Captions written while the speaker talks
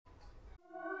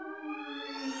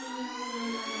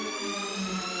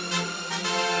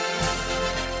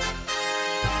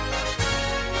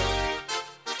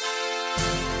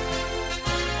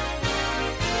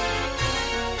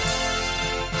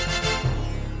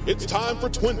It's time for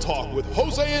Twin Talk with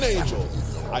Jose and Angel.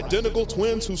 Identical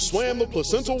twins who swam the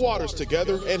placental waters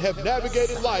together and have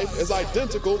navigated life as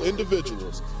identical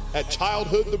individuals. At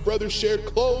childhood, the brothers shared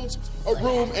clothes, a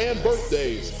room, and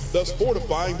birthdays, thus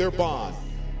fortifying their bond.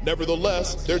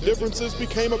 Nevertheless, their differences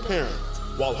became apparent.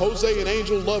 While Jose and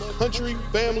Angel love country,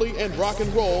 family, and rock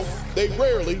and roll, they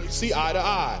rarely see eye to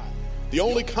eye. The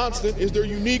only constant is their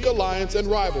unique alliance and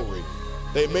rivalry.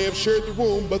 They may have shared the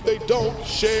room, but they don't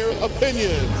share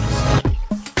opinions.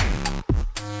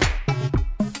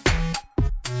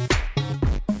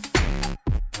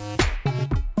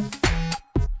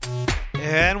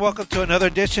 And welcome to another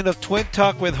edition of Twin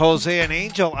Talk with Jose and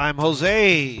Angel. I'm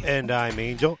Jose. And I'm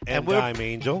Angel. And I'm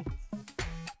Angel.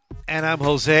 And I'm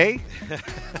Jose.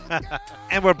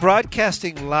 And we're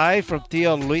broadcasting live from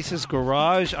Theo Luis's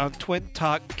garage on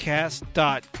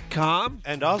twintalkcast.com.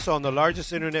 And also on the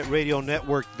largest internet radio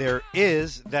network there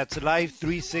is. That's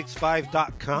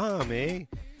live365.com, eh?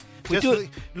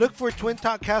 Look for Twin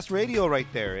Talk Cast Radio right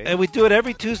there, eh? And we do it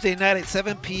every Tuesday night at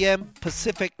 7 p.m.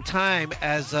 Pacific time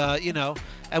as,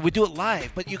 and we do it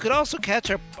live. But you could also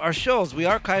catch our shows. We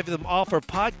archive them all for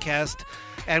podcast,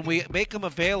 and we make them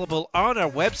available on our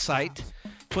website,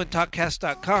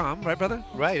 twintalkcast.com. Right, brother?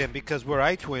 Right, and because we're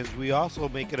iTwins, we also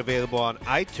make it available on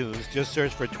iTunes. Just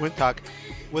search for Twin Talk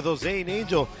with Jose and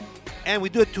Angel. And we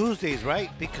do it Tuesdays, right?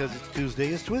 Because Tuesday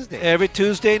is Tuesday. Every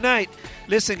Tuesday night.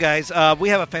 Listen, guys, we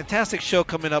have a fantastic show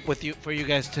coming up for you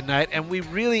guys tonight, and we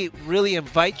really, really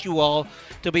invite you all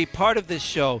to be part of this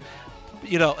show.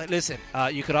 You know, listen,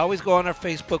 you could always go on our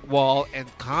Facebook wall and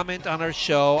comment on our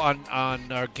show, on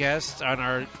our guests, on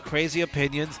our crazy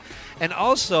opinions. And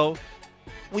also,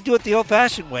 we do it the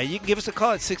old-fashioned way. You can give us a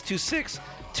call at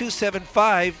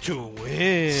 626-275 to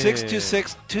win.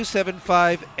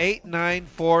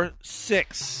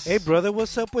 626-275-8946. Hey, brother,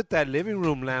 what's up with that living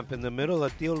room lamp in the middle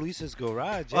of Theo Luis's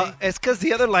garage? Well, it's because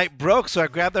the other light broke, so I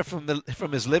grabbed that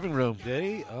from his living room. Did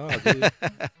he? Oh, dude.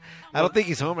 I don't think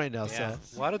he's home right now, yeah.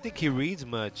 so. Well, I don't think he reads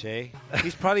much, eh?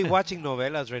 He's probably watching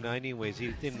novelas right now anyways.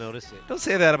 He didn't notice it. Don't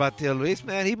say that about Theo Luis,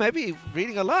 man. He might be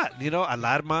reading a lot.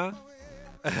 Alarma.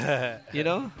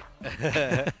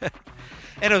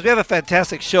 Anyways, we have a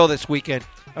fantastic show this week.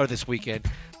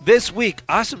 This week,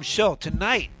 awesome show.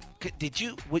 Tonight,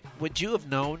 would you have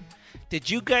known? Did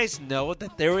you guys know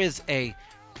that there is a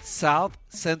South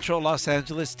Central Los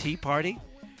Angeles Tea Party?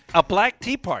 A black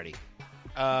tea party.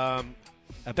 I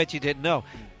bet you didn't know.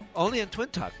 Only on Twin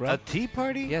Talk, right? A tea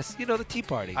party? Yes, the tea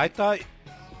party. I thought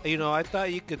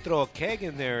you could throw a keg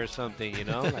in there or something,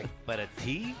 but a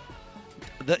tea?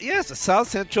 Yes, the South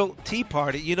Central Tea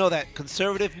Party. You know that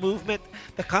conservative movement,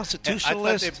 the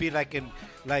Constitutionalists. I thought it'd be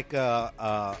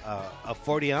a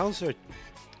 40-ounce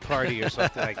party or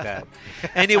something like that.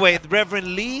 Anyway, Reverend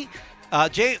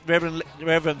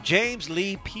James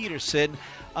Lee Peterson.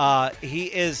 He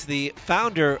is the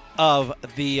founder of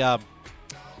the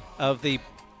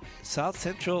South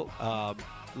Central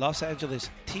Los Angeles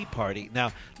Tea Party.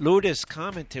 Now, Lourdes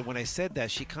commented when I said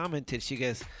that. She commented. She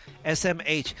goes,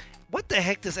 SMH. What the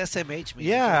heck does SMH mean?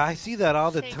 Yeah, I see that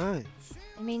all the time.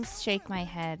 It means shaking my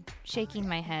head.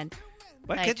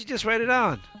 Why can't you just write it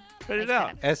on? Write it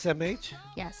out. SMH?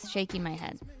 Yes, shaking my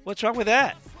head. What's wrong with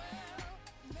that?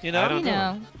 I don't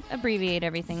know. Abbreviate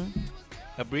everything.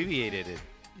 Abbreviated it.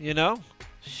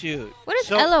 Shoot. What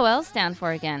does LOL stand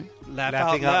for again?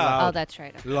 Laughing out loud. Oh, that's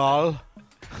right. Okay. LOL.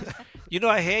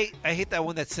 I hate that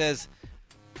one that says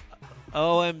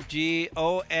OMG,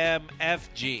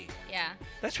 OMFG. Yeah.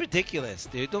 That's ridiculous,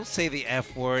 dude. Don't say the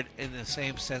F word in the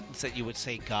same sentence that you would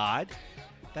say God.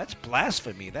 That's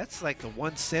blasphemy. That's like the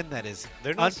one sin that is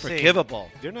unforgivable.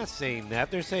 They're not saying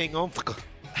that. They're saying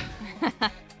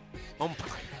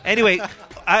Anyway,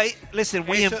 listen.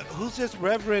 Who's this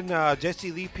Reverend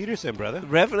Jesse Lee Peterson, brother?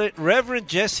 Reverend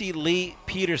Jesse Lee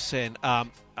Peterson,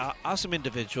 awesome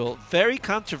individual, very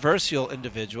controversial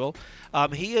individual.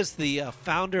 He is the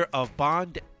founder of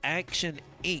Bond Action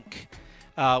Inc.,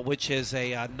 which is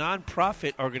a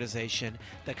nonprofit organization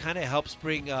that kind of helps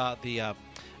bring the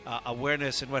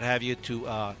awareness and what have you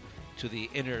to the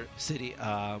inner city,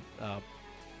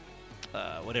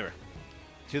 whatever.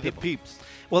 To the peeps.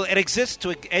 Well, it exists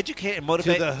to educate and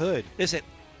motivate. To the hood. Listen.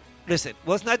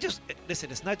 Well, it's not just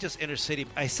inner city.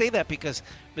 I say that because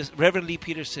Reverend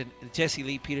Jesse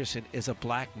Lee Peterson, is a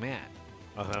black man.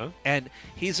 And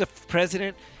he's a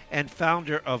president and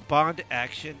founder of Bond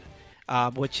Action,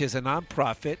 which is a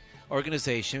nonprofit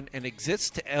organization and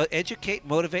exists to educate,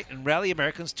 motivate, and rally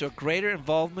Americans to a greater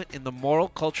involvement in the moral,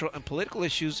 cultural, and political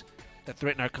issues that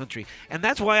threaten our country. And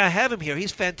that's why I have him here.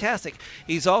 He's fantastic.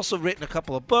 He's also written a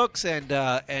couple of books, and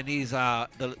he's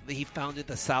he founded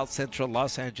the South Central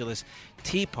Los Angeles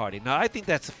Tea Party. Now, I think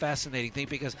that's a fascinating thing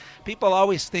because people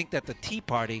always think that the Tea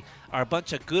Party are a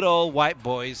bunch of good old white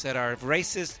boys that are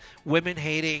racist,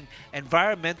 women-hating,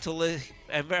 environmentally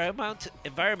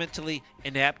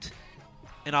inept,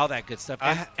 and all that good stuff.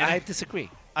 And I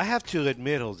disagree. I have to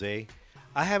admit, Jose,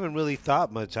 I haven't really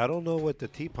thought much. I don't know what the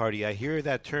Tea Party. I hear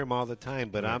that term all the time,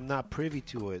 but I'm not privy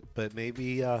to it. But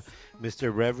maybe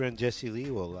Mr. Reverend Jesse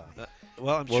Lee will.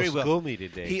 Well, I'm sure he will. School me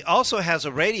today. He also has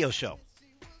a radio show.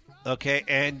 Okay,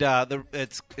 and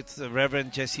it's the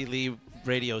Reverend Jesse Lee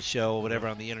radio show or whatever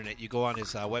on the internet. You go on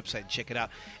his website and check it out.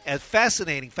 A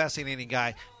fascinating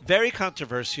guy. Very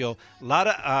controversial. A lot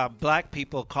of black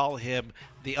people call him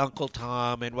the Uncle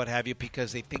Tom and what have you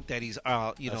because they think that he's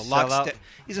lockstep.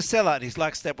 He's a sellout. He's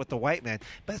lockstep with the white man.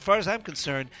 But as far as I'm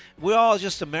concerned, we're all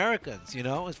just Americans. You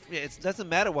know, it doesn't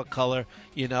matter what color.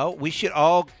 You know, we should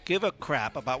all give a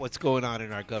crap about what's going on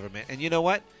in our government. And you know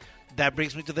what? That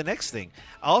brings me to the next thing.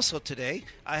 Also today,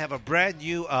 I have a brand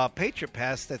new Patriot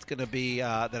Pass that's going to be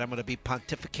that I'm going to be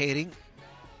pontificating.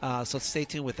 So stay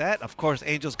tuned with that. Of course,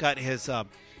 Angel's got his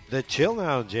the chill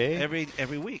now, Jay.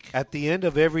 every week. At the end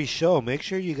of every show, make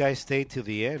sure you guys stay to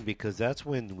the end because that's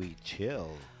when we chill.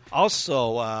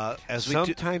 Also, as we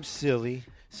sometimes silly,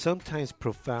 sometimes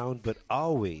profound, but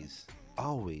always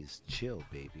chill,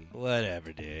 baby.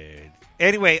 Whatever, dude.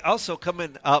 Anyway, also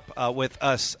coming up with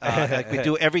us, like we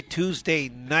do every Tuesday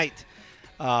night.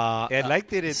 I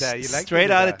liked it. Straight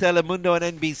out of Telemundo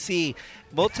and NBC.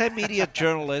 Multimedia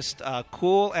journalist,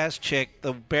 cool-ass chick,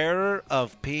 the bearer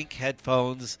of pink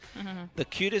headphones, the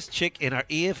cutest chick in our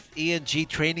ENG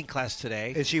training class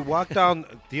today. And she walked down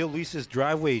Theo Luis's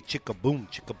driveway, chicka-boom,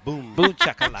 Boom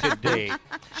chakalaka. today.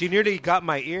 She nearly got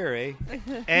my ear, eh?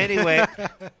 Anyway,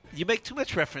 you make too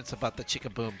much reference about the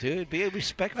chicka boom, dude. Be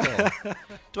respectful.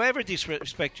 Do I ever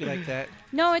disrespect you like that?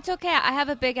 No, it's okay. I have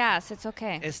a big ass. It's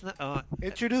okay. It's not.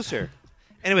 Introduce her.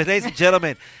 Anyways, ladies and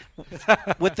gentlemen,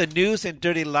 with the news and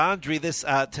dirty laundry this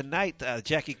tonight,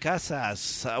 Jackie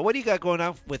Casas, what do you got going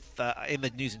on with in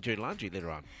the news and dirty laundry later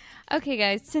on? Okay,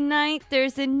 guys, tonight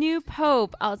there's a new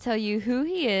pope. I'll tell you who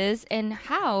he is and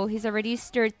how he's already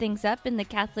stirred things up in the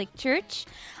Catholic Church.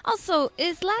 Also,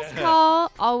 is last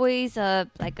call always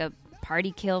like a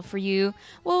party kill for you?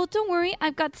 Well, don't worry.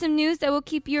 I've got some news that will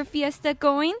keep your fiesta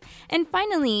going. And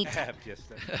finally,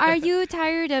 are you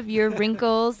tired of your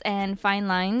wrinkles and fine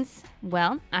lines?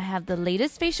 Well, I have the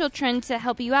latest facial trend to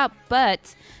help you out,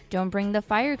 but don't bring the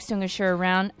fire extinguisher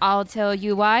around. I'll tell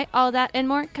you why. All that and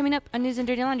more coming up on News and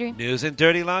Dirty Laundry. News and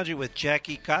Dirty Laundry with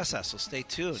Jackie Casas, so stay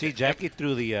tuned. See, Jackie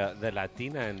threw the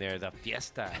Latina in there, the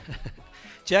fiesta.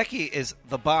 Jackie is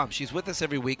the bomb. She's with us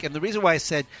every week, and the reason why I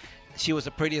said she was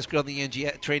the prettiest girl in the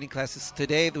ENG training classes.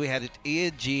 Today, we had an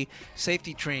ENG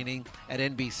safety training at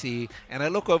NBC, and I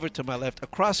look over to my left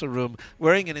across the room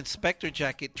wearing an inspector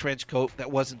jacket trench coat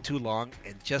that wasn't too long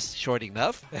and just short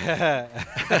enough.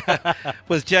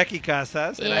 Was Jackie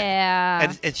Casas.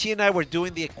 And she and I were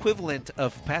doing the equivalent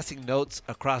of passing notes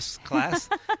across class,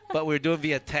 but we were doing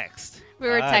via text. We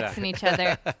were texting each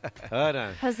other. Hold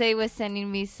on. Jose was sending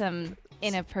me some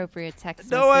inappropriate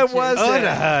text No, I messages. wasn't.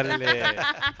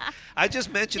 I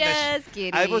just mentioned that. Just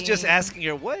kidding. I was just asking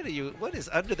her, what is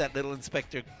under that little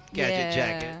Inspector Gadget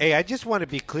jacket? Hey, I just want to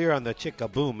be clear on the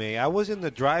chicka boom, eh? I was in the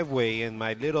driveway in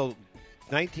my little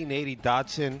 1980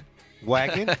 Datsun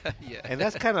wagon, and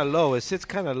that's kind of low. It sits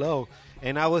kind of low.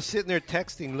 And I was sitting there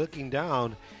texting, looking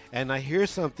down, and I hear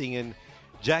something, and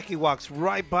Jackie walks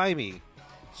right by me.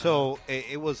 So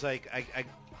it was like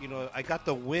I got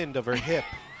the wind of her hip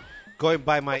going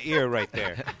by my ear right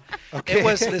there. Okay. It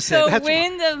was the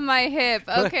wind of my hip.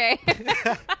 Okay.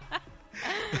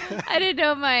 I didn't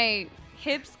know my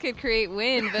hips could create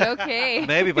wind, but okay.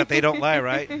 Maybe, but they don't lie,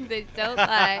 right? They don't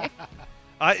lie.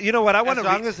 You know what? I want as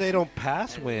long as they don't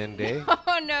pass wind, eh?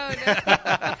 Oh, no.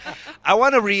 I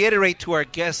want to reiterate to our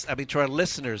guests, to our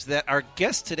listeners, that our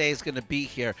guest today is going to be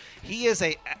here. He is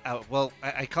I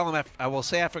call him, I will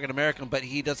say African American, but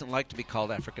he doesn't like to be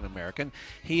called African American.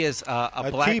 He is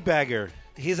a black teabagger.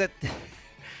 He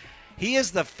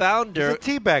is the founder. He's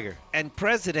a teabagger and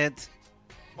president.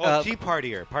 Tea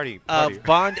Partier. Of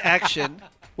Bond Action,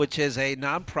 which is a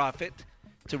nonprofit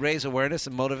to raise awareness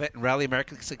and motivate and rally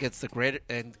Americans against the great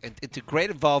and into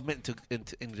great involvement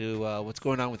into what's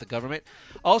going on with the government.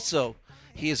 Also,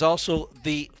 he is also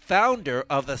the founder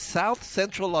of the South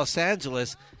Central Los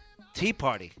Angeles Tea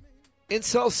Party. In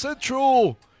South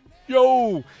Central,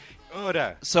 yo.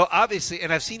 So obviously,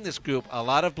 and I've seen this group, a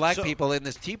lot of black people in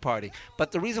this Tea Party.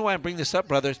 But the reason why I'm bringing this up,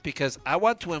 brother, is because I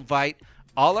want to invite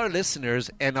all our listeners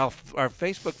and our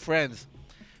Facebook friends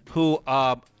who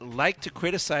like to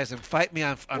criticize and fight me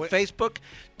on Facebook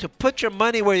to put your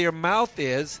money where your mouth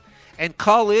is and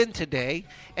call in today.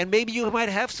 And maybe you might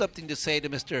have something to say to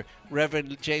Mr.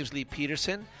 Reverend James Lee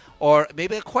Peterson, or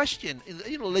maybe a question,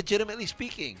 legitimately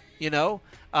speaking, because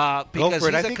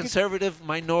he's a conservative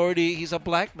minority. He's a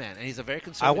black man, and he's a very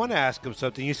conservative. I want to ask him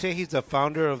something. You say he's the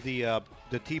founder of the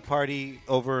Tea Party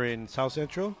over in South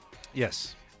Central?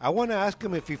 Yes. I want to ask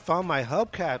him if he found my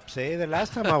hubcaps, The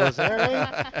last time I was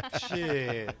there,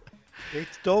 Shit. They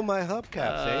stole my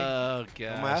hubcaps, Oh, gosh.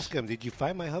 I'm going to ask him, did you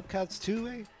find my hubcaps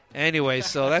too, Anyway,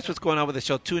 so that's what's going on with the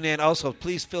show. Tune in. Also,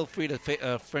 please feel free to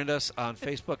friend us on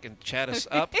Facebook and chat us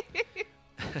up.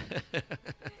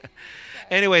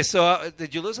 Anyway, so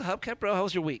did you lose a hubcap, bro? How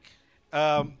was your week?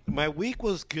 My week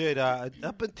was good.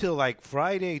 Up until like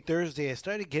Friday, Thursday, I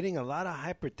started getting a lot of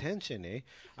hypertension,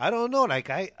 I don't know. Like,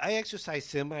 I exercise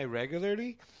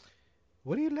semi-regularly.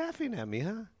 What are you laughing at me,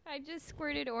 huh? I just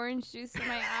squirted orange juice in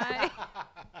my eye.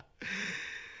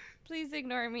 Please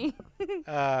ignore me.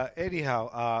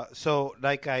 Anyhow, so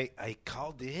like I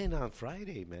called in on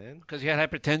Friday, man. Because you had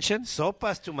hypertension?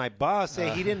 Sopas to my boss.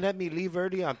 He didn't let me leave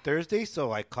early on Thursday,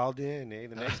 so I called in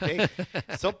the next day.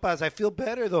 Sopas, I feel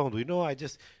better, though. I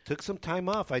just took some time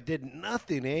off. I did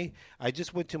nothing, I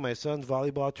just went to my son's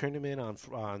volleyball tournament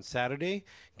on Saturday.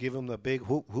 Give him the big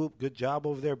whoop. Good job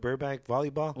over there, Burbank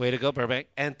Volleyball. Way to go, Burbank.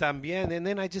 And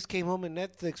then I just came home and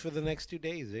Netflix for the next 2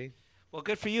 days, Well,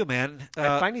 good for you, man.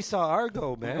 I finally saw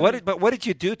Argo, man. What did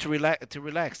you do to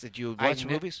relax? Did you watch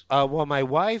movies? Well, my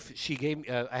wife, she gave me.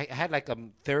 I had like a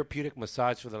therapeutic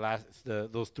massage for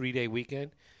those 3-day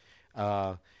weekend,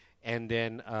 and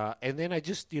then I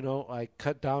just I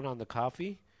cut down on the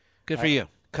coffee. Good for you.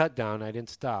 Cut down. I didn't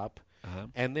stop, Uh-huh.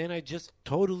 and then I just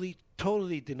totally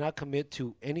did not commit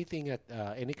to anything at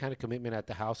any kind of commitment at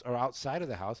the house or outside of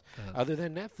the house other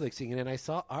than Netflixing. And then I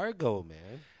saw Argo,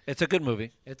 man. It's a good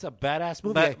movie. It's a badass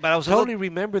movie. But I was totally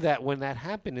remember that when that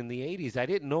happened in the 80s. I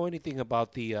didn't know anything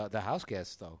about the house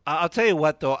guests, though. I'll tell you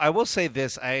what, though. I will say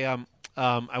this. I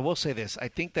will say this. I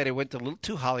think that it went a little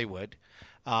too Hollywood.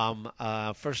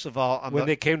 First of all, when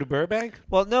they came to Burbank?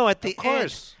 Well, no, at the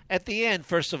course. At the end,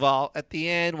 first of all, at the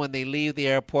end when they leave the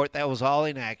airport, that was all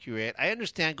inaccurate. I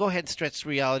understand. Go ahead and stretch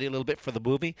reality a little bit for the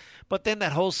movie, but then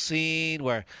that whole scene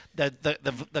where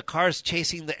the car's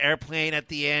chasing the airplane at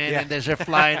the end and they're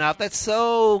flying off. That's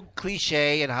so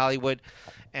cliche in Hollywood.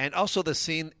 And also the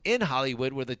scene in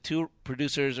Hollywood where the two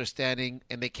producers are standing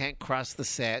and they can't cross the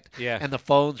set and the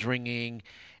phone's ringing.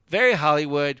 Very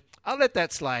Hollywood. I'll let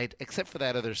that slide, except for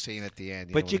that other scene at the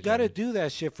end. But you got to do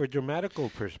that shit for dramatical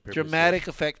purposes. Dramatic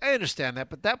effect. I understand that,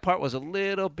 but that part was a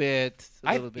little bit.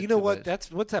 You know what?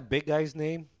 What's that big guy's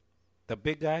name? The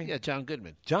big guy? Yeah, John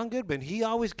Goodman. John Goodman. He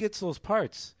always gets those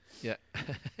parts. Yeah.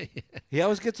 He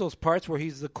always gets those parts where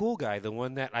he's the cool guy. The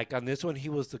one that, like on this one, he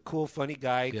was the cool, funny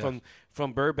guy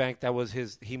from Burbank. That was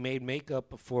he made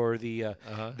makeup for the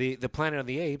Planet of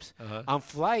the Apes. On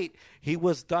Flight, he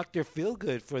was Dr.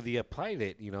 Feelgood for the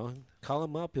pilot. Call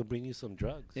him up, he'll bring you some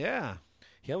drugs. Yeah.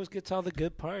 He always gets all the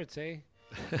good parts,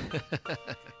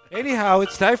 Anyhow,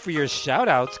 it's time for your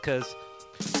shout-outs, because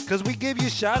we give you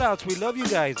shout-outs. We love you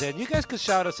guys, and you guys can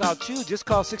shout us out, too. Just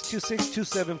call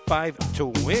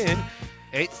 626-275-TO-WIN.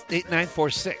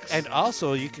 8946. And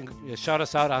also, you can shout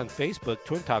us out on Facebook,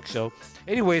 Twin Talk Show.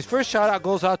 Anyways, first shout-out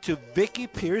goes out to Vicky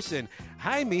Pearson.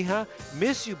 Hi, mija.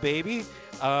 Miss you, baby.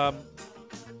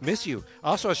 Miss you.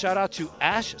 Also, a shout-out to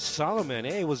Ash Solomon.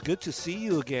 Hey, it was good to see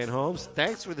you again, Holmes.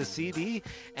 Thanks for the CD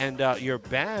and your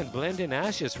band, Blending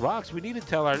Ashes Rocks. We need to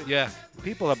tell our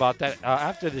people about that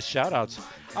after the shout-outs.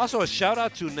 Also, a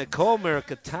shout-out to Nicole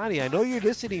Mercatani. I know you're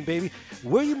listening, baby.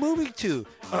 Where are you moving to?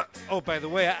 By the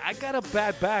way, I got a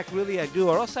bad back. Really, I do.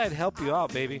 Or else I'd help you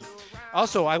out, baby.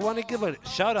 Also, I want to give a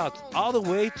shout-out all the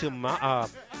way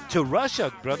to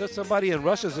Russia, brother. Somebody in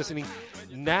Russia's listening.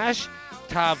 Nash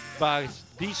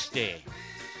Tavadiste.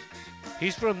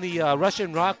 He's from the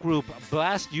Russian rock group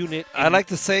Blast Unit. I'd like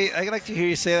to hear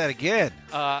you say that again.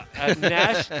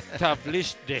 Nash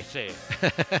Tavadiste.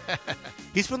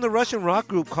 He's from the Russian rock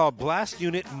group called Blast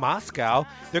Unit Moscow.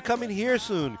 They're coming here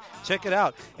soon. Check it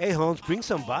out. Hey, Holmes, bring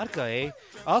some vodka,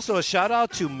 Also, a shout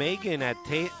out to Megan at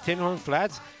Tin Horn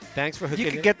Flats. Thanks for hooking.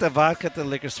 You can get the vodka at the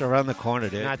liquor store around the corner,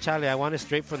 dude. Nah, Charlie, I want it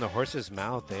straight from the horse's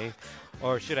mouth,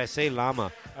 Or should I say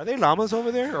llama? Are they llamas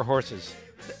over there or horses?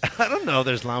 I don't know.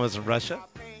 There's llamas in Russia.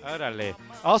 Órale.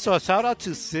 Also, a shout out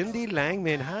to Cindy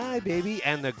Langman. Hi, baby.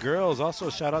 And the girls. Also,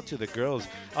 a shout out to the girls.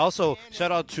 Also,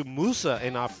 shout out to Musa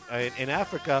in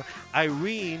Africa.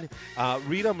 Irene,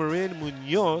 Rita Marin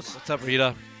Munoz. What's up,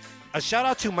 Rita? A shout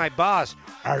out to my boss.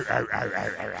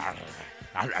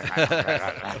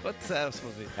 What's that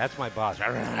supposed to be? That's my boss.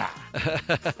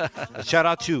 A shout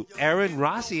out to Aaron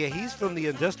Rossi. He's from the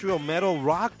industrial metal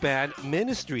rock band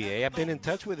Ministry. I've been in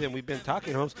touch with him. We've been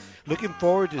talking, Holmes. Looking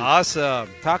forward to Awesome.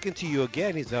 talking to you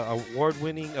again. He's an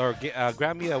award-winning or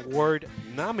Grammy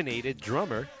Award-nominated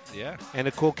drummer. Yeah. And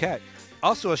a cool cat.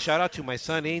 Also, a shout out to my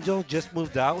son Angel. Just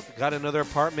moved out. Got another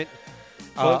apartment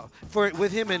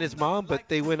with him and his mom. But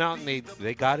they went out and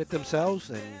they got it themselves.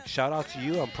 And shout out to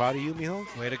you. I'm proud of you, mijo.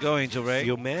 Way to go, Angel Ray.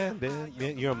 You're a man, man.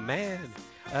 You're a man.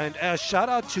 And shout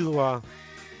out to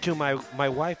my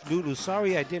wife Lulu.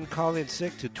 Sorry I didn't call in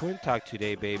sick to Twin Talk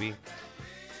today, baby.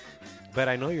 But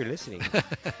I know you're listening.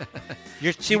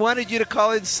 She wanted you to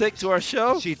call in sick to our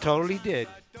show? She totally did.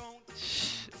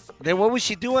 Then what would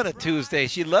she do on a Tuesday?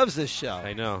 She loves this show.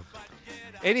 I know.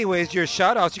 Anyways, your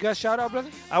shout-outs. You got a shout-out,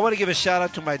 brother? I want to give a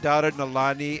shout-out to my daughter,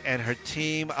 Nalani, and her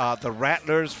team, the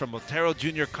Rattlers from Otero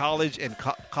Junior College in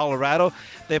Colorado.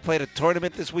 They played a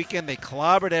tournament this weekend. They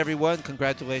clobbered everyone.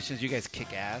 Congratulations. You guys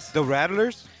kick ass. The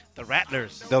Rattlers? The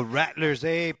Rattlers. The Rattlers.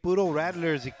 Hey, puro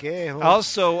Rattlers.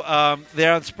 Also,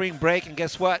 they're on spring break, and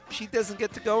guess what? She doesn't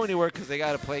get to go anywhere because they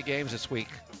got to play games this week.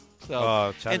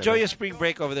 So enjoy your spring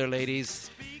break over there,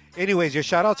 ladies. Anyways, your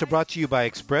shout-outs are brought to you by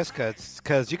Express Cuts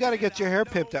because you got to get your hair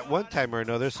pimped at one time or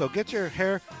another. So get your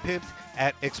hair pimped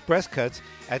at Express Cuts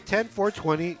at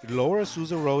 10420 Lower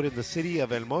Azusa Road in the city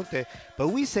of El Monte. But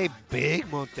we say Big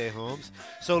Monte, Holmes.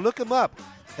 So look them up.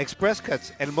 Express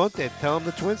Cuts, El Monte. Tell them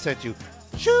the twins sent you.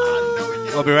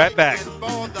 We'll be right back. They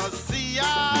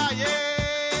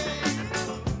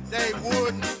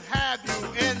wouldn't have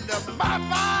you in the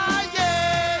mafia.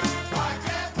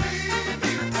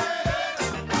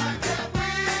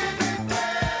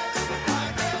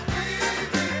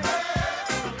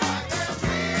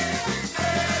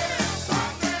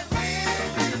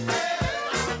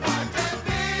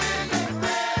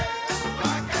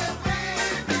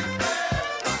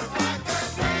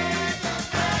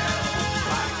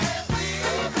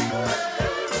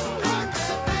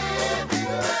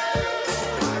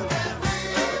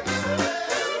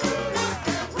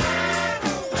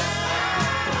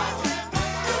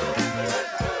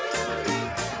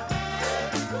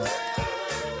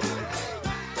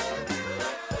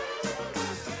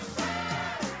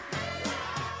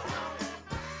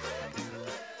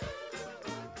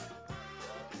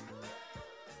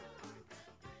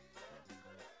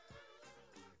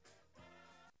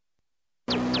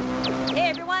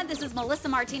 This is Melissa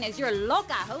Martinez, your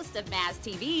loca host of Maz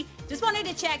TV. Just wanted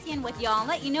to check in with y'all and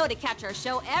let you know to catch our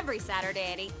show every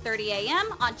Saturday at 8:30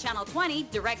 a.m. on Channel 20,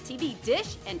 DirecTV,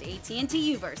 Dish, and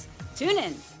AT&T Uverse. Tune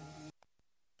in.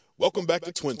 Welcome back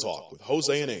to Twin Talk with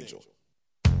Jose and Angel.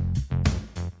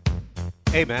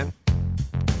 Hey, man.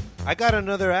 I got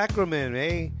another acronym,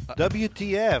 eh?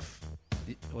 WTF.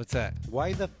 What's that?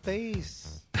 Why the face?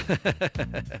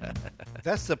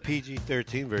 That's the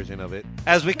PG-13 version of it.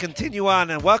 As we continue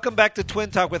on, and welcome back to Twin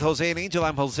Talk with Jose and Angel.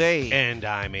 I'm Jose. And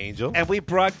I'm Angel. And we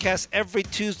broadcast every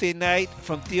Tuesday night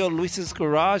from Theo Luis's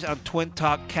Garage on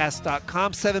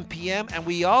twintalkcast.com, 7 p.m. And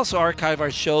we also archive our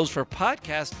shows for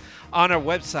podcast on our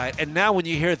website. And now when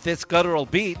you hear this guttural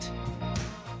beat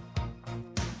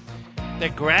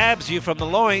that grabs you from the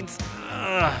loins,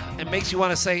 it makes you want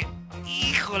to say,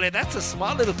 híjole, that's a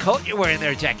small little coat you're wearing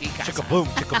there, Jackie. Chicka-boom,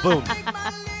 chicka-boom.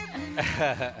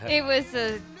 It was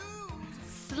a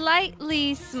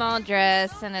slightly small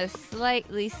dress and a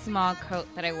slightly small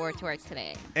coat that I wore to work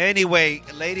today. Anyway,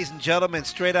 ladies and gentlemen,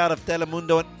 straight out of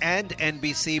Telemundo and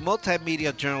NBC,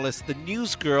 multimedia journalist, the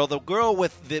news girl, the girl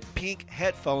with the pink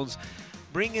headphones,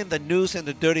 bringing the news and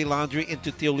the dirty laundry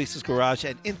into Theo Luis's Garage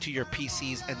and into your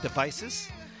PCs and devices.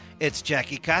 It's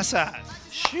Jackie Casas.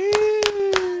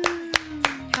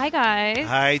 Hi, guys.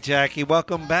 Hi, Jackie.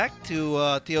 Welcome back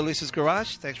to Theo Luis's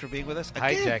Garage. Thanks for being with us again.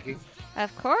 Hi, Jackie.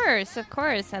 Of course, of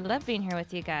course. I love being here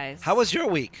with you guys. How was your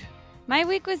week? My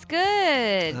week was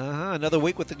good. Another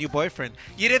week with a new boyfriend.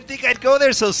 You didn't think I'd go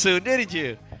there so soon, didn't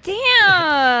you?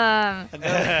 Damn.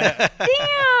 Damn.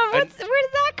 Where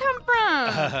did that come from?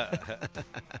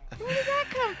 Where did that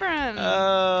come from?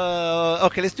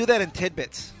 Okay, let's do that in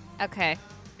tidbits. Okay.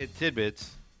 In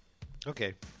tidbits.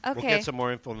 Okay. Okay. We'll get some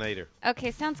more info later.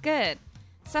 Okay, sounds good.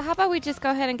 So how about we just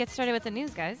go ahead and get started with the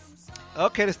news, guys?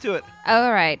 Okay, let's do it.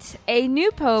 All right. A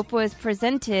new pope was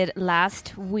presented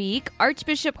last week.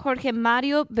 Archbishop Jorge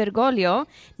Mario Bergoglio,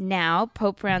 now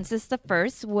Pope Francis I,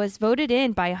 was voted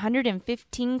in by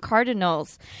 115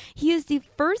 cardinals. He is the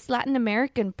first Latin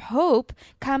American pope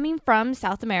coming from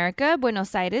South America,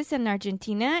 Buenos Aires, and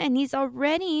Argentina, and he's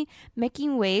already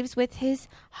making waves with his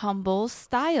humble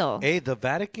style. Hey, the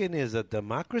Vatican is a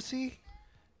democracy?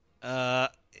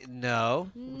 No.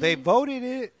 They voted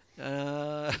it.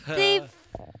 They've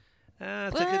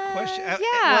That's a good question.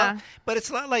 yeah. But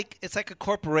it's not like it's like a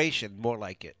corporation. More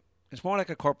like it. It's more like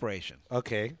a corporation.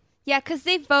 Okay. Yeah, because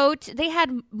they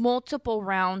had multiple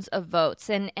rounds of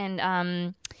votes,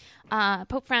 and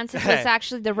Pope Francis was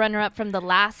actually the runner-up from the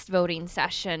last voting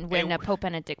session when Pope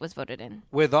Benedict was voted in.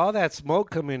 With all that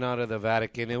smoke coming out of the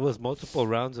Vatican, it was multiple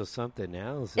rounds of something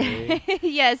else. Eh?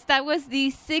 Yes, that was the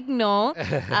signal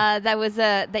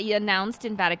that you announced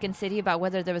in Vatican City about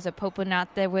whether there was a pope or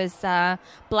not. There was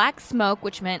black smoke,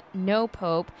 which meant no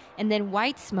pope, and then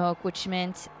white smoke, which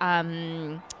meant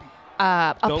a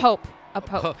pope. A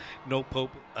pope. No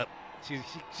pope.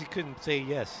 She couldn't say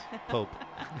yes, Pope.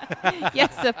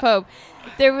 Yes, a pope.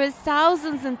 There was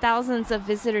thousands and thousands of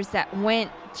visitors that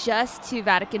went just to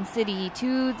Vatican City,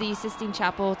 to the Sistine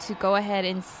Chapel, to go ahead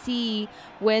and see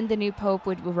when the new pope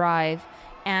would arrive.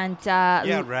 And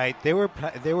yeah, right. They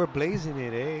were blazing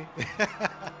it,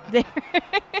 eh?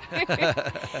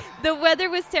 The weather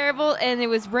was terrible, and it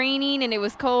was raining, and it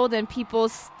was cold, and people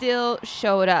still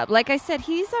showed up. Like I said,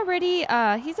 he's already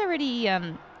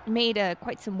made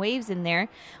quite some waves in there.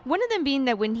 One of them being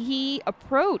that when he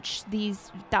approached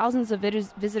these thousands of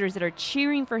visitors that are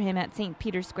cheering for him at St.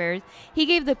 Peter's Square, he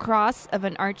gave the cross of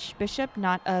an archbishop,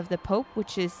 not of the Pope,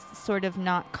 which is sort of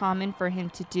not common for him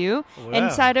to do. Wow.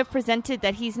 And sort of presented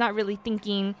that he's not really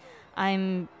thinking,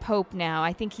 I'm Pope now.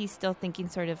 I think he's still thinking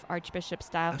sort of archbishop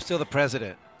style. I'm still the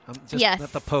president. I'm just Yes.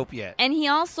 not the Pope yet. And he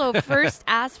also first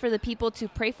asked for the people to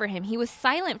pray for him. He was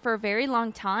silent for a very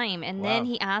long time, and then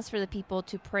he asked for the people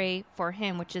to pray for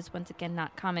him, which is, once again,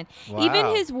 not common. Wow.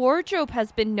 Even his wardrobe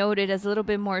has been noted as a little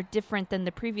bit more different than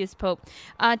the previous pope.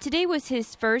 Today was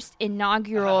his first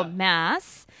inaugural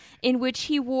mass, in which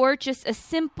he wore just a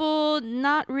simple,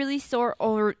 not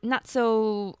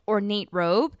so ornate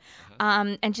robe.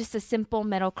 And just a simple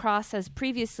metal cross. As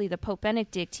previously, the Pope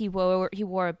Benedict, he wore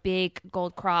a big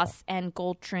gold cross and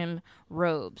gold trim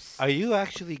robes. Are you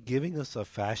actually giving us a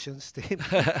fashion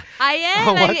statement? I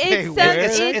am. What they wear?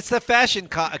 It's the fashion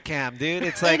cam, dude.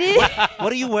 It's like,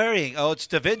 what are you wearing? Oh, it's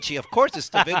Da Vinci. Of course it's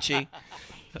Da Vinci.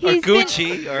 Or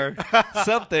Gucci or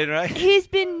something, right? He's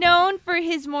been known for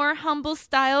his more humble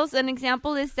styles. An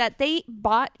example is that they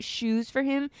bought shoes for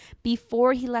him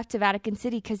before he left to Vatican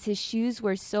City because his shoes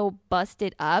were so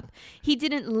busted up. He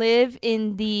didn't live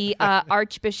in the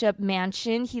Archbishop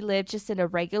mansion. He lived just in a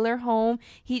regular home.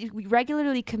 He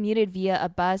regularly commuted via a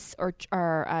bus or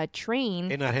a train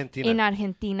In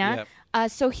Argentina. Yep.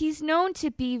 So he's known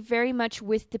to be very much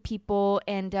with the people,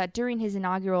 and during his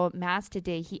inaugural mass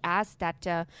today, he asked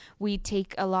that we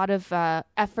take a lot of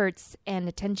efforts and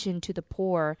attention to the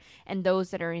poor and those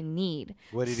that are in need.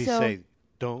 What did he say?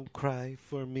 Don't cry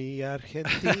for me,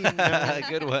 Argentina.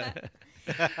 Good one.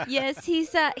 Yes,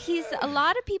 he's a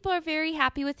lot of people are very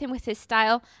happy with him with his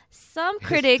style. Some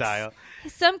critics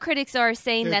are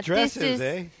saying Their that dresses, this is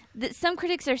eh? some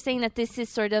critics are saying that this is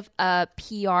sort of a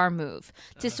PR move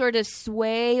to sort of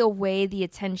sway away the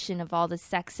attention of all the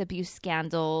sex abuse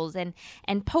scandals, and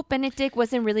Pope Benedict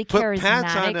wasn't really Put charismatic.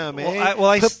 pants on him,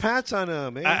 eh? Put pants on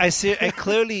him, eh? I see. I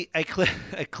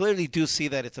clearly do see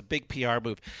that it's a big PR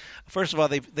move. First of all,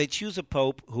 they choose a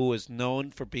pope who is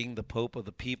known for being the pope of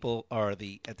the people, or at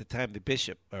the time the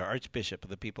bishop or archbishop of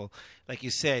the people. Like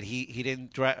you said, he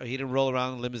didn't roll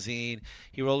around in a limousine.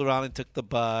 He rolled around and took the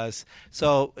bus.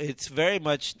 So it's very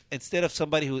much instead of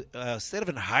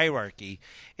an hierarchy,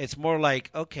 it's more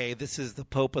like, okay, this is the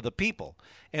pope of the people.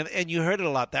 And you heard it a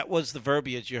lot. That was the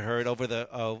verbiage you heard over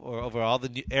over all the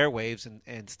airwaves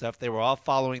and stuff. They were all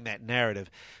following that narrative.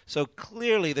 So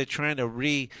clearly they're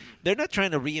not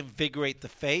trying to reinvigorate the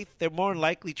faith. They're more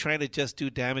likely trying to just do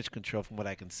damage control, from what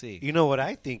I can see. You know what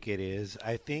I think it is?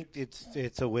 I think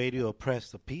it's a way to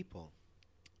oppress the people.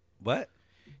 What?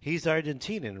 He's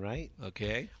Argentinian, right?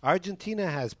 Okay. Argentina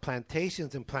has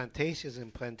plantations and plantations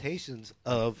and plantations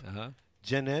of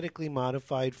genetically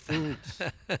modified foods.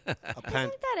 Isn't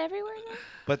that everywhere now?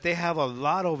 But they have a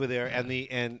lot over there, and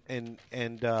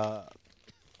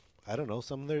I don't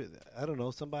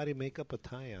know. Somebody make up a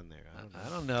tie on there. I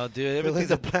don't know, dude.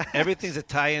 Everything's Everything's a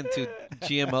tie-in to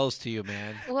GMOs to you,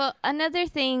 man. Well, another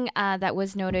thing that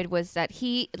was noted was that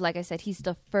like I said, he's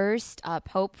the first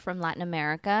pope from Latin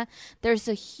America. There's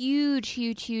a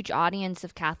huge audience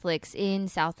of Catholics in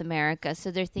South America.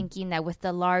 So they're thinking that with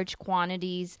the large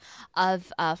quantities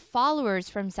of followers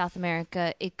from South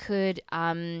America, it could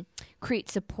create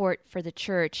support for the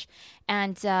church.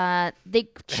 And they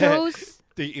chose...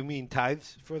 You mean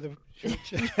tithes for the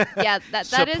Church. Yeah, that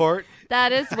Support.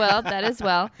 that as well. That as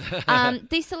well.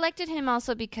 They selected him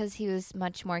also because he was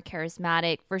much more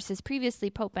charismatic versus previously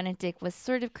Pope Benedict was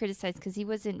sort of criticized because he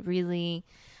wasn't really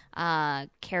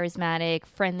charismatic,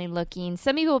 friendly looking.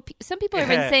 Some people have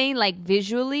been saying like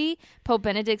visually Pope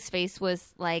Benedict's face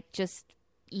was like just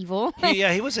evil.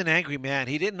 Yeah, he was an angry man.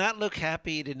 He did not look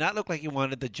happy. He did not look like he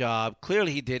wanted the job.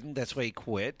 Clearly he didn't. That's why he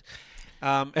quit.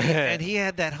 And he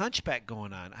had that hunchback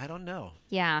going on. I don't know.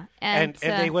 Yeah. And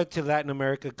they went to Latin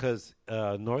America because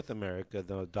North America,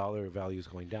 the dollar value is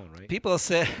going down, right? People have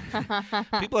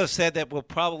said that we'll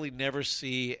probably never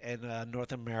see a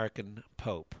North American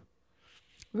pope.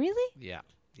 Really? Yeah,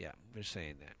 they're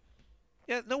saying that.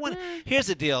 Yeah, no one. Here's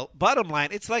the deal. Bottom line,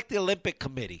 it's like the Olympic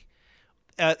Committee.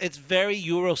 It's very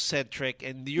Eurocentric,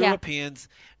 and the Europeans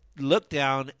look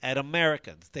down at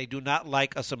Americans. They do not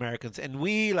like us Americans, and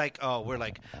we're like, I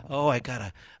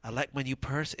like my new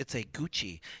purse. It's a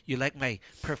Gucci. You like my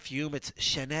perfume? It's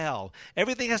Chanel.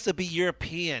 Everything has to be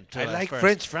European. I like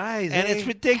French fries, and it's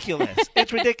ridiculous.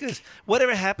 It's ridiculous.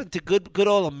 Whatever happened to good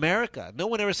old America? No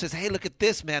one ever says, "Hey, look at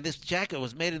this, man. This jacket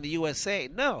was made in the USA."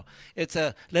 No, it's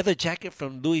a leather jacket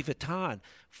from Louis Vuitton.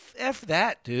 F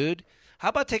that, dude. How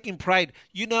about taking pride?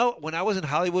 You know, when I was in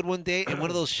Hollywood one day in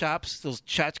one of those shops, those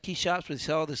tchotchke shops where they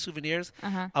sell all the souvenirs,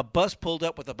 a bus pulled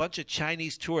up with a bunch of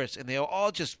Chinese tourists, and they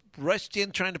all just rushed in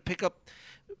trying to pick up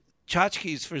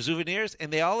tchotchkes for souvenirs,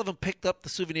 and all of them picked up the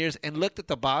souvenirs and looked at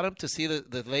the bottom to see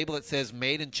the label that says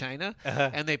 "Made in China,"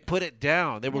 and they put it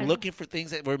down. They were looking for things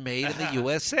that were made in the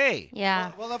USA.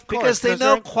 Yeah. Well, of course. Because they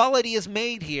know quality is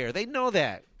made here. They know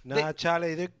that. Nah,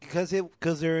 Charlie, because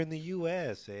they're in the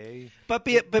U.S., eh? But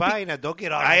don't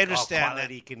get all I understand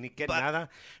quality. that. Can get nada.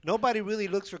 Nobody really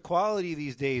looks for quality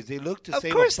these days. They look to save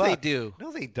Of course a buck. they do.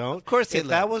 No, they don't. Of course they If look.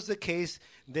 that was the case,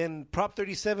 then Prop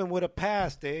 37 would have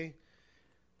passed, eh?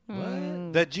 What?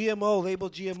 The GMO,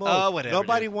 labeled GMO. Oh, whatever,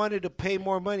 Nobody dude. wanted to pay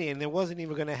more money, and it wasn't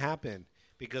even going to happen.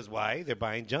 Because why? They're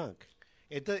buying junk.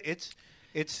 It's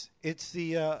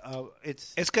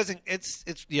because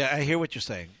it's yeah. I hear what you're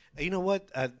saying. You know what?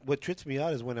 What trips me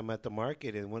out is when I'm at the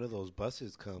market and one of those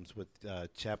buses comes with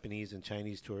Japanese and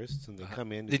Chinese tourists, and they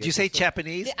come in. to Did get you say their stuff.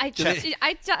 Japanese?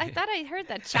 I thought I heard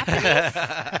that.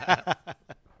 Japanese?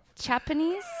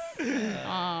 Japanese?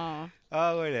 Oh.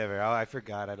 Oh, whatever. Oh, I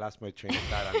forgot. I lost my train of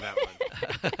thought on that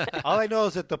one. All I know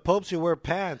is that the Pope should wear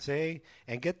pants, eh?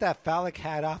 And get that phallic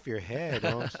hat off your head.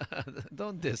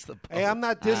 Don't diss the Pope. Hey, I'm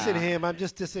not dissing him. I'm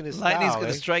just dissing his Lightning's style.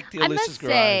 going to strike the I Ulysses must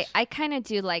garage. say, I kind of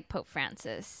do like Pope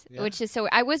Francis, which is so.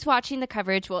 I was watching the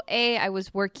coverage. Well, I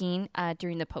was working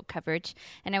during the Pope coverage,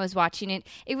 and I was watching it.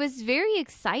 It was very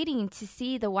exciting to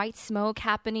see the white smoke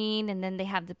happening, and then they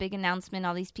have the big announcement.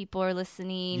 All these people are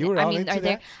listening. You were all into are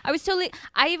there? that? I was totally.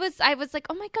 I was like,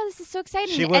 oh my god, this is so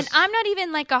exciting. She was- And I'm not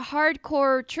even like a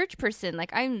hardcore church person.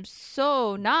 Like I'm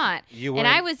so not. You and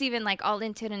I weren't? was even like all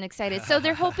into it and excited. So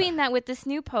they're hoping that with this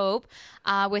new Pope,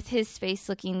 with his face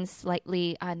looking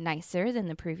slightly nicer than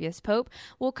the previous Pope,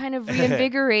 will kind of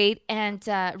reinvigorate and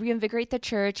reinvigorate the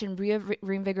church and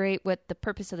reinvigorate what the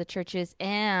purpose of the church is,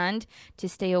 and to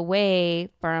stay away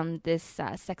from this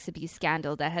sex abuse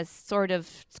scandal that has sort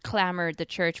of clamored the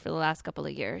church for the last couple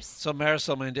of years. So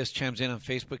Marisol Mendez chimes in on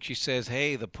Facebook. She says,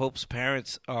 "Hey, the Pope's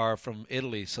parents are from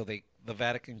Italy, so the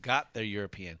Vatican got their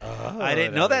European." I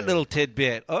didn't know that little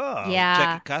tidbit. Oh, Yeah.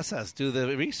 check Casas, do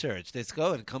the research. Let's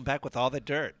go and come back with all the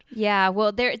dirt. Yeah,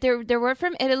 well, there were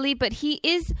from Italy, but he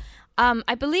is,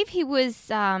 I believe he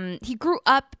grew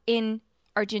up in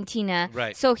Argentina,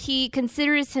 Right. So he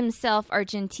considers himself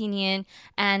Argentinian,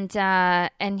 and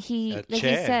he, like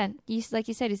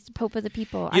you said, he's the Pope of the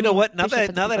people. You know what? Now Bishop of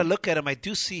the that I people. look at him, I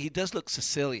do see he does look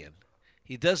Sicilian.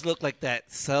 He does look like that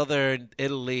southern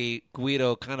Italy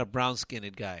Guido kind of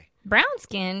brown-skinned guy. Brown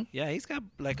skin. Yeah, he's got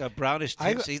like a brownish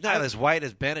I- tint. He's not I- as white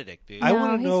as Benedict, dude. I No,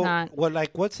 want to he's know not.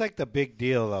 what's like the big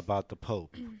deal about the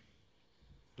Pope.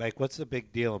 Like, what's the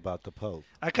big deal about the Pope?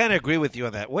 I kind of agree with you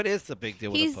on that. What is the big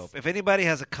deal with He's- the Pope? If anybody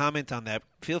has a comment on that,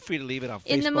 feel free to leave it on Facebook.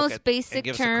 In the most and basic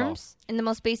give us a call.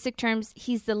 terms,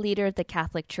 he's the leader of the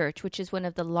Catholic Church, which is one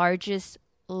of the largest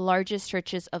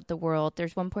churches of the world.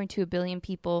 There's 1.2 billion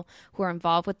people who are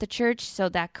involved with the church, so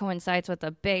that coincides with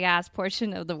a big ass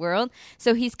portion of the world.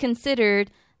 So he's considered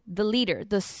the leader,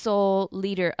 the sole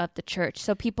leader of the church.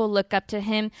 So people look up to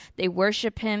him, they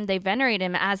worship him, they venerate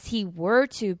him as he were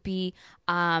to be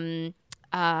I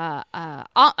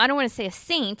don't want to say a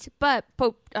saint, but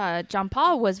Pope John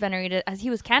Paul was venerated as he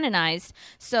was canonized.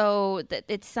 So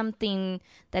it's something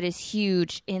that is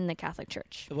huge in the Catholic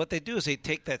Church. What they do is they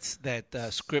take that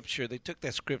scripture. They took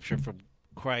that scripture from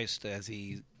Christ as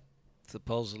he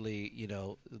supposedly,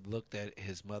 looked at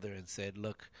his mother and said,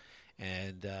 "Look,"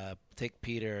 and take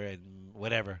Peter and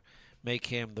whatever, make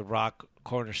him the rock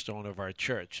cornerstone of our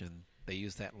church. And they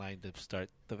used that line to start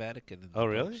the Vatican. And Oh,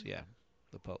 really? popes. Yeah,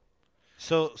 the Pope.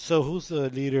 So who's the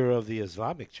leader of the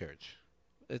Islamic Church?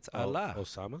 It's Allah.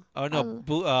 Osama? Oh, no.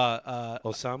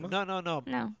 Osama? No.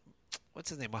 No. What's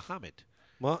his name? Muhammad.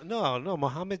 No,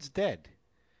 Muhammad's dead.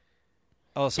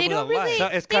 Oh, They someone don't alive. really. So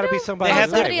it's they gotta be don't- somebody oh, alive.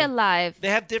 somebody alive. They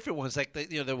have different ones. Like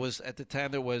there was at the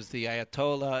time there was the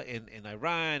Ayatollah in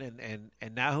Iran,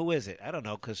 and now who is it? I don't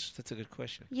know, because that's a good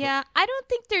question. Yeah, I don't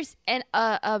think there's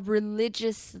a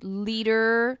religious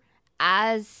leader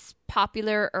as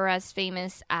popular or as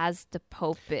famous as the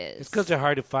Pope is. It's because they're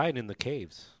hard to find in the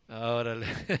caves. Oh,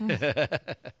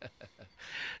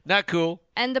 not cool.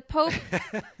 And the Pope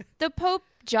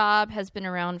job has been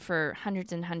around for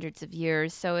hundreds and hundreds of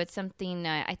years, so it's something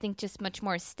I think just much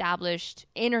more established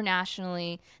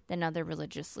internationally than other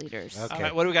religious leaders. Okay. All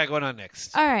right, what do we got going on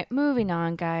next? All right, moving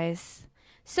on, guys.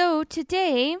 So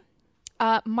today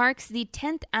marks the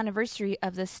 10th anniversary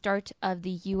of the start of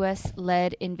the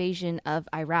U.S.-led invasion of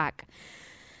Iraq.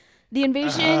 The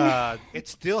invasion,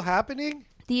 It's still happening?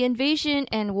 the invasion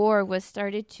and war was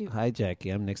started to. Hi, Jackie.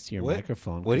 I'm next to your What?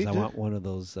 microphone What do because you I do? want one of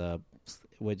those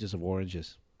wedges of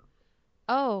oranges.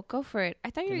 Oh, go for it! I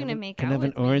thought you were gonna make Can out I have an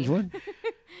with me. orange one?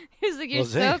 He's like, you're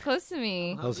Jose. so close to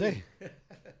me. Jose.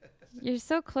 You're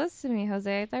so close to me,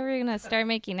 Jose. I thought we were gonna start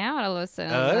making out all of a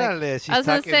sudden. Órale, she's I was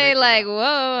gonna talking say making like, out.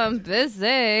 whoa, I'm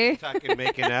busy. Talking,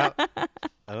 making out.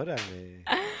 Órale.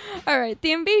 All right.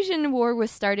 The invasion war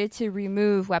was started to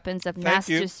remove weapons of mass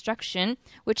you. destruction,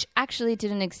 which actually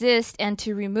didn't exist, and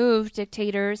to remove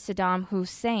dictator Saddam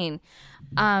Hussein.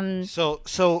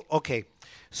 So okay.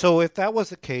 So if that was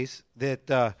the case,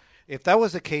 that it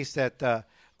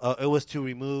was to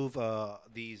remove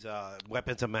these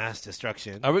weapons of mass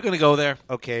destruction. Are we going to go there?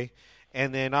 Okay,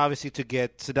 and then obviously to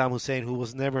get Saddam Hussein, who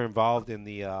was never involved in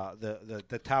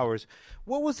the towers.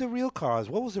 What was the real cause?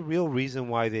 What was the real reason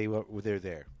why they're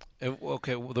there?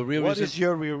 Okay, well, the real What reason. is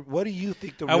your real? What do you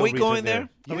think the Are real we reason going there?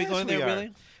 there? Are we Yes, going there, are.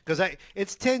 really? Because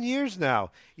it's 10 years now.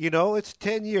 You know, it's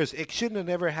 10 years. It shouldn't have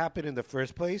never happened in the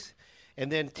first place.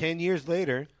 And then 10 years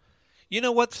later, You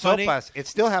know what's funny? sopas, it's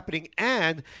still happening.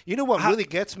 And you know what really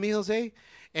gets me, Jose?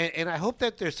 And I hope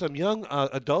that there's some young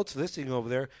adults listening over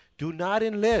there. Do not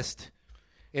enlist.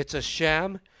 It's a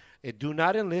sham. Do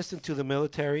not enlist into the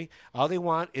military. All they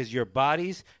want is your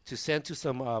bodies to send to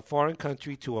some foreign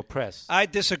country to oppress. I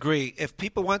disagree. If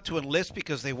people want to enlist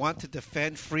because they want to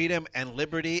defend freedom and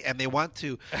liberty and they want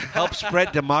to help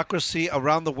spread democracy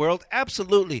around the world,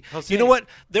 absolutely. Jose. You know what?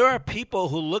 There are people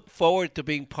who look forward to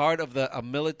being part of the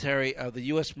military, of the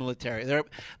U.S. military.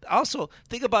 Also,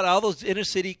 think about all those inner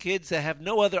city kids that have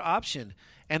no other option.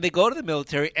 And they go to the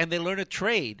military and they learn a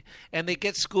trade and they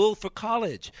get schooled for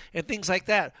college and things like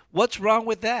that. What's wrong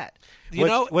with that?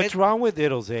 What's wrong with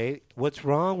it, Jose? What's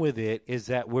wrong with it is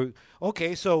that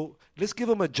so let's give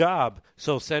them a job,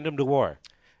 so send them to war.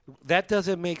 That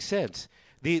doesn't make sense.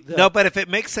 No, but if it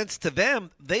makes sense to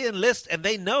them, they enlist and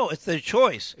they know it's their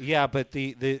choice. Yeah, but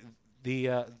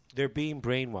they're being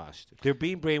brainwashed. They're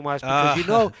being brainwashed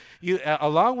because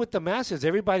along with the masses,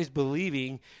 everybody's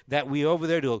believing that we over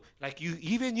there to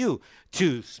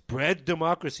spread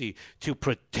democracy, to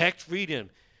protect freedom.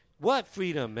 What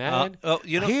freedom, man?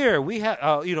 Here we have.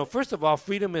 First of all,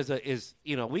 freedom is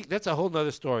that's a whole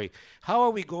nother story. How are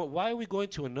we going? Why are we going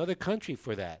to another country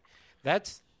for that?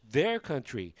 That's their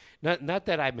country. Not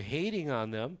that I'm hating on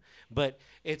them, but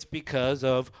it's because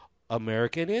of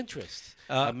American interests.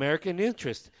 American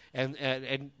interests.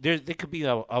 And there could be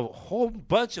a whole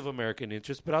bunch of American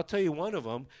interests, but I'll tell you one of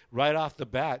them right off the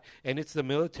bat, and it's the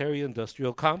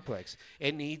military-industrial complex.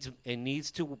 It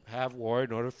needs to have war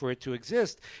in order for it to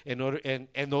exist. And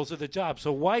those are the jobs.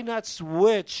 So why not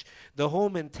switch the whole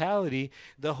mentality,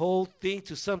 the whole thing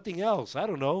to something else? I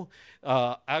don't know,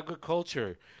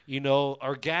 agriculture.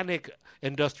 Organic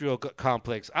industrial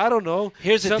complex. I don't know.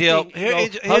 Here's the deal.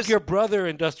 Hug your brother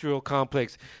industrial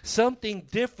complex. Something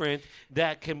different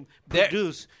that can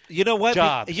produce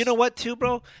jobs. You know what, too,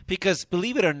 bro? Because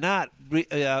believe it or not,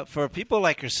 for people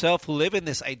like yourself who live in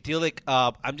this idyllic,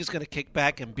 I'm just going to kick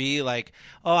back and be like,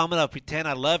 oh, I'm going to pretend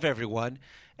I love everyone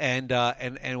and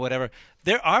whatever.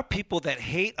 There are people that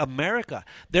hate America.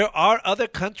 There are other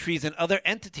countries and other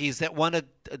entities that want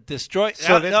to destroy.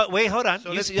 Wait, hold on.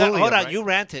 Hold on. Right? You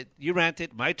ranted.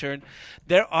 My turn.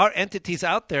 There are entities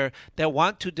out there that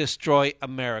want to destroy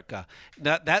America.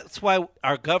 Now, that's why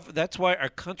our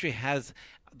country has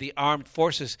the armed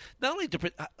forces, not only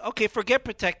to forget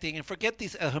protecting and forget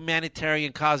these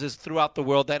humanitarian causes throughout the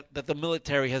world that the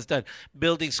military has done,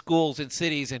 building schools in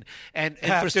cities and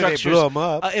infrastructures, blew 'em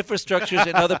up. Infrastructures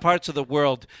in other parts of the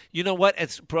world. You know what?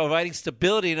 It's providing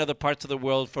stability in other parts of the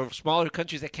world for smaller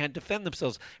countries that can't defend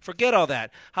themselves. Forget all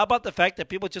that. How about the fact that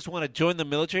people just want to join the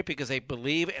military because they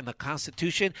believe in the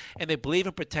Constitution and they believe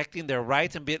in protecting their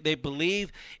rights and they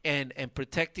believe in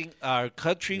protecting our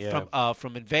country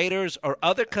from invaders or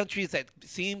other countries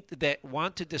that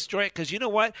want to destroy it? Because you know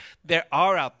what? There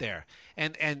are out there,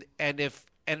 and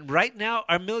right now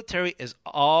our military is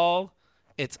all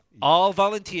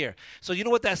volunteer. So you know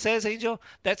what that says, Angel?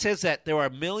 That says that there are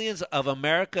millions of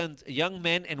American young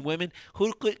men and women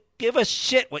who could give a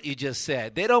shit what you just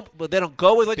said. They don't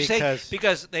go with what you say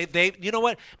because they you know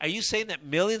what? Are you saying that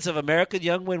millions of American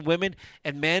young women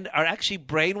and men are actually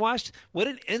brainwashed? What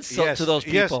an insult to those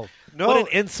people. Yes. No, what an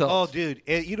insult. Oh, dude,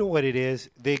 you know what it is?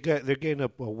 They're getting a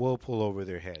whirlpool over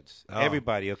their heads. Oh.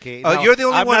 Everybody, okay? Oh, Now, you're the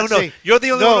only I'm one not who knows. saying- You're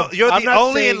the only No, one, you're I'm the not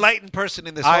only saying- enlightened person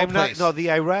in this whole place. No,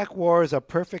 the Iraq War is a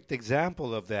perfect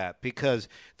example of that because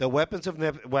the weapons of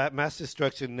mass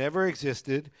destruction never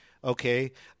existed.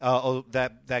 Okay,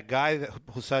 that guy,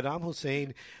 Saddam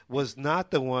Hussein, was not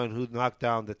the one who knocked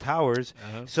down the towers.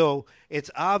 So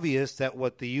it's obvious that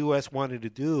what the U.S. wanted to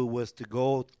do was to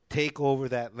go take over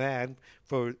that land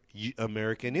for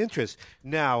American interests.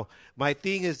 Now, my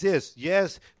thing is this.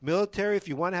 Yes, military, if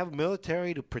you want to have a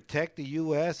military to protect the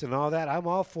U.S. and all that, I'm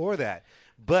all for that.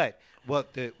 But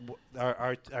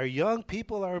our young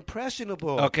people are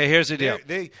impressionable. Okay, here's the deal.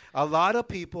 A lot of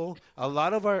people, a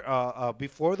lot of our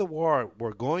before the war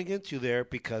were going into there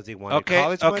because they wanted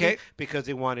college money, because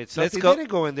they wanted something. They didn't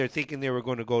go in there thinking they were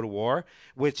going to go to war,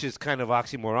 which is kind of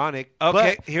oxymoronic.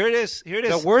 Okay, but here it is.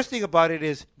 The worst thing about it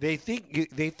is they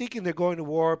thinking they're going to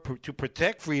war to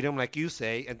protect freedom, like you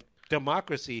say, and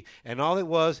democracy, and all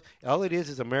it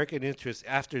is American interests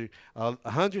after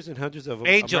hundreds and hundreds of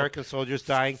American soldiers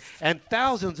dying and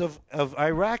thousands of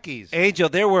Iraqis. Angel,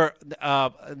 there were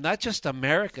not just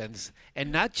Americans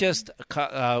and not just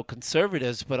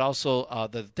conservatives, but also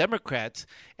the Democrats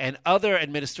and other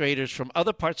administrators from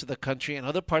other parts of the country and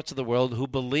other parts of the world who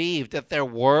believed that there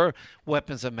were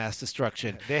weapons of mass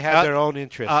destruction. They had their own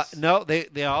interests. No,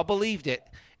 they all believed it.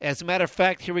 As a matter of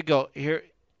fact, here we go.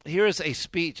 Here is a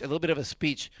speech, a little bit of a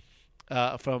speech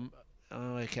from.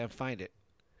 Oh, I can't find it.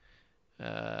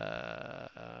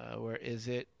 Where is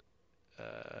it?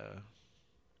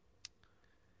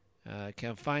 I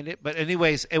can't find it. But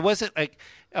anyways, it wasn't like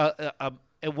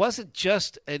it wasn't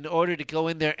just in order to go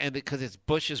in there and because it's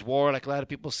Bush's war, like a lot of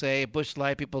people say, Bush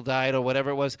lied, people died, or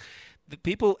whatever it was. The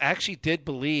people actually did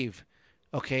believe,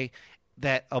 okay,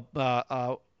 that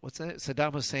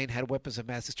Saddam Hussein had weapons of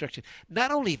mass destruction.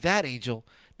 Not only that, Angel.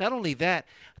 Not only that.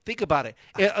 Think about it.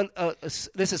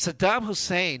 Listen, Saddam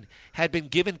Hussein had been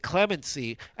given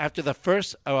clemency after the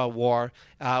first war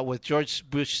with George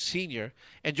Bush Sr.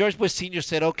 And George Bush Sr.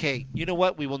 said, okay, you know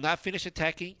what? We will not finish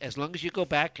attacking as long as you go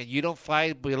back and you don't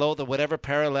fly below the whatever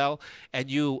parallel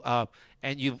and you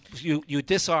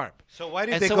disarm. So why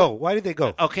did they go? Why did they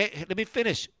go? Okay, let me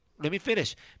finish.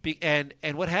 And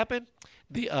what happened?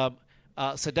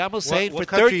 Saddam Hussein what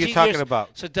for 13 years. Are you talking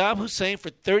about? Saddam Hussein for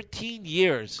 13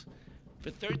 years.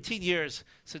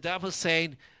 Saddam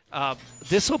Hussein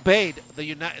disobeyed the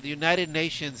United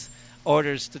Nations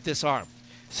orders to disarm.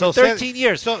 So 13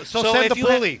 years. So send the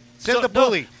bully. Send the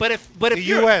bully. But if the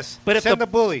U.S. Send the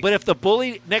bully. But if the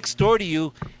bully next door to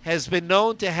you has been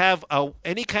known to have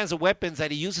any kinds of weapons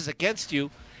that he uses against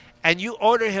you, and you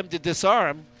order him to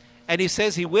disarm, and he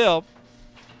says he will,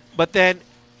 but then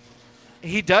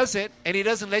he does it, and he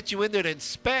doesn't let you in there to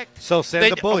inspect. So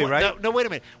send the bully, right? No, wait a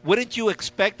minute. Wouldn't you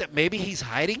expect that maybe he's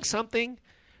hiding something?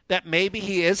 That maybe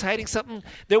he is hiding something?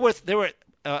 There were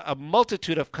a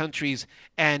multitude of countries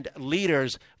and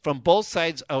leaders from both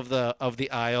sides of the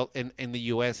aisle in the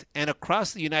U.S. and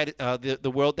across the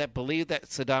the world that believed that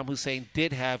Saddam Hussein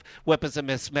did have weapons of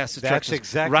mass destruction. That's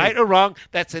exactly right or wrong.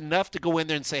 That's enough to go in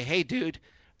there and say, "Hey, dude,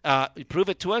 prove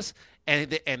it to us."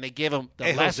 And they gave him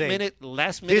the last minute.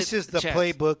 This is the chance.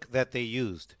 playbook that they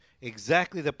used.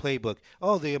 Exactly the playbook.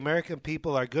 Oh, the American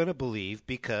people are going to believe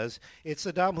because it's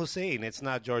Saddam Hussein. It's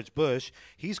not George Bush.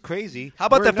 He's crazy. How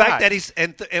about We're the fact not. that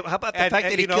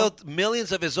he killed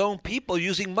millions of his own people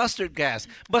using mustard gas?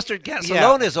 Mustard gas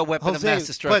alone is a weapon of mass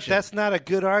destruction. But that's not a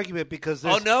good argument because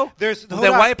there's,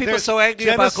 then why are people so angry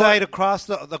about genocide across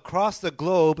the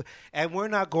globe, and we're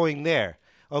not going there.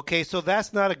 Okay, so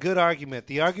that's not a good argument.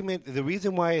 The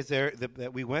reason why is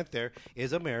that we went there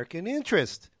is American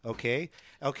interest. Okay,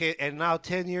 and now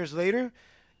 10 years later,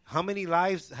 How many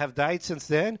lives have died since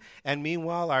then? And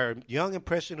meanwhile, our young,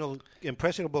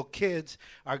 impressionable kids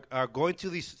are going to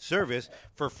the service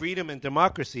for freedom and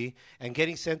democracy and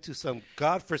getting sent to some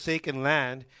godforsaken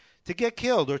land to get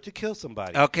killed or to kill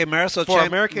somebody. Okay, Marisol for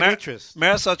American interests.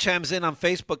 Marisol chimes in on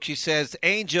Facebook. She says,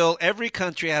 Angel, every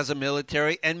country has a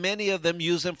military, and many of them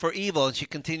use them for evil. And she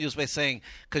continues by saying,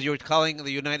 because you're calling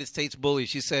the United States bullies,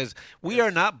 she says, we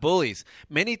are not bullies.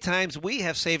 Many times we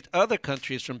have saved other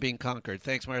countries from being conquered.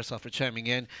 Thanks, Marisol, for chiming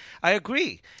in. I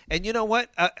agree. And you know what?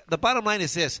 The bottom line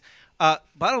is this.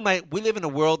 Bottom line, we live in a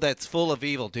world that's full of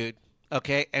evil, dude.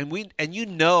 Okay? And you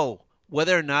know,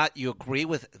 whether or not you agree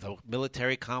with the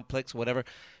military complex, whatever,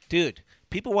 dude,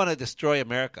 people want to destroy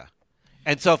America.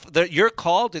 And so if you're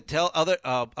called to tell other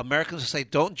Americans to say,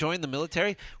 don't join the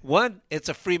military. One, it's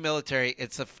a free military.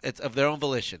 It's of their own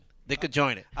volition. They could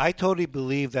join it. I totally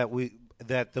believe that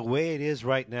the way it is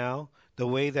right now, the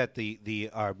way that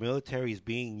our military is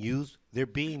being used, they're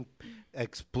being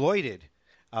exploited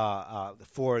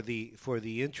for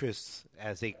the interests,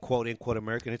 as a quote unquote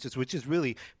American interests, which is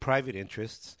really private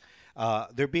interests.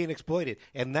 They're being exploited.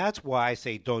 And that's why I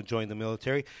say don't join the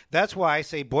military. That's why I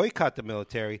say boycott the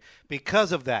military,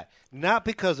 because of that. Not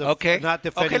because of not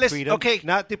defending freedom,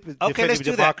 not defending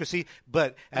democracy,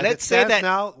 but as it stands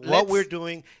now, what we're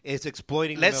doing is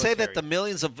exploiting the military. Let's say that the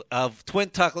millions of Twin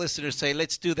Talk listeners say,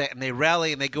 let's do that, and they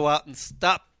rally and they go out and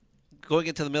stop going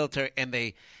into the military, and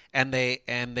they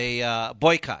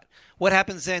boycott. What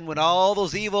happens then when all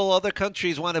those evil other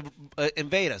countries want to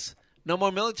invade us? No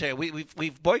more military.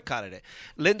 We've boycotted it.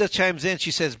 Linda chimes in. She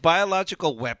says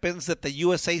biological weapons that the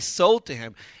USA sold to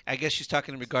him. I guess she's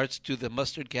talking in regards to the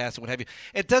mustard gas and what have you.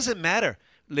 It doesn't matter,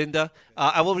 Linda.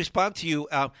 I will respond to you.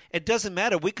 It doesn't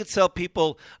matter. We could sell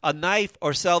people a knife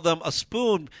or sell them a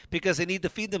spoon because they need to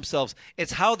feed themselves.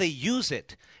 It's how they use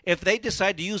it. If they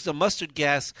decide to use the mustard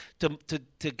gas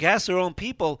to gas their own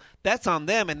people, that's on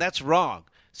them, and that's wrong.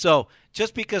 So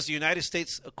just because the United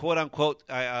States, quote unquote,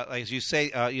 as you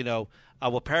say, I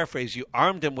will paraphrase you,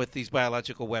 armed him with these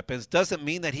biological weapons, doesn't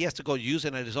mean that he has to go use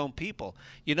it on his own people.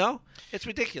 You know, it's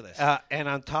ridiculous. And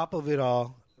on top of it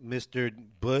all, Mr.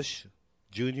 Bush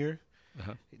Jr.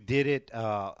 Did it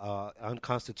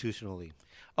unconstitutionally.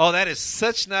 Oh, that is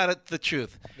such not the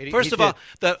truth. First of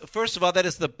all, that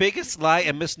is the biggest lie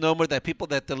and misnomer that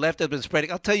the left has been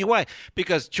spreading. I'll tell you why.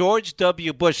 Because George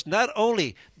W. Bush, not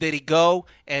only did he go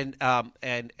and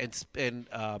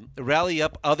rally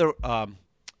up other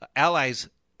allies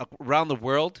around the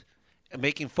world,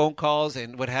 making phone calls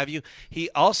and what have you, he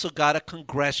also got a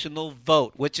congressional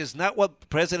vote, which is not what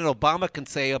President Obama can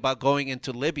say about going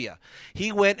into Libya.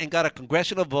 He went and got a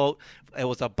congressional vote. It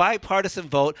was a bipartisan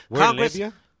vote. Where in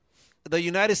Libya? The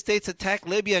United States attacked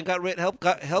Libya and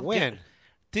got help. When?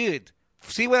 Dude,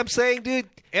 see what I'm saying, dude?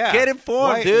 Yeah. Get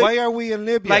informed, dude. Why are we in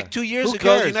Libya? Like 2 years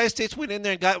ago, the United States went in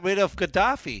there and got rid of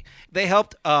Gaddafi. They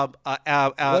helped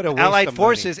allied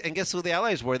forces, and guess who the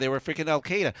allies were? They were freaking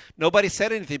Al-Qaeda. Nobody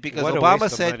said anything because Obama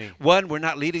said, one, we're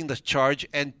not leading the charge,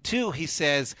 and two, he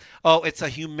says, it's a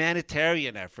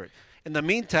humanitarian effort. In the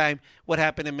meantime, what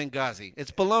happened in Benghazi?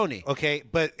 It's baloney. Okay,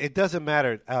 but it doesn't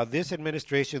matter. This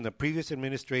administration, the previous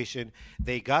administration,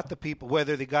 they got the people,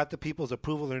 whether they got the people's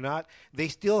approval or not, they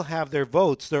still have their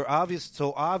votes. They're obvious.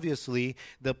 So obviously,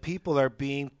 the people are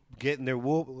getting their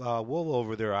wool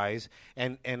over their eyes,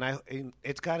 and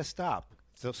it's got to stop.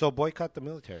 So boycott the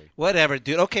military. Whatever,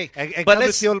 dude. Okay, and but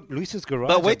let's see Luis's garage.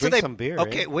 But wait till some beer.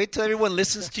 Okay, wait till everyone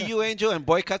listens to you, Angel, and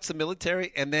boycotts the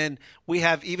military, and then we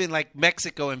have even like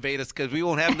Mexico invade us because we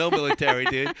won't have no military,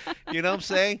 dude. You know what I'm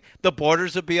saying? The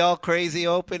borders will be all crazy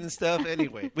open and stuff.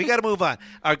 Anyway, we got to move on.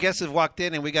 Our guests have walked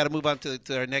in, and we got to move on to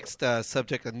our next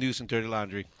subject of news and dirty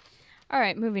laundry. All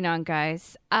right, moving on,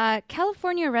 guys.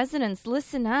 California residents,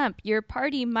 listen up. Your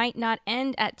party might not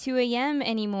end at 2 a.m.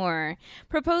 anymore.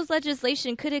 Proposed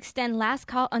legislation could extend last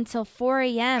call until 4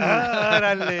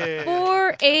 a.m.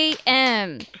 4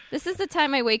 a.m. This is the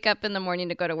time I wake up in the morning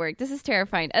to go to work. This is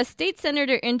terrifying. A state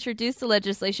senator introduced the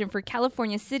legislation for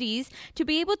California cities to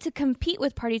be able to compete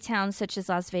with party towns such as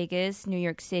Las Vegas, New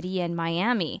York City, and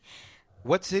Miami.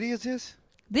 What city is this?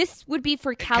 This would be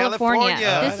for California.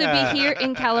 This would be here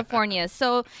in California.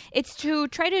 So it's to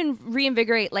try to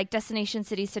reinvigorate like destination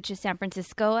cities such as San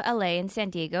Francisco, LA, and San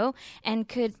Diego, and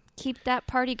could keep that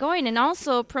party going and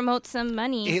also promote some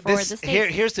money for the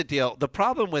state. Here's the deal. The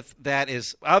problem with that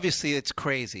is obviously it's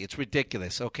crazy. It's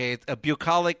ridiculous. Okay, a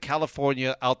bucolic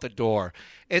California out the door.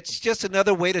 It's just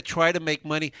another way to try to make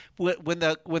money. When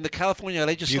the California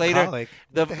legislator, bucolic?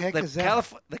 What the heck is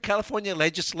that? The California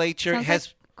legislature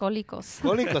has. Cólicos.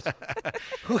 Cólicos.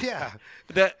 Yeah.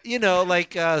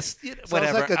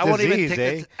 Whatever. Sounds like a I won't even disease,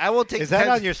 take eh? I won't take Is the that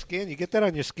time on to- your skin? You get that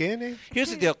on your skin, eh?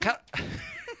 Here's the deal.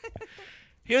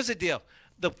 Here's the deal.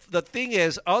 The thing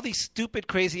is, all these stupid,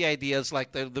 crazy ideas,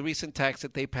 like the recent tax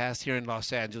that they passed here in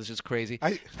Los Angeles, is crazy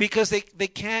because they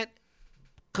can't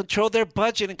control their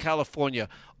budget in California.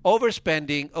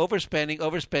 Overspending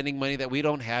money that we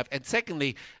don't have. And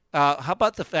secondly, how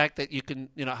about the fact that you can,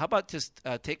 how about just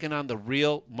taking on the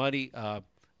real money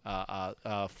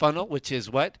funnel, which is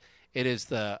what? It is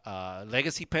the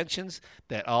legacy pensions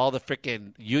that all the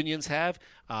freaking unions have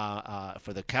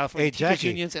for the California teachers Jackie,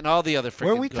 unions and all the other freaking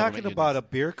were we talking unions. about a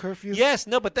beer curfew? Yes,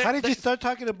 no, but how did you start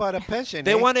talking about a pension?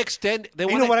 They want to extend. They you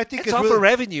want know what I think it's is all really, for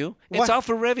revenue. It's all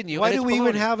for revenue. Why and do it's we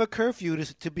even baloney. have a curfew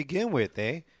to begin with?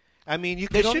 I mean, you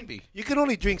There can should be. You can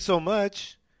only drink so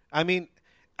much. I mean,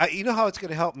 you know how it's going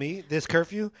to help me, this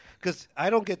curfew? Because I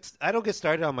don't get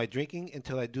started on my drinking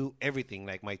until I do everything,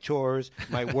 like my chores,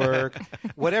 my work,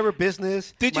 whatever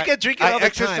business. Dude, you get drinking all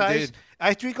the time, dude.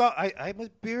 I drink I'm a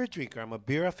beer drinker. I'm a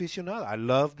beer aficionado. I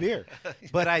love beer,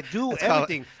 but I do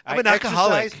everything. I'm an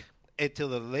alcoholic. Exercise until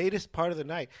the latest part of the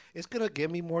night. It's gonna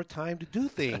give me more time to do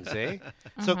things, eh?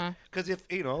 So, because if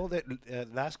that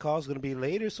last call is gonna be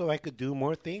later, so I could do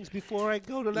more things before I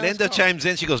go to last Linda call. chimes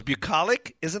in. She goes,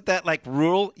 "Bucolic? Isn't that like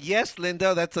rural?" Yes,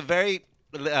 Linda. That's a very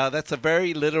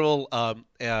literal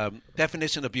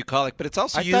definition of bucolic, but it's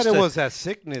also I used thought it to, was that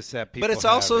sickness that people. But it's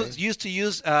have, also eh? used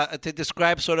to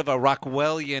describe sort of a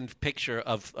Rockwellian picture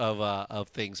of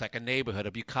things, like a neighborhood,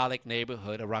 a bucolic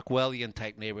neighborhood, a Rockwellian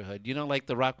type neighborhood. Like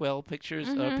the Rockwell pictures,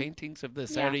 paintings of the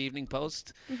Saturday Evening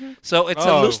Post. So it's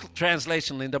a loose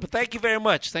translation, Linda. But thank you very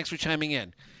much. Thanks for chiming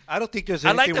in. I don't think there's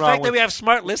I anything like the wrong fact that with we have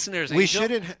smart listeners. We Angel.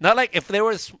 shouldn't Not like if they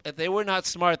were not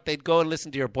smart, they'd go and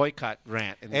listen to your boycott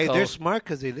rant. And Hey, go. they're smart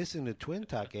because they listen to Twin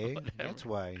Talk, eh? That's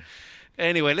why.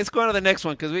 Anyway, let's go on to the next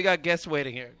one because we got guests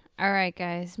waiting here. All right,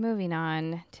 guys, moving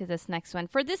on to this next one.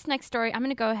 For this next story, I'm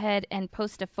going to go ahead and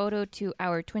post a photo to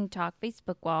our Twin Talk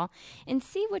Facebook wall and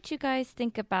see what you guys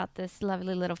think about this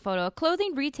lovely little photo. A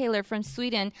clothing retailer from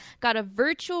Sweden got a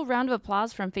virtual round of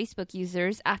applause from Facebook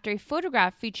users after a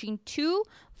photograph featuring two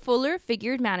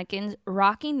fuller-figured mannequins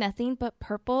rocking nothing but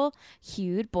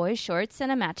purple-hued boy shorts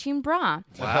and a matching bra.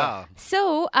 Wow.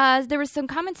 So there were some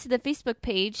comments to the Facebook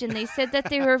page, and they said that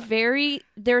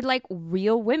they're like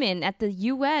real women at the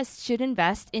U.S. should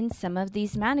invest in some of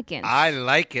these mannequins. I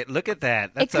like it. Look at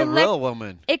that. That's a real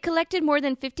woman. It collected more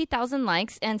than 50,000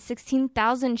 likes and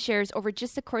 16,000 shares over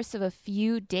just the course of a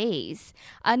few days.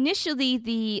 Initially,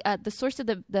 the source of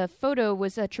the photo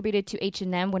was attributed to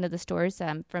H&M, one of the stores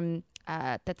from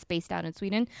that's based out in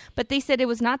Sweden, but they said it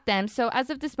was not them. So as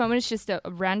of this moment, it's just a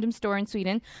random store in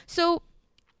Sweden. So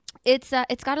it's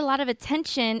got a lot of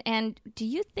attention. And do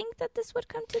you think that this would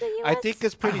come to the U.S.? I think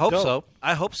it's pretty I hope dope. so.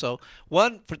 I hope so.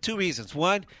 One, for two reasons.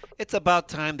 One, it's about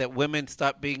time that women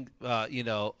stop being,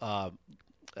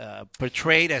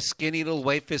 portrayed as skinny little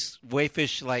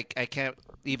wayfish. Like I can't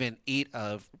even eat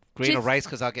a grain of rice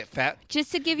because I'll get fat.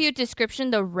 Just to give you a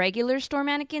description, the regular store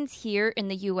mannequins here in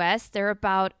the U.S., they're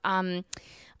about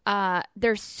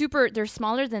they're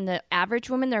smaller than the average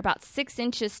woman. They're about 6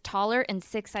 inches taller and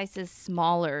 6 sizes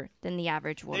smaller than the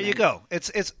average woman. There you go.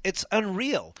 It's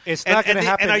unreal. It's not going to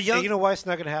happen. And our young, you know why it's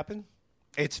not going to happen?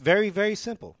 It's very, very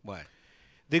simple. Why?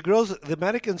 The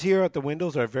mannequins here at the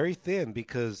windows are very thin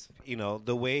because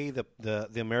the way the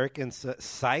Americans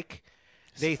psych,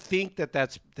 they think that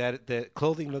the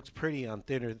clothing looks pretty on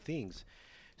thinner things.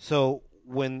 So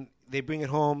when they bring it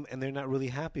home and they're not really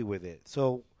happy with it,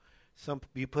 so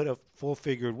you put a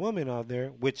full-figured woman out there,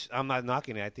 which I'm not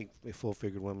knocking it. I think a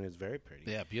full-figured woman is very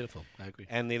pretty. Yeah, beautiful. I agree.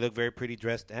 And they look very pretty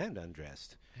dressed and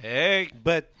undressed. Hey.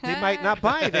 But they might not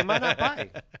buy it. They might not buy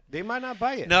it. They might not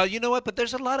buy it. No, you know what? But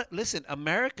there's a lot of... Listen,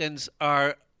 Americans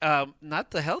are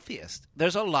not the healthiest.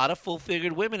 There's a lot of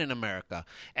full-figured women in America.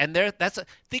 And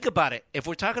think about it. If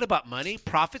we're talking about money,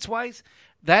 profits-wise,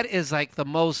 that is like the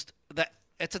most...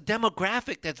 It's a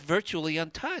demographic that's virtually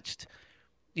untouched.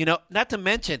 Not to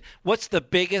mention, what's the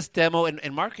biggest demo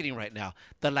in marketing right now?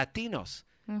 The Latinos.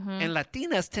 Mm-hmm. And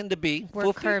Latinas tend to be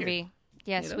full-figured. Curvy.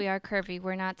 Yes, we are curvy.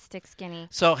 We're not stick skinny.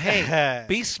 So, hey,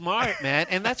 be smart, man.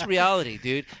 And that's reality,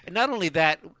 dude. And not only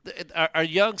that, our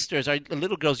youngsters, our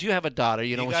little girls, you have a daughter,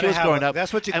 when she was growing up.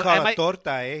 That's what you call a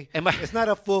torta, eh? It's not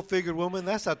a full-figured woman.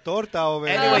 That's a torta over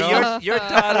there. Anyway,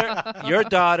 your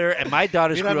daughter and my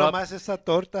daughters grew up. Mira nomás esa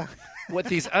torta. with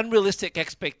these unrealistic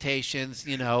expectations,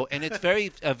 and it's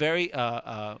a very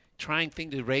trying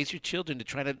thing to raise your children, to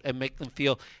try to make them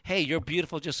feel, hey, you're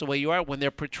beautiful just the way you are, when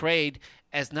they're portrayed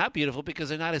as not beautiful because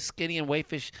they're not as skinny and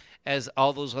waifish as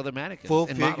all those other mannequins.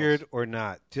 Full-figured or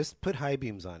not, just put high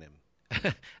beams on him.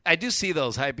 I do see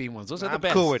those high beam ones. Those are the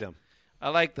best. I'm cool with them. I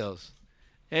like those.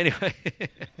 Anyway,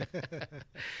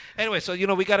 so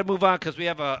we got to move on because we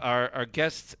have our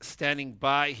guests standing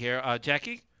by here.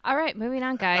 Jackie? All right, moving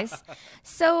on, guys.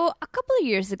 So a couple of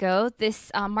years ago,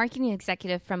 this marketing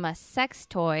executive from a sex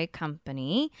toy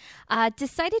company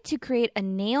decided to create a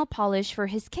nail polish for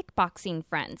his kickboxing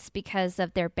friends because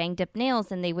of their banged-up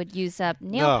nails, and they would use up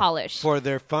nail polish. For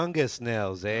their fungus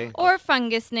nails, eh? Or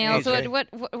fungus nails, Okay.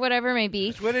 whatever it may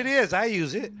be. That's what it is. I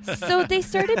use it. So they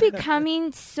started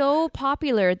becoming so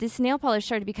popular. This nail polish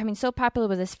started becoming so popular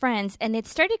with his friends, and it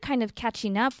started kind of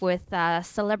catching up with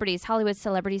celebrities, Hollywood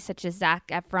celebrities such as Zac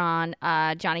Efron,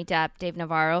 Johnny Depp, Dave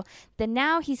Navarro. Then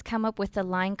now he's come up with a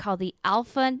line called the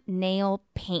Alpha Nail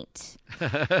Paint,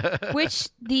 which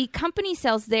the company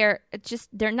sells. They're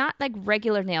not like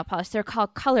regular nail polish. They're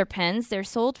called color pens. They're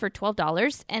sold for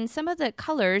 $12, and some of the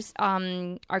colors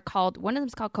are called. One of them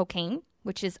is called cocaine,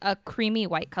 which is a creamy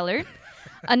white color.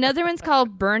 Another one's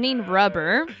called burning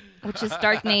rubber, which is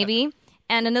dark navy.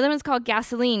 And another one's called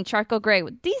gasoline, charcoal gray.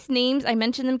 These names, I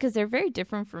mention them because they're very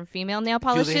different from female nail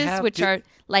polishes, which are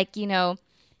like,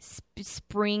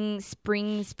 spring scents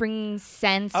or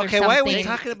something. Okay, why are we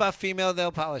talking about female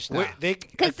nail polish now?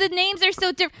 Because the names are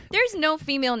so different. There's no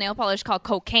female nail polish called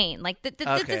cocaine. Like, that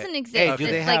doesn't exist. Hey,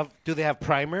 do they have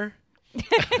primer?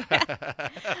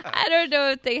 I don't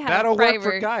know if they have That'll primer. work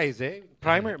for guys, eh?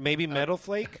 Primer, maybe Metal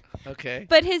Flake. Okay.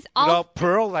 But his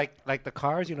pearl, like the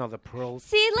cars, the pearl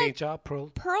paint job,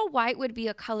 pearl white would be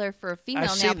a color for female I've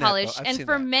nail seen that, polish, though. I've and seen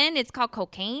for that. men, it's called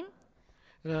cocaine.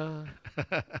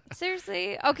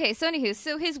 Seriously? Okay, so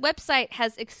anywho, his website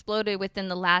has exploded within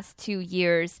the last 2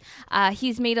 years.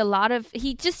 He's made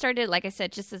he just started, like I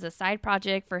said, just as a side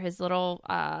project for his little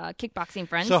kickboxing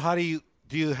friends. So how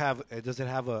does it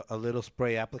have a little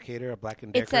spray applicator, a Black &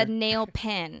 Decker? It's a nail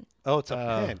pen. Oh, it's a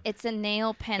pen. It's a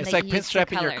nail pen. It's that like you use for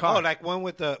pinstriping your color. car. Oh, like one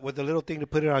with the little thing to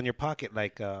put it on your pocket,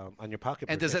 like on your pocket.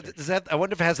 And does protector. that? I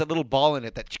wonder if it has a little ball in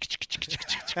it that.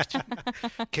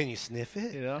 Can you sniff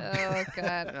it? Oh,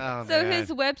 God. Oh, So man.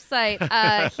 his website,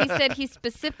 he said he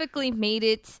specifically made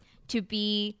it to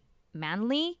be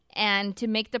manly and to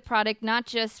make the product not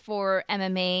just for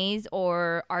MMAs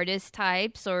or artist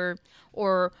types or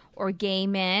gay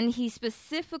men. He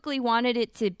specifically wanted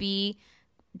it to be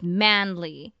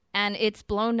manly, and it's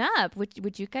blown up.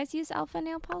 Would you guys use Alpha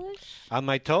nail polish? On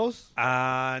my toes?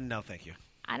 No, thank you.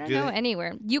 I don't Do know they?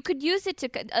 anywhere. You could use it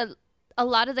to. A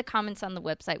lot of the comments on the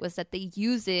website was that they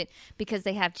use it because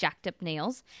they have jacked up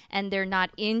nails and they're not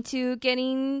into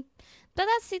getting. But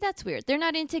that's weird. They're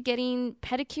not into getting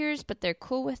pedicures, but they're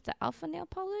cool with the Alpha nail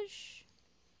polish.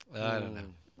 I don't know.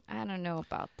 I don't know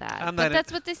about that. I'm But not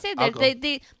that's what they say.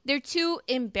 They're too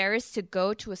embarrassed to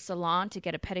go to a salon to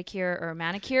get a pedicure or a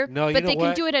manicure. No, you but know they can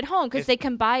what? do it at home because they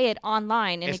can buy it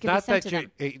online and it It's can be not sent that to them.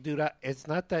 dude. It's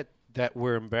not that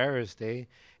we're embarrassed, eh?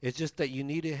 It's just that you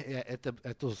need it at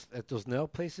those nail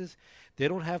places. They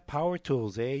don't have power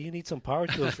tools, eh? You need some power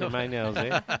tools for my nails,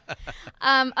 eh?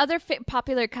 Other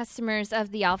popular customers of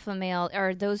the Alpha Male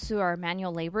are those who are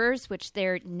manual laborers, which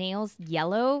their nails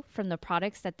yellow from the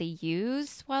products that they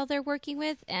use while they're working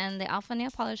with, and the Alpha nail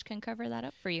polish can cover that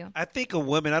up for you. I think a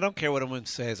woman, I don't care what a woman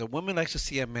says, a woman likes to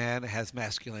see a man that has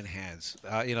masculine hands.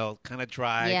 Kind of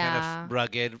dry, kind of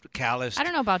rugged, calloused. I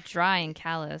don't know about dry and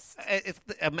callous. It's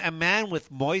a man with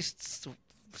moist,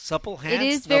 supple hands. It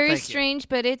is No, very thank you. strange,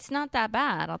 but it's not that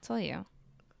bad, I'll tell you.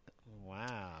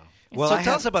 Wow. Well, so I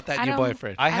tell have- us about that I new don't-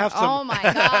 boyfriend. I have some. Oh my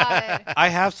God. I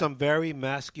have some very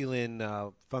masculine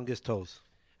fungus toes.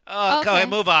 Oh, go Okay. ahead,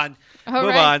 move on. All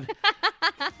move right. on.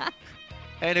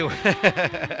 Anyway.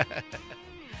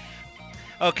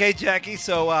 Okay, Jackie,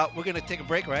 so we're going to take a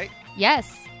break, right?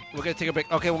 Yes. We're going to take a break.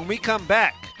 Okay, when we come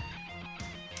back,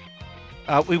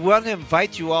 we want to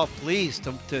invite you all, please,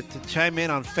 to chime in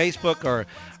on Facebook or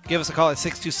give us a call at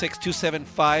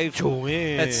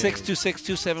 626-275. That's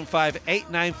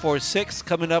 626-275-8946.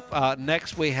 Coming up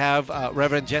next, we have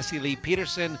Reverend Jesse Lee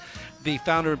Peterson, the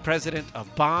founder and president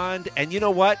of Bond. And you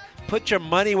know what? Put your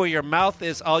money where your mouth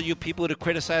is, all you people who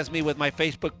criticize me with my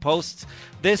Facebook posts.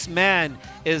 This man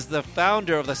is the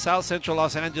founder of the South Central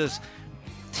Los Angeles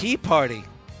Tea Party.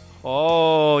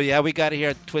 Oh, yeah, we got it here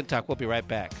at Twin Talk. We'll be right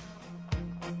back.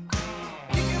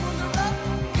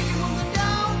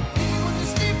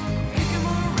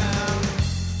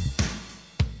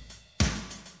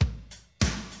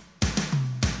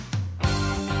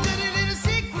 Dirty little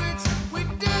secrets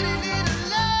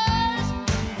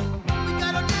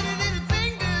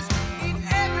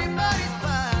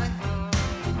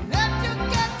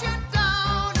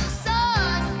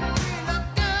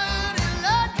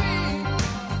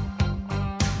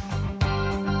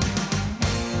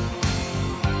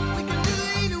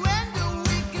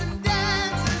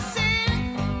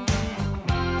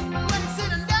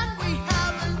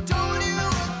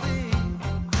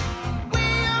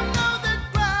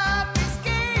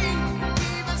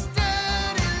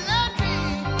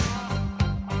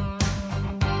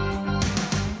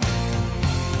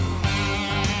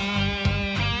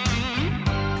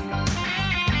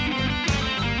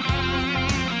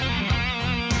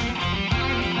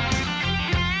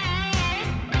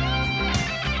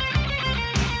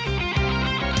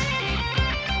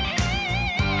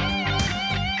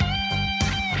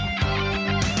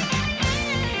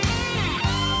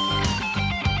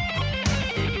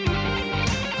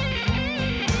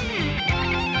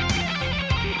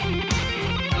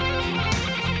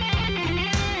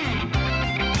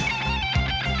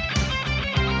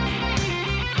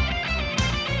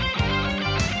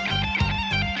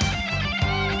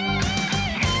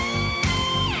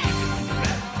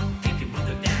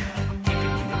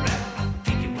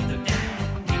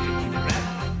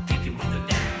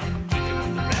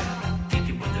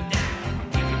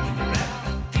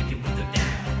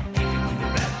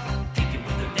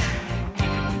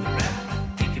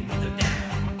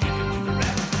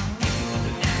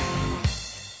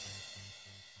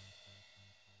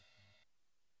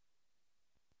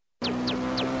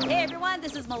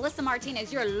This is Melissa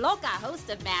Martinez, your loca host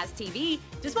of Maz TV.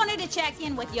 Just wanted to check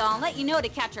in with y'all and let you know to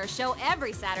catch our show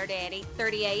every Saturday at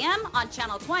 8:30 a.m. on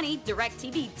Channel 20,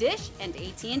 DirecTV, Dish, and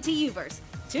AT&T Uverse.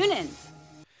 Tune in.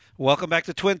 Welcome back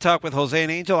to Twin Talk with Jose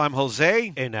and Angel. I'm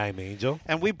Jose. And I'm Angel.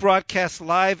 And we broadcast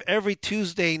live every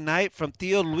Tuesday night from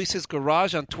Theo Luis's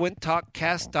garage on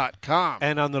twintalkcast.com.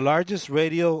 And on the largest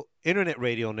internet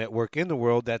radio network in the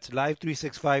world, that's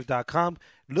live365.com.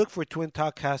 Look for Twin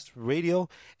Talk Cast Radio,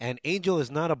 and Angel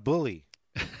is not a bully.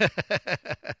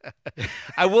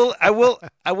 I will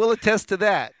attest to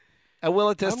that. I will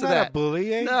attest I'm to not that. a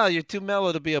bully, eh? No, you're too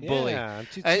mellow to be a bully. Yeah, I'm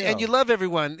too and chill. you love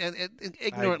everyone and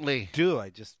ignorantly. I do. I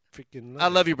just freaking love I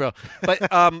love you, bro. But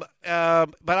but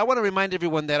I want to remind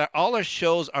everyone that all our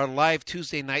shows are live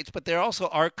Tuesday nights, but they're also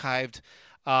archived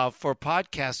for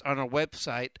podcasts on our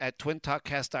website at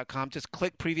twintalkcast.com. Just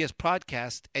click previous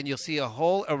podcast, and you'll see a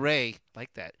whole array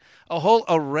like that. A whole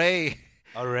array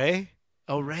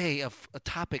of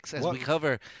topics as we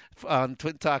cover on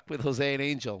Twin Talk with Jose and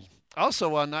Angel.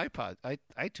 Also on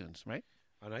iTunes, right?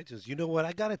 On iTunes. You know what?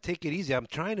 I got to take it easy. I'm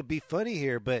trying to be funny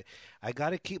here, but I got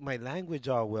to keep my language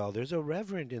all well. There's a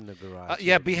reverend in the garage.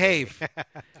 Yeah, behave.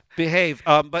 Behave.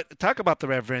 But talk about the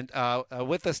reverend.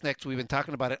 With us next, we've been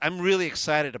talking about it. I'm really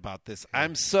excited about this.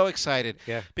 I'm so excited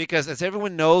because as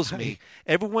everyone knows me,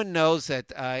 everyone knows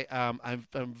that I'm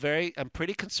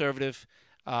pretty conservative.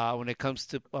 When it comes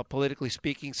to politically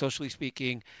speaking, socially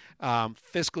speaking,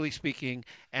 fiscally speaking,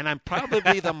 and I'm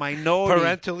probably the minority.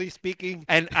 Parentally speaking.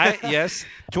 And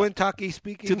Twin Talkie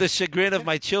speaking. To the chagrin of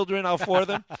my children, all four of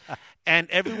them. And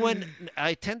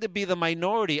I tend to be the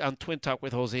minority on Twin Talk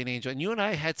with Jose and Angel. And you and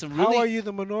I had some really... How are you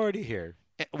the minority here?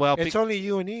 Well, it's only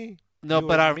you and me. No,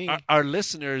 but our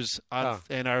listeners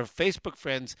and our Facebook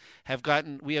friends have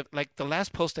gotten... We have, like, the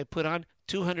last post I put on,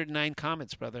 209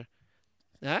 comments, brother.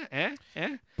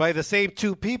 By the same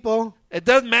two people. It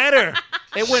doesn't matter.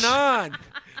 It went on.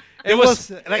 It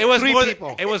was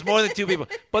more than two people.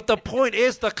 But the point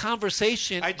is, the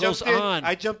conversation goes on.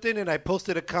 I jumped in and I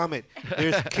posted a comment.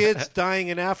 There's kids dying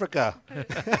in Africa.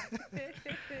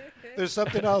 There's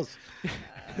something else.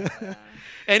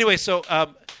 Anyway, so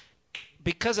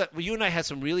because you and I had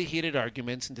some really heated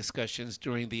arguments and discussions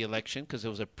during the election, because it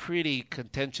was a pretty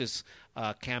contentious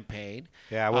campaign.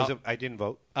 Yeah, I didn't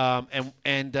vote. And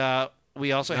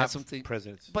we also had something.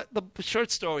 Presidents. But the short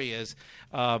story is,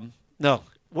 no,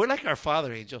 we're like our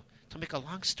father, Angel. To make a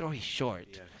long story short.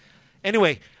 Yeah.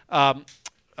 Anyway,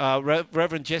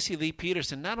 Reverend Jesse Lee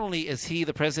Peterson. Not only is he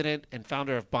the president and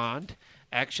founder of Bond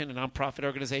Action, a nonprofit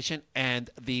organization, and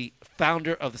the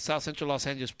founder of the South Central Los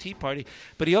Angeles Tea Party,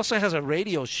 but he also has a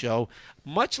radio show,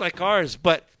 much like ours.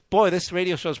 But boy, this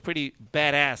radio show is pretty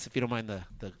badass. If you don't mind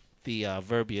the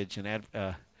verbiage and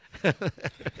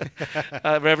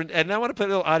Reverend. And I want to put a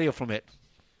little audio from it.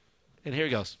 And here it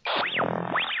goes. Ever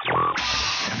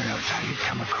notice how you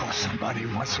come across somebody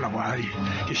once in a while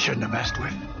you shouldn't have messed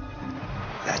with?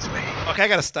 That's me. Okay, I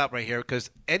got to stop right here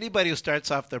because anybody who starts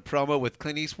off their promo with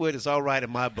Clint Eastwood is all right in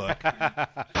my book. Well,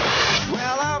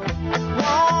 I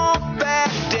walk back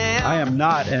down. I am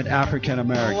not an African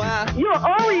American. You're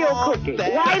Oreo cookie.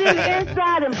 White on the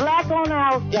inside and black on the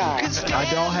outside. I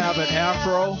don't have an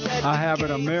afro. I have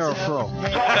an Amerifro. All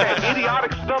that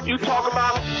idiotic stuff you talk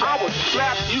about, I would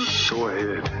slap you. Go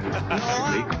ahead.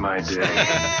 Make my day.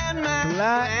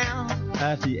 Black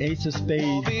as the ace of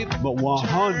spades, but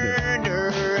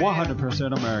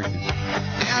 100% American.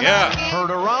 Yeah. Heard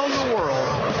around the world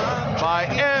by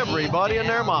everybody and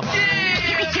their mama.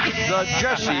 The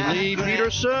Jesse Lee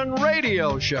Peterson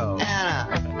Radio Show. Back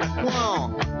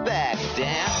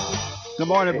down. Good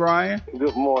morning, Brian.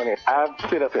 Good morning. I've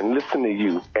sit up and listened to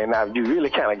you, and you really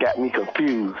kind of got me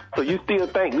confused. So you still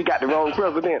think we got the wrong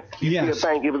president? You still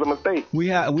think it was a mistake? We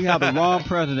have the wrong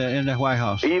president in the White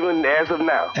House. Even as of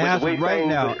now. As of right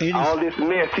now. All this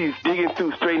mess he's digging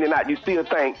through, straightening out, you still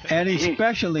think. And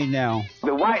especially now.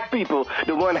 The white people,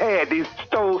 the one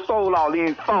stole all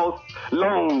these false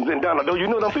loans and done. Don't you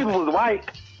know them people was white?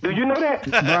 Do you know that?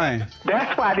 Brian.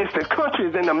 That's why the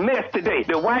country's in a mess today.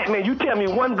 The white man, you tell me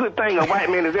one good thing a white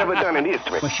man has ever done in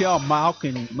history. Michelle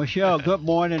Malkin. Michelle, good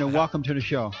morning and welcome to the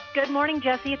show. Good morning,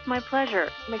 Jesse. It's my pleasure.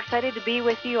 I'm excited to be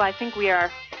with you. I think we are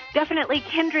definitely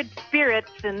kindred spirits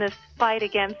in this fight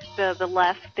against the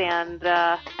left, and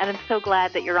I'm so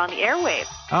glad that you're on the airwaves.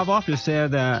 I've often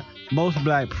said that most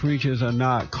black preachers are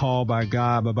not called by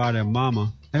God but by their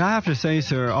mama. And I have to say,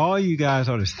 sir, all you guys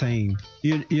are the same.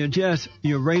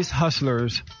 You're race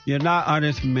hustlers. You're not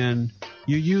honest men.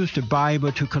 You use the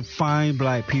Bible to confine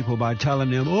black people by telling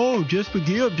them, oh, just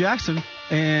forgive Jackson.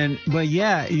 But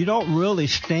you don't really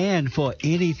stand for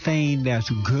anything that's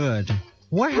good.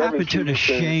 What happened to the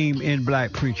shame in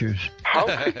black preachers? How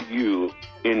could you,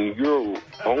 in your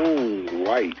own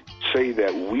right, say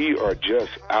that we are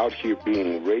just out here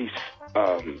being race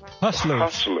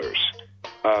hustlers?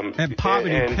 And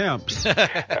poverty pimps.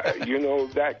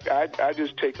 That I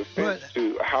just take offense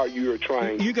to how you are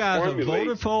trying to You guys formulate. are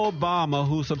voted for Obama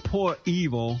who support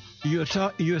evil.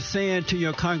 You're saying to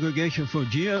your congregation,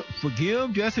 forgive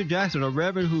Jesse Jackson, a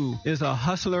reverend who is a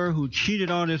hustler, who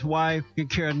cheated on his wife, can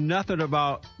care nothing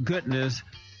about goodness,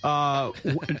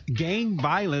 gang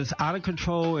violence out of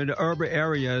control in the urban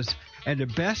areas. And the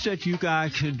best that you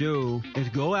guys can do is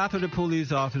go after the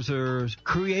police officers,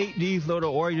 create these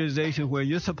little organizations where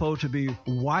you're supposed to be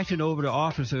watching over the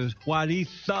officers while these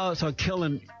thugs are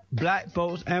killing black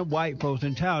folks and white folks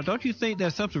in town. Don't you think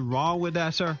there's something wrong with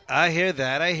that, sir? I hear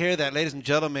that. Ladies and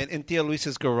gentlemen, in Tia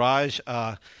Luis's garage, it's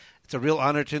a real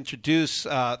honor to introduce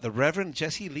the Reverend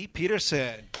Jesse Lee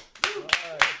Peterson.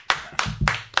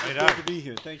 Good to be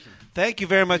here. Thank you. Thank you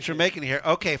very much for making it here.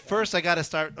 Okay, first I got to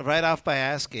start right off by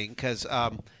asking, because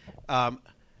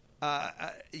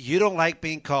you don't like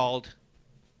being called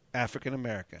African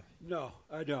American. No,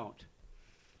 I don't.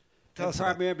 Tell us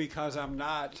primarily because I'm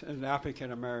not an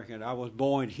African American. I was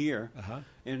born here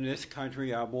in this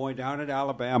country. I was born down in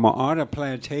Alabama on a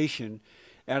plantation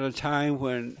at a time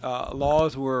when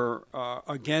laws were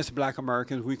against black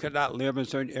Americans. We could not live in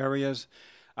certain areas.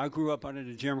 I grew up under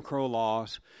the Jim Crow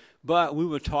laws, but we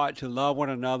were taught to love one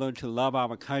another, to love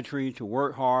our country, to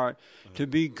work hard, to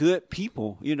be good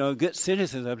people, good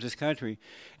citizens of this country.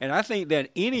 And I think that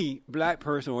any black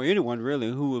person or anyone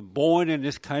really who was born in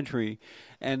this country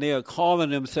and they are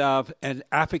calling themselves an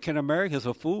African American is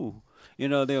a fool.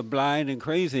 They're blind and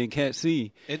crazy and can't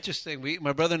see. Interesting.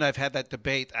 My brother and I have had that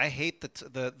debate. I hate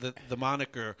the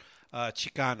moniker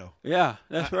Chicano. Yeah,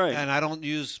 that's right. And I don't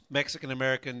use Mexican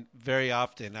American very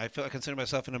often. I consider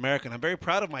myself an American. I'm very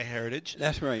proud of my heritage.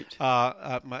 That's right.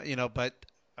 But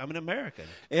I'm an American.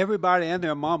 Everybody and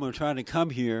their mama are trying to come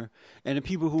here, and the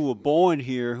people who were born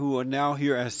here, who are now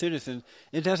here as citizens,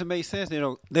 it doesn't make sense.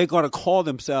 They're going to call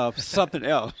themselves something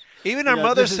else. Even our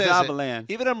mother says it.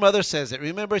 Land. Even our mother says it.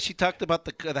 Remember, she talked about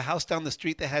the house down the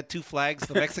street that had two flags,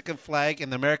 the Mexican flag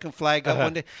and the American flag.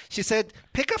 One day, she said,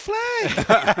 "Pick a flag."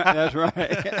 That's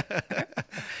right.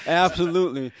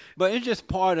 Absolutely. But it's just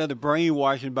part of the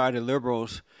brainwashing by the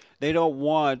liberals. They don't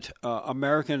want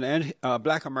American and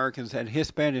black Americans and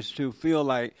Hispanics to feel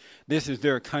like this is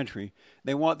their country.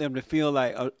 They want them to feel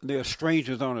like they're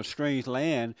strangers on a strange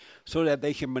land so that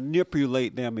they can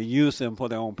manipulate them and use them for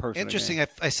their own personal Interesting. gain.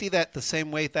 I see that the same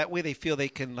way. That way they feel they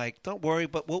can, don't worry,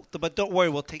 but don't worry,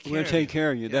 we'll take care of you. We'll take care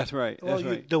of you. Yeah. That's right. That's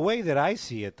right. The way that I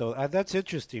see it, though, that's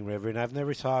interesting, Reverend. I've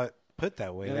never saw it put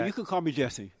that way. Yeah, you can call me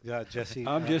Jesse. Yeah, Jesse.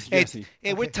 I'm just Jesse.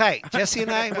 Hey, we're tight. Jesse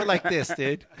and I, we're like this,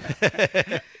 dude.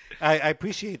 I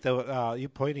appreciate you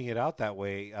pointing it out that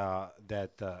way. The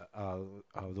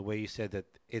way you said that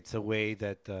it's a way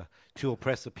that to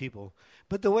oppress the people.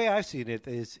 But the way I've seen it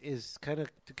is kind of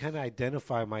to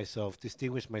identify myself,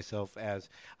 distinguish myself as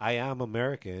I am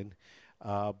American,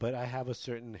 but I have a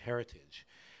certain heritage.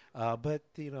 But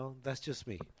that's just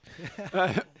me.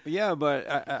 Yeah,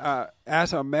 but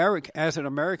as an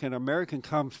American, American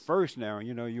comes first. Now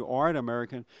you are an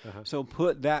American, so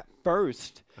put that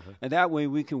first, and that way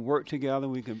we can work together.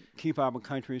 We can keep our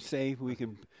country safe. We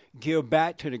can give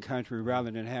back to the country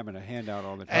rather than having a handout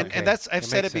all the time. And that's I've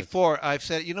said it before. I've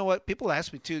said what people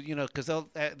ask me too. Because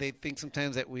they think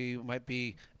sometimes that we might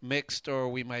be mixed or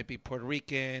we might be Puerto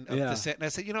Rican of descent. And I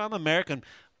said I'm American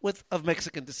of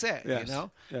Mexican descent, yes.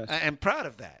 Yes. I'm proud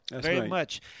of that very right.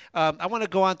 much. I want to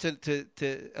go on to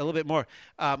a little bit more.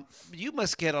 You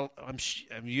must get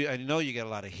I know you get a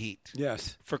lot of heat.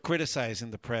 Yes. For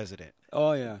criticizing the president.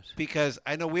 Oh yes. Because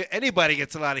I know anybody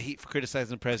gets a lot of heat for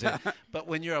criticizing the president, but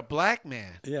when you're a black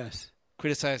man, yes,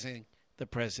 criticizing the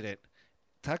president.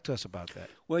 Talk to us about that.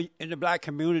 Well, in the black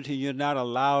community, you're not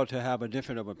allowed to have a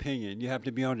different of opinion. You have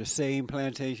to be on the same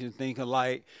plantation, think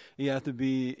alike. You have to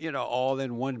be, all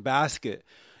in one basket.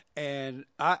 And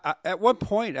I at one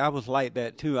point, I was like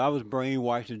that, too. I was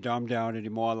brainwashed and dumbed down and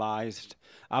demoralized.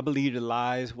 I believed in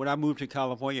lies. When I moved to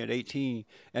California at the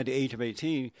age of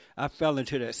 18, I fell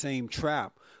into that same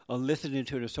trap of listening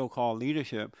to the so-called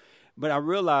leadership. But I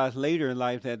realized later in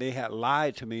life that they had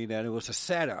lied to me, that it was a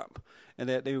setup, and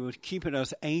that they were keeping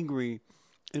us angry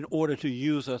in order to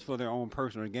use us for their own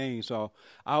personal gain. So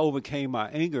I overcame my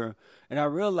anger, and I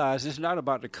realized it's not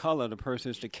about the color of the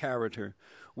person, it's the character,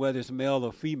 whether it's male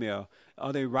or female.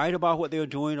 Are they right about what they're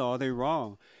doing, or are they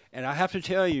wrong? And I have to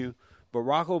tell you,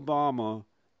 Barack Obama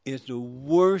is the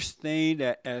worst thing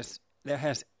that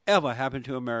has ever happened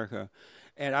to America.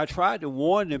 And I tried to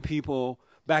warn the people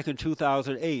back in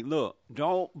 2008. Look,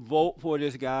 don't vote for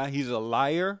this guy. He's a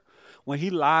liar. When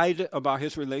he lied about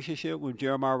his relationship with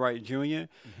Jeremiah Wright Jr.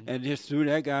 And just threw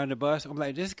that guy in the bus, I'm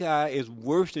like, this guy is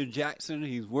worse than Jackson.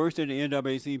 He's worse than the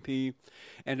NAACP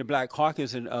and the Black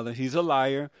Caucus and others. He's a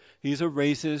liar. He's a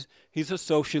racist. He's a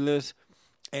socialist.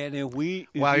 And then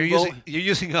wow, you're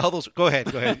using all those. Go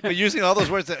ahead. You're using all those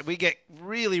words that we get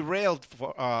really railed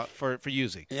for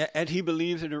using. Yeah, and he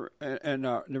believes in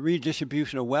the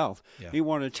redistribution of wealth. Yeah. He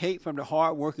wanted to take from the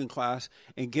hard working class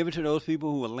and give it to those people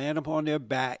who will land upon their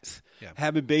backs,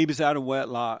 having babies out of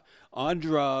wedlock, on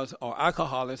drugs or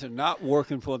alcoholics, and not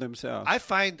working for themselves. I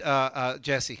find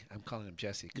Jesse. I'm calling him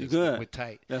Jesse because we're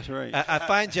tight. That's right. I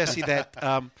find Jesse that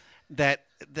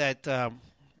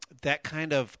that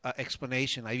kind of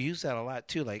explanation, I use that a lot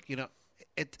too. Like,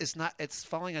 it's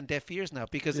falling on deaf ears now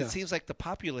because it seems like the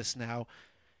populace now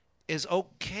is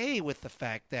okay with the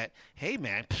fact that, hey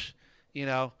man,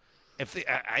 if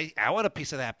I want a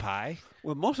piece of that pie.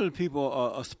 Well, most of the people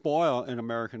are spoiled in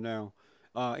America now.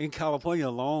 In California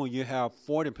alone, you have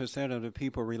 40% of the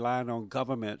people relying on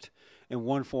government in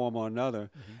one form or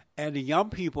another. And the young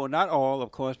people, not all,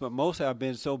 of course, but most have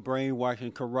been so brainwashed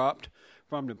and corrupt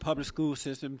from the public school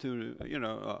system to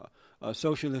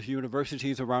socialist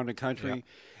universities around the country.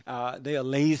 They are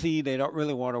lazy. They don't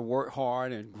really want to work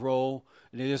hard and grow.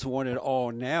 They just want it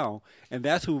all now. And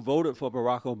that's who voted for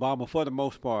Barack Obama for the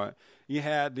most part. You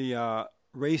had the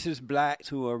racist blacks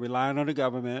who are relying on the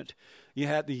government. You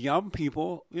had the young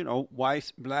people,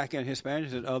 whites, black, and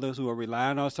Hispanics and others who are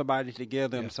relying on somebody to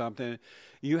give them something.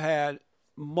 You had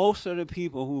most of the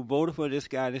people who voted for this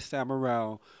guy this time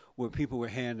around were people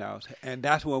with handouts, and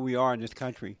that's where we are in this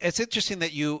country. It's interesting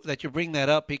that you bring that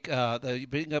up. You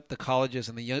bring up the colleges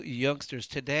and the youngsters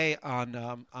today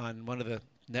on one of the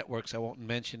networks I won't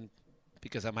mention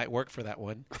because I might work for that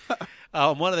one.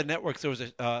 On one of the networks, there was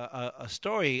a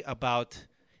story about,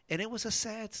 and it was a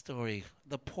sad story.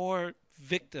 The poor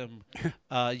victim,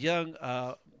 young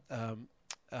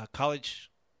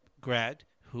college grad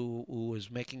who was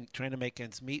trying to make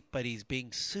ends meet, but he's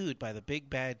being sued by the big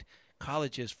bad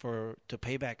colleges to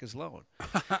pay back his loan.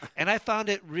 And I found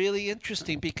it really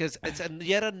interesting because it's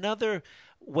yet another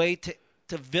way to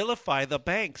vilify the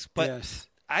banks. But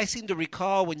I seem to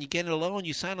recall when you get a loan,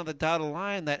 you sign on the dotted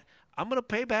line that I'm going to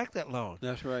pay back that loan.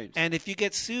 That's right. And if you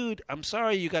get sued, I'm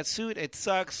sorry you got sued. It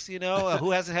sucks,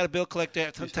 who hasn't had a bill collector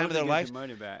at some time of their life.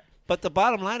 Money back. But the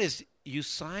bottom line is you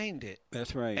signed it.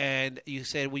 That's right. And you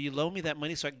said, will you loan me that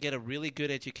money so I can get a really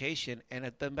good education?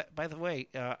 And by the way,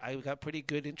 I got pretty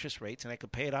good interest rates, and I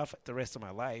could pay it off the rest of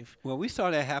my life. Well, we saw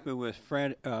that happen with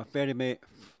Freddie Mae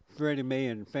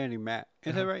and Fannie Mae.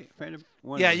 Is that right?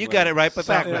 You got it right, but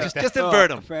backwards. Just invert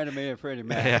them. Freddie Mae and Freddie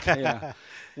Mac. Yeah.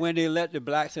 When they let the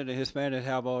blacks and the Hispanics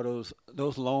have all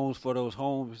those loans for those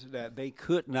homes that they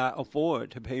could not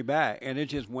afford to pay back, and it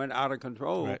just went out of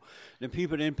control. Right. The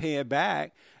people didn't pay it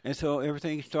back, and so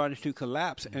everything started to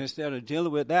collapse. And instead of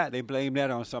dealing with that, they blame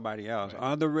that on somebody else,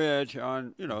 on the rich,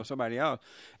 on somebody else.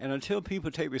 And until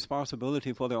people take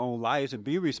responsibility for their own lives and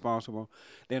be responsible,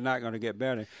 they're not going to get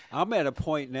better. I'm at a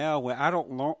point now where I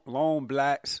don't loan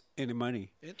blacks any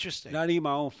money. Interesting. Not even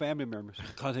my own family members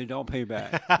because they don't pay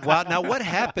back. Well, now what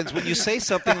happens when you say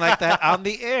something like that on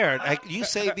the air? Like you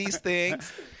say these things.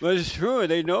 But it's true.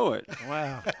 They know it.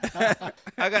 Wow.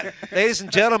 Ladies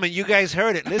and gentlemen, you guys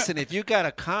heard it. Listen, if you got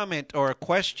a comment or a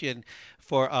question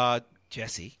for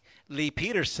Jesse Lee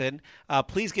Peterson,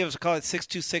 please give us a call at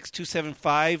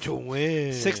 626-275 to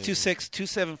win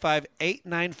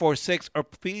 626-275-8946, or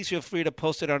please feel free to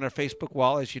post it on our Facebook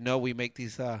wall. As you know, we make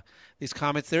these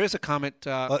comments. There is a comment.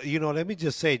 Let me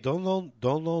just say, don't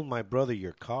loan my brother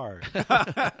your car.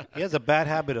 He has a bad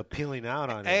habit of peeling out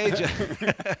on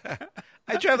it.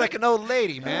 I drive like an old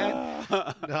lady, man.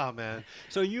 No, man.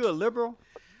 So you a liberal?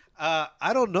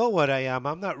 I don't know what I am.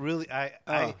 I'm not really.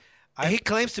 He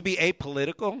claims to be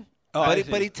apolitical.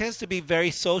 But he tends to be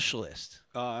very socialist.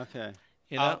 Oh, okay.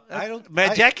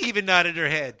 Jackie even nodded her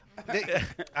head.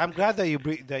 I'm glad that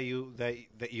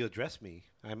you addressed me.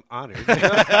 I'm honored.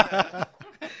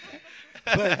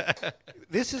 But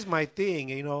this is my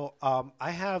thing.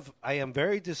 I am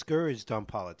very discouraged on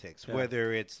politics,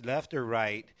 whether it's left or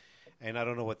right, and I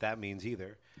don't know what that means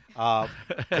either.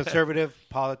 Conservative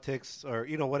politics, or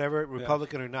whatever,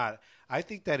 Republican or not. I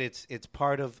think that it's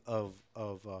part of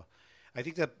I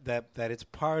think that it's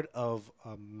part of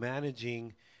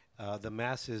managing the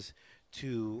masses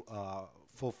to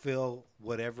fulfill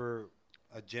whatever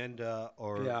agenda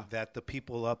or that the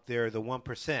people up there, the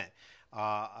 1%.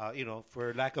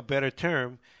 for lack of a better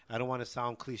term, I don't want to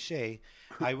sound cliche.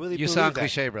 I really you believe sound that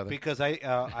cliche, brother. Because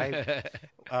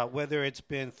whether it's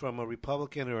been from a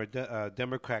Republican or a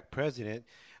Democrat president,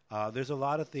 there's a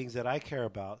lot of things that I care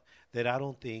about that I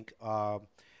don't think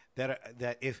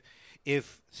that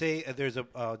if say there's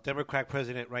a Democrat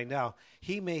president right now,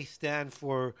 he may stand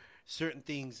for certain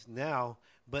things now,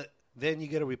 but then you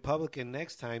get a Republican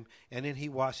next time, and then he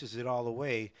washes it all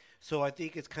away. So I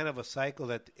think it's kind of a cycle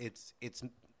that it's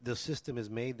the system is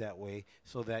made that way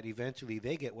so that eventually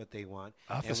they get what they want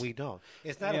and we don't.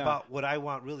 It's not about what I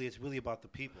want, really. It's really about the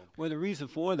people. Well, the reason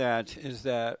for that is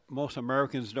that most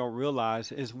Americans don't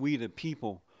realize is we the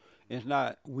people. It's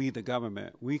not we the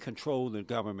government. We control the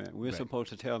government. We're supposed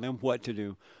to tell them what to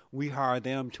do. We hire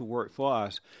them to work for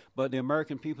us. But the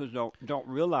American people don't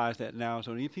realize that now.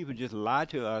 So these people just lie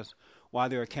to us while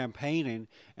they're campaigning,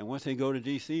 and once they go to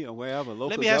D.C. or wherever, local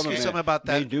Let me ask you something about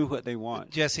that. They do what they want.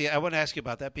 Jesse, I want to ask you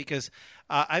about that because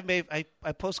I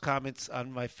post comments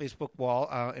on my Facebook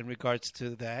wall in regards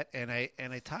to that, and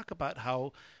I talk about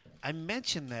how I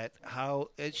mentioned that how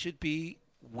it should be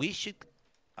we should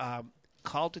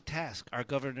call to task our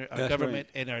government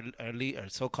and our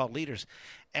so-called leaders,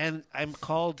 and I'm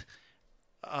called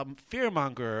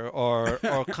fearmonger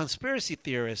or conspiracy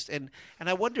theorist, and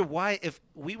I wonder why, if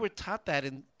we were taught that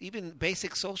in even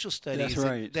basic social studies,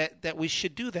 that we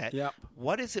should do that. Yep.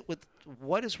 What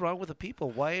is wrong with the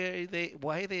people? Why is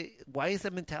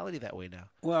the mentality that way now?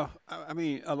 Well, I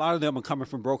mean, a lot of them are coming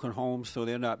from broken homes, so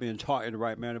they're not being taught in the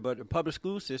right manner. But the public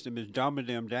school system is dumbing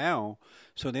them down,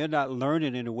 so they're not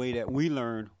learning in the way that we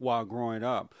learned while growing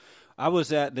up. I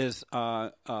was at this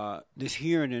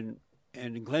hearing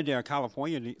in Glendale,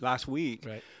 California last week,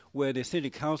 where the city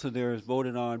council there is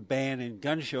voted on banning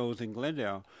gun shows in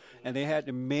Glendale. And they had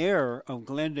the mayor of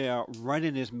Glendale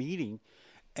running this meeting,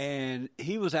 and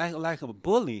he was acting like a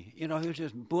bully. You know, he was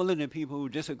just bullying the people who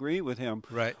disagreed with him.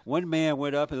 Right. One man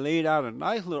went up and laid out a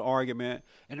nice little argument,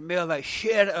 and the mayor like,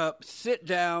 shut up, sit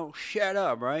down, shut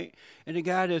up, right? And the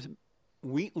guy just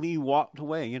weakly walked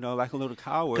away, you know, like a little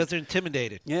coward. Because they're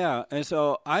intimidated. Yeah, and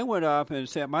so I went up and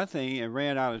said my thing and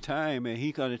ran out of time, and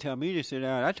he going to tell me to sit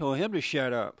down. I told him to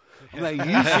shut up. I'm like,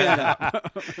 you shut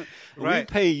up. We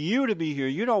pay you to be here.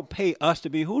 You don't pay us to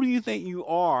be. Who do you think you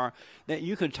are that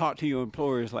you can talk to your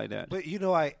employers like that? But, you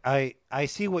know, I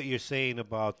see what you're saying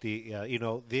about the,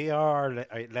 they are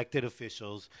elected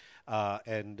officials,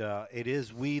 and it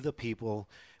is we the people.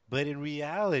 But in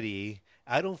reality,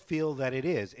 I don't feel that it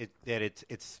is.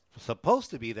 It's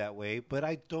supposed to be that way, but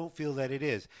I don't feel that it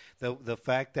is. The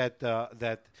fact that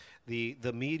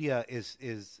the media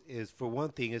is for one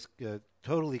thing is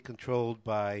totally controlled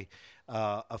by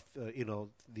a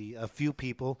few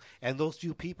people, and those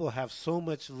few people have so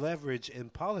much leverage in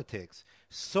politics,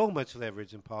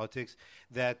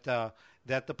 that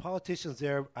the politicians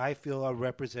there, I feel, are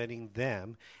representing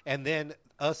them, and then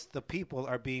us, the people,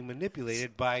 are being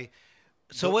manipulated by.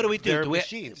 So what do we do?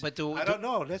 Machines. I don't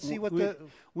know. Let's see what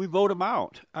we vote them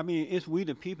out. I mean, it's we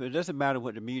the people. It doesn't matter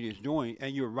what the media is doing,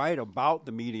 and you're right about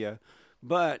the media,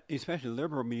 but especially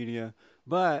liberal media.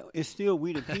 But it's still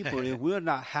we the people. If we're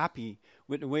not happy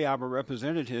with the way our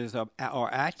representatives are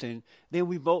acting, then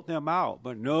we vote them out.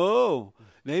 But no,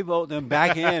 they vote them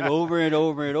back in over and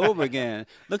over and over again.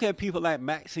 Look at people like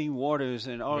Maxine Waters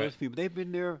and all those people. They've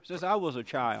been there since I was a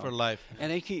child. For life.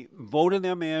 And they keep voting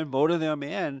them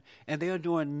in, and they're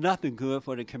doing nothing good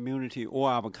for the community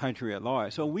or our country at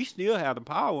large. So we still have the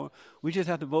power. We just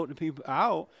have to vote the people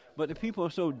out. But the people are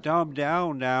so dumbed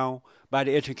down now by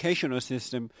the educational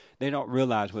system, they don't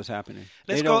realize what's happening.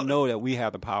 They don't know that we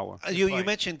have the power. You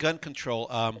mentioned gun control.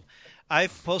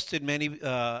 I've posted many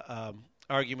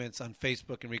arguments on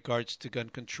Facebook in regards to gun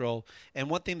control, and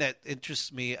one thing that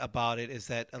interests me about it is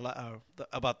that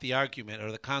about the argument or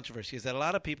the controversy is that a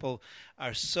lot of people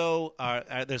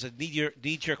there's a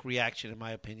knee-jerk reaction, in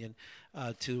my opinion,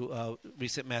 to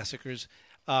recent massacres,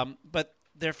 but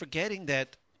they're forgetting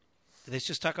that. Let's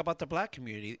just talk about the black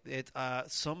community. It's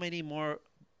so many more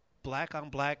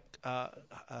black-on-black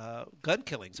gun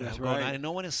killings are going on, and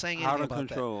no one is saying anything about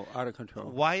that. Out of control.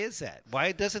 Why is that?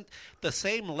 Why doesn't the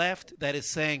same left that is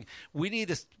saying we need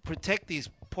to protect these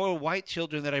poor white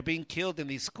children that are being killed in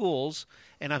these schools,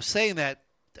 and I'm saying that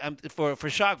for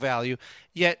shock value,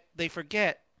 yet they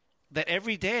forget that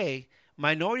every day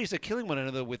minorities are killing one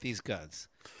another with these guns.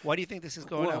 Why do you think this is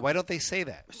going on? Why don't they say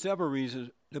that? Several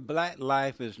reasons. The black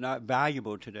life is not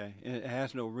valuable today. It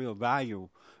has no real value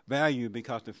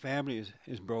because the family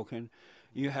is broken.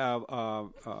 You have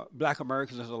black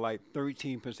Americans are like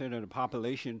 13% of the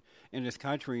population in this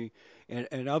country,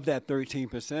 and of that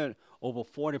 13%, over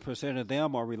 40% of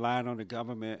them are relying on the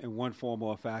government in one form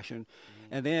or fashion.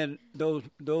 And then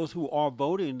those who are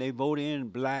voting, they vote in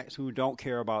blacks who don't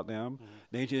care about them.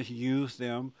 They just use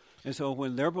them. And so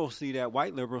when liberals see that,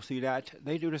 white liberals see that,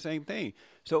 they do the same thing.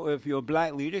 So if your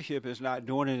black leadership is not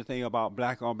doing anything about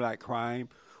black-on-black crime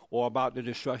or about the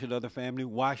destruction of the family,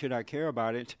 why should I care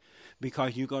about it?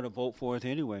 Because you're going to vote for it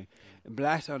anyway.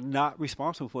 Blacks are not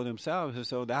responsible for themselves, and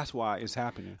so that's why it's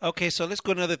happening. Okay, so let's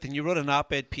go to another thing. You wrote an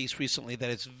op-ed piece recently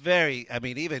that is very, I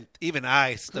mean, even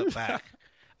I stepped back.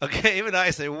 Okay, even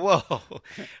I say, whoa.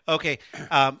 Okay,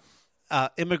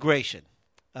 immigration.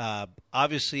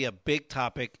 Obviously a big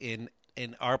topic in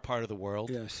our part of the world.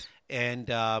 Yes. And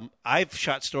I've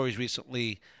shot stories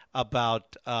recently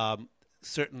about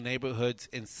certain neighborhoods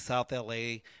in South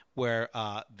L.A. where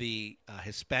the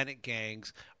Hispanic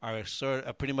gangs are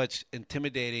pretty much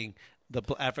intimidating the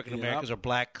African Americans or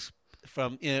blacks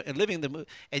from and living the.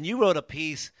 And you wrote a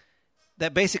piece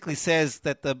that basically says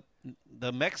that the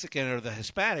Mexican or the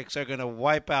Hispanics are going to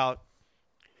wipe out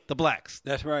the blacks.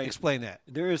 That's right. Explain that.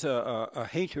 There is a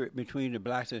hatred between the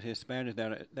blacks and Hispanics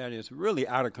that is really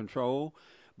out of control,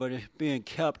 but it's being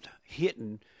kept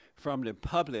hidden from the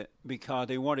public because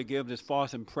they want to give this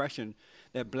false impression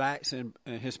that blacks and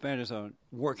Hispanics are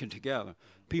working together,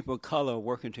 people of color are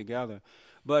working together.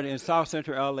 But in South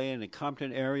Central L.A. and the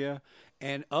Compton area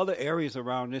and other areas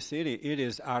around this city, it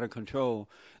is out of control.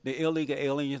 The illegal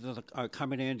aliens are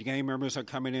coming in, gang members are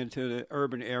coming into the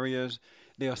urban areas.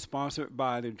 They are sponsored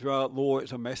by the drug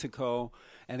lords of Mexico,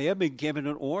 and they have been given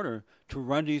an order to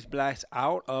run these blacks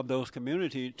out of those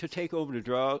communities to take over the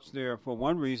drugs there for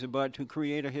one reason, but to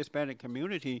create a Hispanic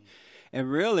community.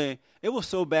 And really, it was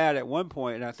so bad at one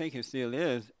point, and I think it still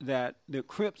is, that the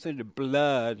Crips and the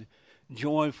Blood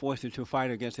joined forces to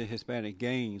fight against the Hispanic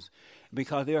gangs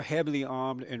because they're heavily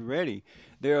armed and ready.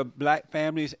 There are black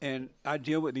families, and I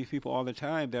deal with these people all the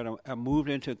time that are moved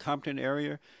into Compton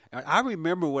area. I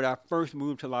remember when I first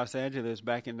moved to Los Angeles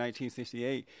back in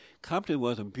 1968, Compton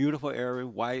was a beautiful area,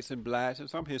 whites and blacks, and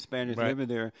some Hispanics living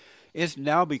there. It's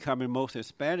now becoming most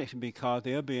Hispanics because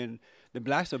the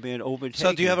blacks are being overtaken.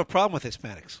 So do you have a problem with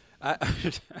Hispanics? I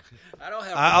don't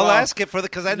have. I'll ask it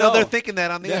because I know they're thinking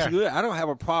that on the That's air. Good. I don't have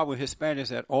a problem with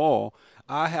Hispanics at all.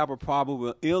 I have a problem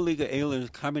with illegal aliens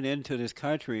coming into this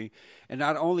country and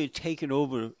not only taking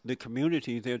over the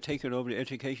community, they're taking over the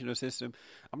educational system.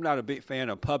 I'm not a big fan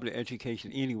of public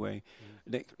education anyway.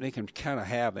 They can kind of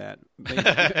have that. But,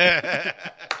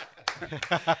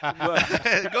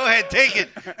 go ahead, take it.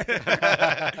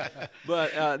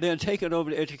 But they're taking over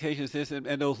the education system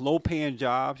and those low-paying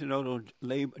jobs, those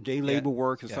day labor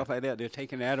work and stuff like that. They're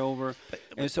taking that over,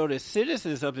 and so the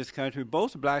citizens of this country,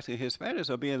 both blacks and Hispanics,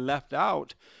 are being left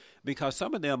out because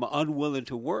some of them are unwilling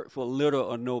to work for little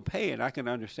or no pay, and I can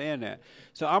understand that.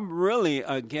 So I'm really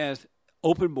against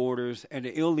open borders, and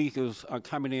the illegals are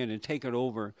coming in and taking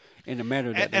over in the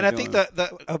manner that and they're I think doing.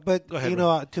 But go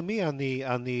ahead, to me, on the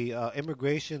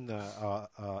immigration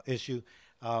issue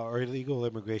or illegal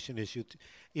immigration issue,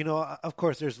 of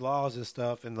course, there's laws and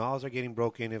stuff, and laws are getting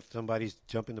broken if somebody's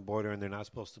jumping the border and they're not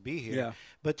supposed to be here. Yeah.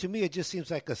 But to me, it just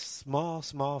seems like a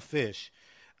small fish.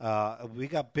 We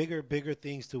got bigger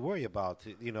things to worry about,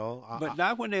 But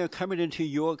not when they're coming into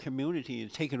your community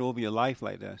and taking over your life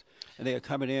like that. And they're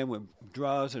coming in with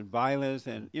drugs and violence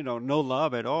and, no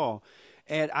love at all.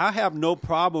 And I have no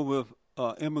problem with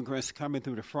immigrants coming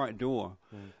through the front door.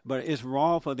 But it's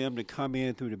wrong for them to come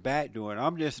in through the back door. And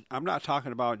I'm not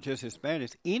talking about just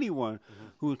Hispanics. Anyone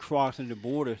who's crossing the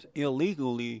borders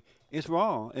illegally, it's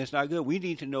wrong. It's not good. We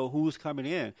need to know who's coming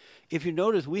in. If you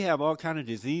notice, we have all kinds of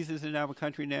diseases in our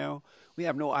country now. We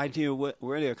have no idea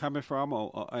where they're coming from,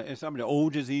 and some of the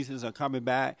old diseases are coming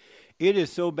back. It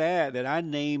is so bad that I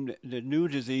named the new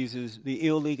diseases the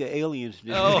illegal aliens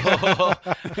disease. Oh,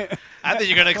 I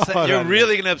think you're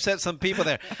really going to upset some people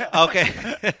there. Okay,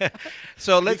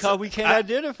 so let's because we can't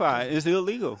identify it's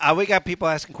illegal. We got people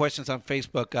asking questions on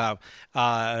Facebook,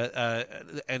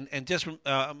 and just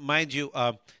mind you,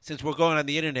 since we're going on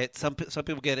the internet, some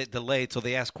people get it delayed, so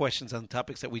they ask questions on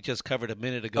topics that we just covered a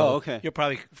minute ago. Oh, okay. You're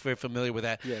probably very familiar with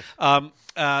that. Yes.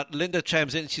 Linda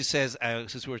chimes in. She says,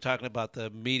 since we were talking about the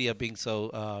media being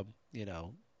so,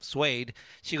 swayed,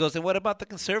 she goes, and what about the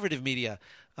conservative media?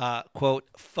 Quote,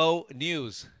 faux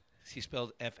news. She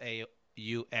spelled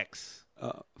F-A-U-X.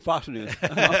 Fox News.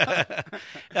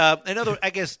 Another, I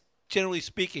guess, generally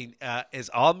speaking, is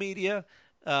all media,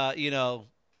 biased?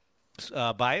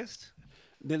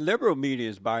 The liberal media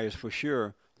is biased for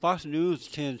sure. Fox News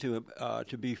tends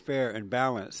to be fair and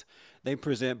balanced. they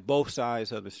present both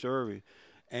sides of the story.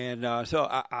 And so,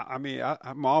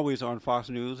 I'm always on Fox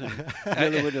News and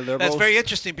dealing with the liberals. That's very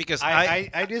interesting because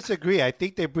I disagree. I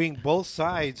think they bring both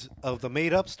sides of the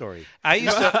made-up story.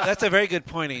 That's a very good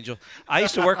point, Angel. I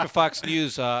used to work for Fox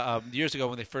News years ago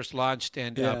when they first launched,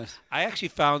 and I actually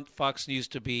found Fox News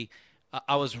to be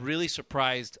I was really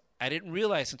surprised. I didn't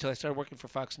realize until I started working for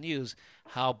Fox News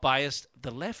how biased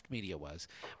the left media was.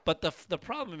 But the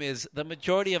problem is the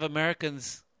majority of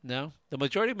Americans who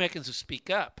speak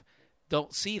up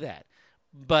don't see that,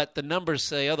 but the numbers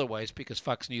say otherwise because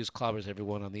Fox News clobbers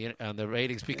everyone on the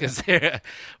ratings because they're.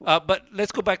 But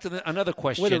let's go back to another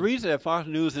question. Well, the reason that Fox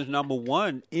News is number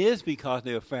one is because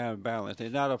they're fair and balanced. They're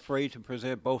not afraid to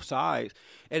present both sides,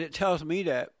 and it tells me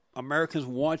that Americans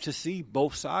want to see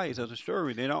both sides of the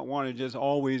story. They don't want to just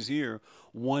always hear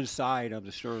one side of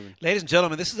the story. Ladies and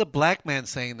gentlemen, this is a black man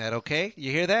saying that, okay?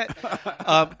 You hear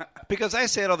that? Because I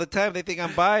say it all the time. They think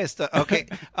I'm biased. Okay.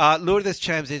 Lourdes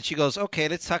chimes in. She goes, okay,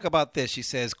 let's talk about this. She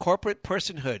says, corporate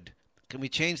personhood. Can we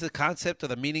change the concept of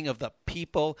the meaning of the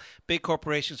people? Big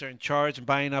corporations are in charge and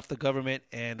buying off the government,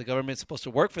 and the government's supposed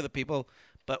to work for the people,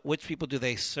 but which people do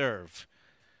they serve?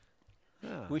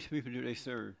 Which people do they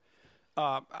serve?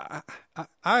 I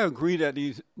agree that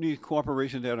these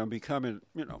corporations that are becoming,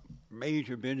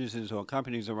 major businesses or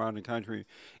companies around the country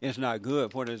is not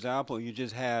good. For example, you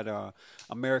just had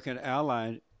American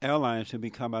Airlines to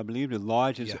become, I believe, the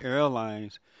largest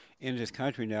airlines in this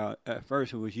country now. At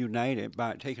first, it was United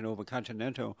by taking over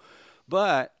Continental.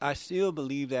 But I still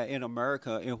believe that in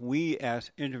America, if we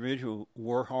as individuals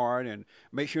work hard and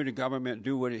make sure the government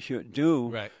do what it should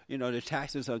do, the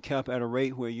taxes are kept at a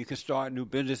rate where you can start new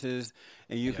businesses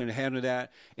and you can handle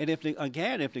that. And if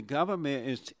the government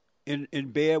is in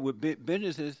bed with big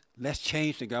businesses, let's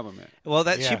change the government. Well,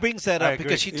 she brings that up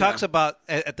because she talks about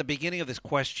at the beginning of this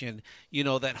question,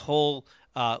 that whole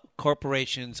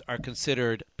corporations are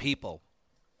considered people,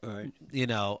 right?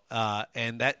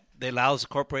 And that allows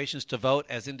corporations to vote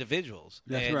as individuals.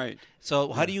 That's right.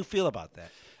 So how do you feel about that?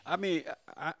 I mean,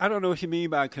 I don't know what you mean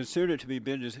by considered to be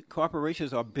business.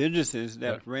 Corporations are businesses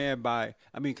that ran by,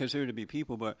 considered to be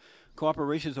people, but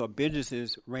corporations are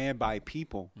businesses ran by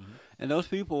people. Mm-hmm. And those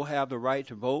people have the right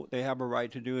to vote. They have a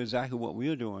right to do exactly what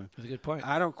we're doing. That's a good point.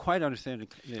 I don't quite understand the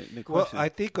question. Well, I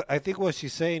think what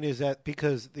she's saying is that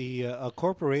because a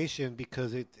corporation,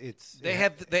 because they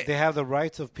have the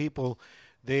rights of people,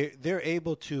 they're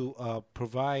able to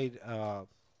provide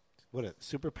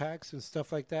super PACs and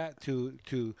stuff like that to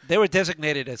they were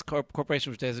designated as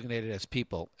corporations were designated as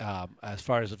people as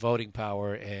far as voting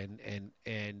power and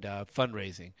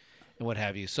fundraising and what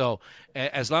have you. So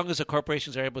as long as the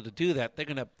corporations are able to do that,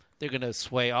 they're gonna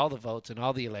sway all the votes in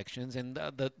all the elections, and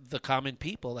the common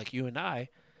people like you and I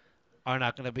are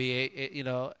not going to be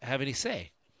have any say.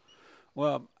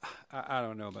 Well, I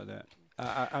don't know about that.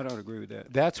 I don't agree with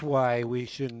that. That's why we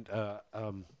shouldn't. I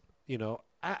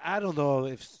don't know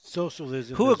if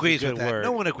socialism. Who is agrees a good with that? word.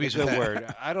 No one agrees with that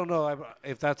word. I don't know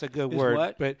if that's a good word.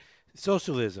 What? But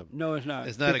socialism. No, it's not.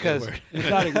 It's not a good word. It's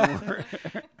not a good word.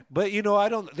 But I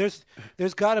don't. There's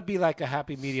got to be like a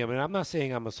happy medium, and I'm not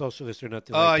saying I'm a socialist or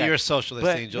nothing like that. Oh, you're a socialist,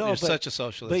 Angel. You're such a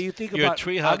socialist. But you think you're about a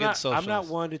tree-hugging socialist. I'm not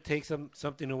one to take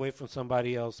something away from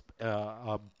somebody else,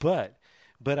 but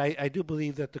I do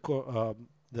believe that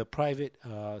the private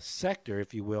sector,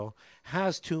 if you will,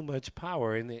 has too much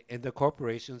power, and the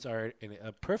corporations are in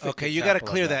a perfect. Okay, you got to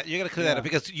clear that. You got to clear that up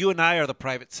because you and I are the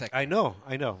private sector. I know.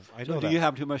 So do you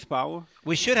have too much power?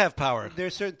 We should have power.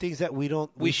 There's certain things that we don't.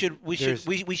 We should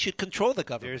control the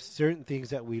government. There's certain things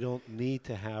that we don't need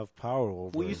to have power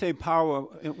over. When you say power,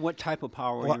 what type of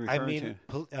power are you referring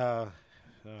to?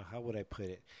 How would I put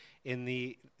it? In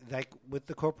with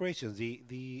the corporations,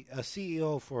 the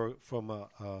CEO from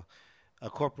a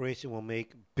corporation will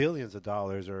make billions of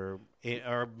dollars or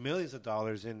millions of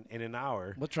dollars in an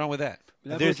hour. What's wrong with that?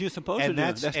 That's what you're supposed to do.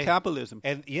 That's capitalism.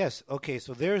 And yes, okay,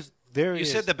 so there you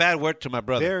said the bad word to my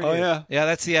brother. Yeah. Yeah,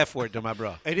 that's the F word to my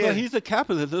bro. Well, he's a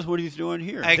capitalist. That's what he's doing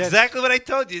here. Exactly what I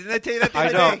told you. Didn't I tell you that the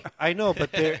other day? I know,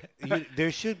 but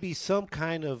there should be some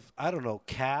kind of,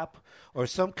 cap or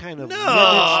some kind of limits.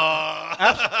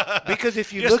 Because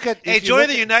if you look at join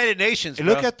the United Nations, bro.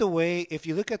 If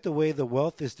you look at the way the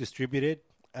wealth is distributed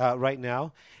right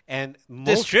now, and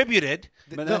distributed.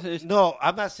 No,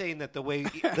 I'm not saying that the way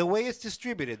it's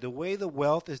distributed, the way the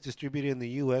wealth is distributed in the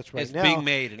U.S. right now, it's being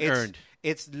made and earned.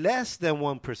 it's less than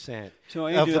 1% So,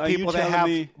 of Andrew, the are you people that telling have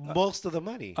me- most of the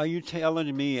money. Are you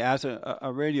telling me, as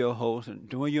a radio host and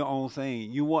doing your own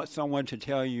thing, you want someone to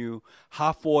tell you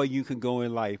how far you can go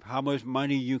in life, how much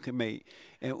money you can make,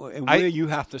 and where you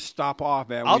have to stop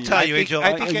off at? I'll tell you, Angel. Are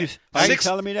you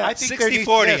telling me that? I think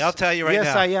 60-40, yes, I'll tell you right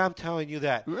yes, now. I am telling you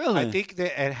that. Really? I think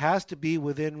that it has to be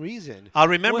within reason. I'll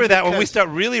remember that when we start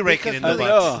really raking in the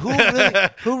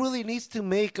butts. Who really needs to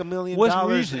make $1 million What's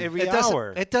reason? every It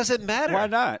hour? doesn't matter. Why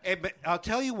not? I'll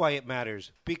tell you why it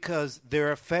matters. Because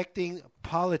they're affecting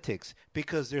politics.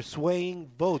 Because they're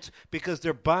swaying votes. Because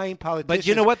they're buying politicians. But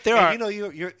you know what? There are. You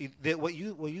know, what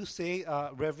you say,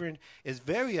 Reverend, is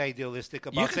very idealistic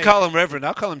about. You can saying, call him Reverend.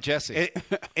 I'll call him Jesse.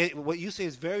 What you say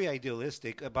is very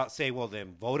idealistic about saying, well,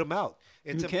 then vote him out.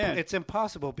 It's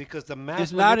impossible because the mass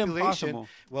It's not manipulation. impossible.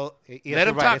 Well, Let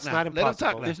him right. talk It's now. not Let him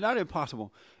impossible. talk now. It's not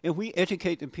impossible. If we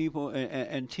educate the people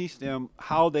and teach them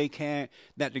how they can,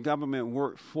 that the government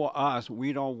works for us,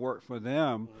 we don't work for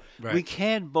them, Right. we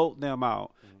can vote them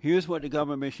out. Here's what the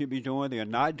government should be doing. They're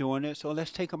not doing it, so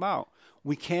let's take them out.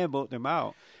 We can vote them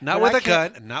out. Not But with I a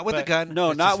can't- gun. Not with a gun. No,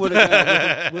 It's not just- with a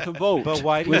gun. With a vote. But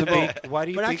why do With you a vote. think? Why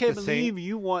do you But I think can't the believe same?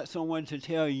 you want someone to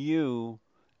tell you,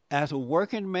 as a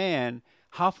working man,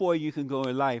 how far you can go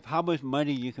in life, how much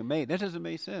money you can make. That doesn't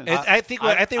make sense. I think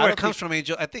where it don't comes think- from,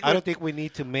 Angel. I don't think we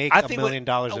need to make I $1 think million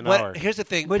an what- hour. Here's the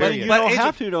thing. But but you but don't Angel-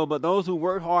 have to, though. But those who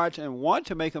work hard and want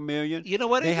to make $1 million, You know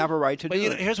what? they Angel? have a right to but do you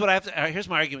know, it. here's what I have to, here's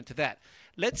my argument to that.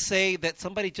 Let's say that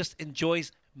somebody just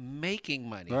enjoys making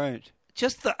money. Right.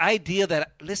 Just the idea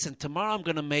that, listen, tomorrow I'm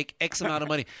going to make X amount of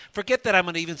money. Forget that I'm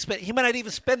going to even spend. He might not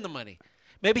even spend the money.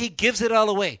 Maybe he gives it all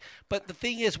away. But the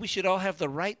thing is, we should all have the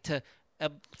right to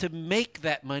make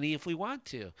that money if we want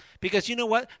to. Because you know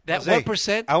what? That Jose,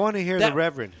 1%. I want to hear the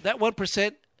Reverend. That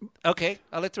 1%. Okay,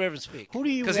 I'll let the Reverend speak. Who do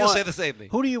you Because want? he'll say the same thing.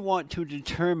 Who do you want to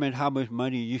determine how much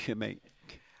money you should make?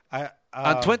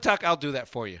 On Twin Talk, I'll do that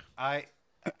for you.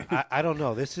 I don't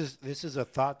know. This is a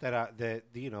thought that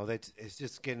it's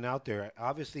just getting out there.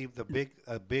 Obviously,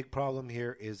 a big problem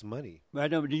here is money. I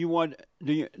know.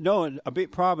 No, a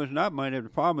big problem is not money. The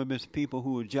problem is people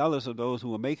who are jealous of those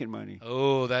who are making money.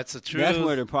 Oh, that's the truth. That's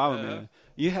where the problem is.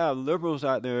 You have liberals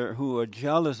out there who are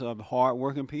jealous of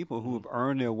hardworking people who have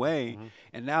earned their way,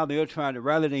 and now they're trying to,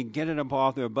 rather than getting them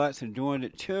off their butts and doing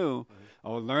it too,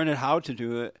 or learning how to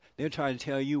do it, they're trying to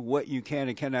tell you what you can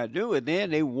and cannot do. And then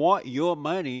they want your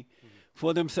money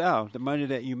for themselves, the money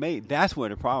that you made. That's where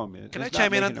the problem is. Can It's I not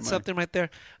chime in making on the money. something right there?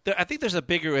 I think there's a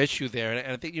bigger issue there,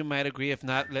 and I think you might agree. If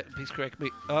not, please correct me.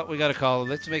 Oh, we got a call.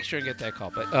 Let's make sure and get that call.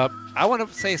 But I want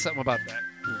to say something about that.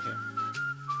 Okay.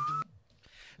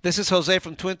 This is Jose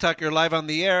from Twin Talk. You're live on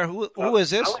the air. Who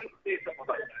is this?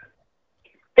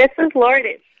 This is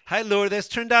Lourdes. Hi, Lourdes.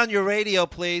 Turn down your radio,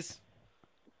 please.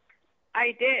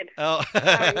 I did. Oh,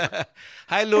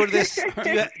 hi, Lourdes.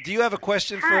 Do you have a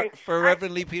question for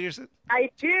Reverend Lee Peterson? I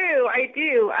do.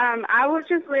 I was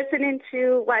just listening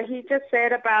to what he just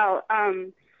said about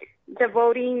the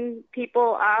voting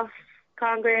people off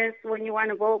Congress when you want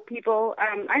to vote people.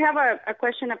 I have a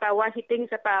question about what he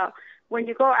thinks about when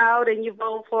you go out and you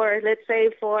vote for, let's say,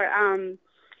 for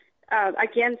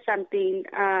against something,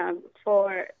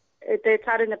 for it's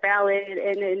out in the ballot,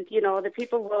 and then the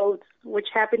people vote, which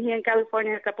happened here in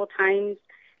California a couple times,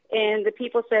 and the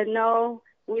people said no,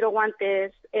 we don't want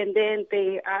this, and then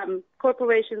the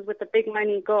corporations with the big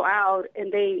money go out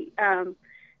and they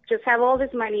just have all this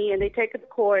money and they take it to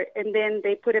court and then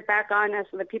they put it back on us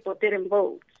so the people didn't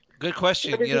vote. Good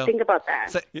question. What do you think about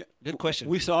that? Good question.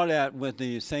 We saw that with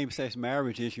the same-sex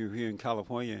marriage issue here in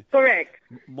California. Correct.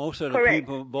 Most of the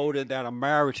people voted that a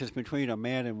marriage is between a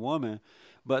man and woman.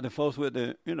 But the folks with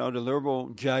the liberal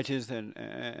judges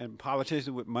and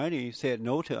politicians with money said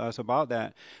no to us about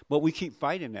that. But we keep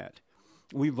fighting that.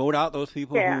 We vote out those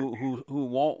people who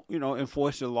won't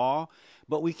enforce the law.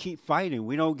 But we keep fighting.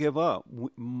 We don't give up.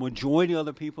 Majority of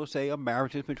the people say a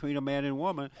marriage is between a man and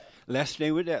woman. Let's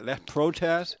stay with that. Let's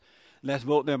protest. Let's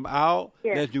vote them out.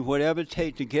 Yes. Let's do whatever it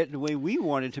takes to get the way we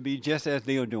want it to be, just as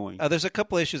they are doing. There's a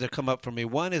couple issues that come up for me.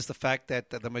 One is the fact that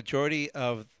the majority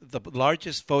of the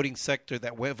largest voting sector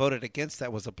that voted against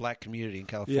that was a black community in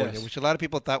California, Yes. which a lot of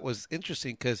people thought was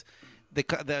interesting because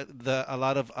a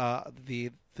lot of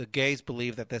the gays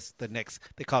believe that that's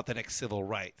they call it the next civil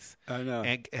rights. I know.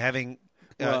 And having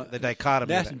the dichotomy.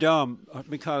 That's dumb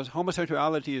because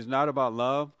homosexuality is not about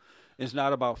love. It's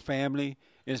not about family.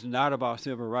 It's not about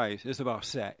civil rights. It's about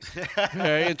sex.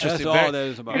 Very interesting. That's all that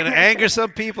is about. You're going to anger some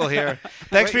people here.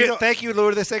 Thank you,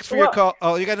 Lourdes. Thanks for your call.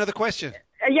 Oh, you got another question?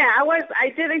 Yeah, I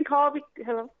didn't call.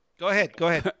 Hello. Go ahead. Go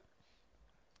ahead.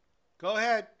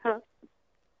 Hello.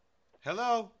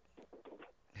 Hello.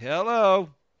 Hello.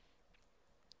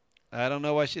 I don't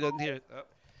know why she doesn't hear it. Oh.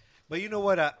 But you know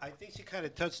what? I think she kind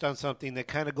of touched on something that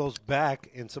kind of goes back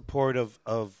in support of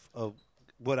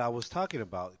what I was talking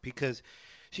about, because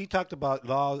she talked about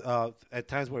laws at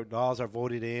times where laws are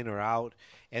voted in or out,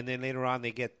 and then later on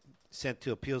they get sent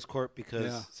to appeals court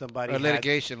because somebody had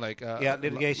litigation,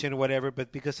 litigation or whatever,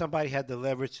 but because somebody had the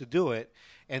leverage to do it,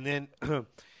 and then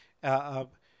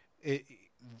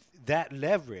that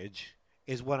leverage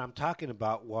is what I'm talking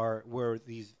about, where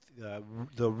these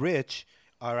the rich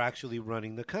are actually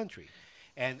running the country,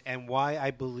 and why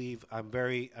I believe I'm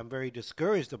very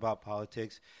discouraged about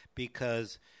politics,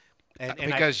 because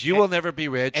you will never be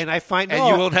rich, and I find you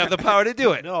won't have the power to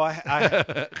do it. No,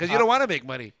 because you don't want to make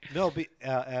money. No,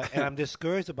 and I'm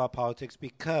discouraged about politics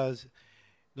because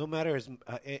no matter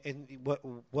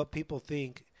what people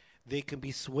think, they can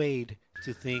be swayed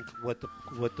to think what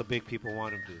the big people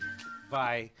want them to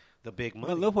by the big money.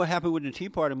 Well, look what happened when the Tea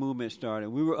Party movement started.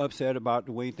 We were upset about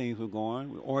the way things were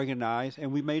going. We organized,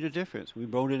 and we made a difference. We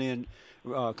voted in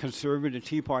conservative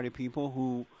Tea Party people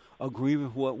who agree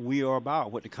with what we are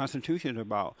about, what the Constitution is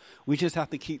about. We just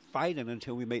have to keep fighting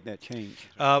until we make that change.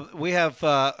 We have,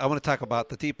 I want to talk about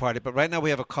the Tea Party, but right now we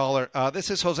have a caller.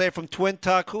 This is Jose from Twin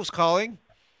Talk. Who's calling?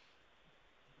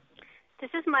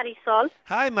 This is Marisol.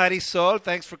 Hi, Marisol.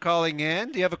 Thanks for calling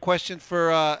in. Do you have a question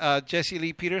for Jesse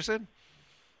Lee Peterson?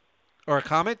 Or a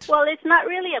comment? Well, it's not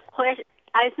really a question.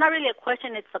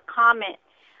 It's a comment.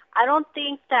 I don't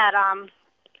think that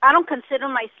I don't consider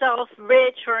myself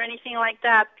rich or anything like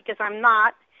that, because I'm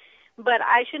not. But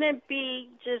I shouldn't be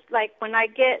just like when I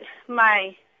get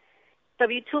my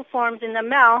W-2 forms in the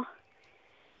mail,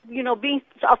 being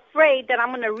afraid that I'm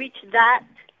going to reach that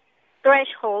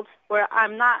threshold where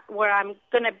I'm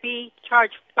going to be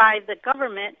charged by the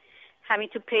government, having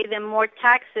to pay them more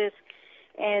taxes.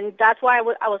 And that's why I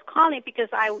was calling, because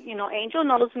Angel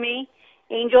knows me.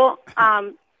 Angel,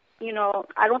 I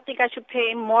don't think I should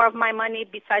pay more of my money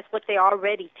besides what they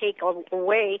already take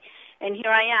away. And here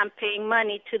I am paying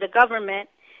money to the government,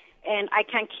 and I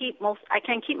can't keep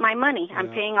my money. Yeah. I'm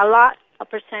paying a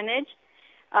percentage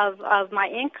of my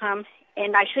income,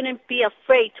 and I shouldn't be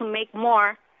afraid to make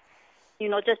more,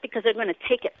 just because they're going to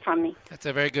take it from me. That's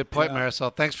a very good point,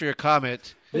 Marisol. Thanks for your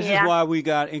comment. This is why we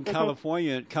got in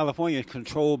California. California is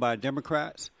controlled by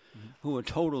Democrats who are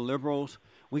total liberals.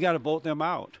 We got to vote them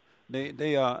out.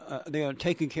 They are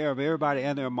taking care of everybody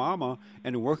and their mama,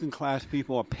 and the working class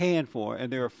people are paying for it.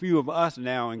 And there are a few of us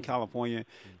now in California.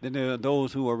 Then there are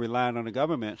those who are relying on the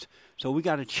government. So we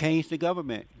got to change the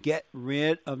government, get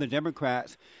rid of the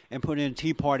Democrats, and put in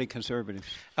Tea Party conservatives.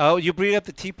 Oh, you bring up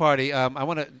the Tea Party. I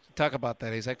want to talk about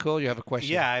that. Is that cool? You have a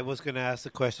question? Yeah, I was going to ask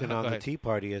the question on the Tea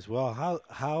Party as well.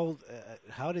 How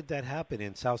did that happen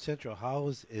in South Central? How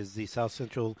is the South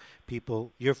Central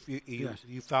people? You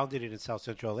founded it in South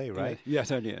Central LA, right?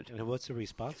 Yes, I did. And what's the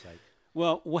response like?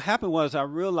 Well, what happened was I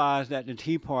realized that the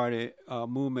Tea Party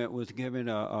movement was given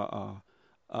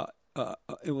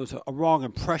it was a wrong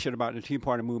impression about the Tea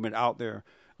Party movement out there.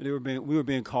 We were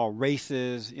being called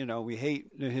racist. We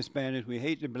hate the Hispanics, we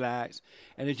hate the blacks,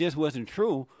 and it just wasn't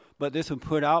true. But this was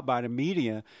put out by the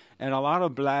media, and a lot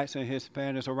of blacks and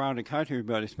Hispanics around the country,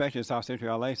 but especially in South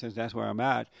Central LA, since that's where I'm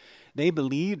at, they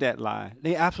believed that lie.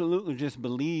 They absolutely just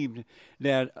believed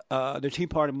that the Tea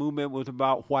Party movement was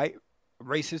about white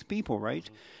racist people, right?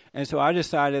 Mm-hmm. And so I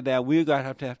decided that we're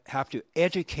going to have to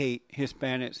educate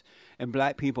Hispanics and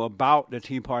black people about the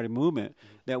Tea Party movement,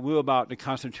 that we're about the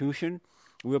Constitution,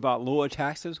 we're about lower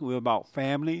taxes, we're about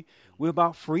family, we're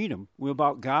about freedom, we're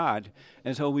about God.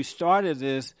 And so we started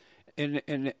this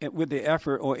with the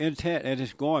effort or intent, and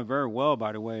it's going very well,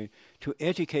 by the way, to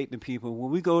educate the people.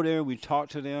 When we go there, we talk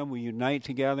to them, we unite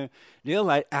together. They're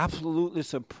like absolutely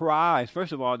surprised,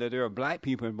 first of all, that there are black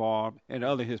people involved and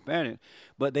other Hispanics,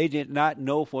 but they did not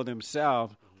know for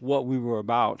themselves what we were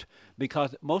about,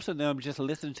 because most of them just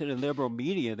listen to the liberal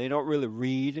media. They don't really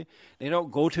read. They don't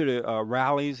go to the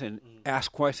rallies and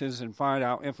ask questions and find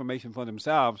out information for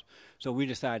themselves. So we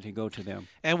decided to go to them.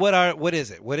 And what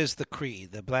is it? What is the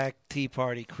creed, the Black Tea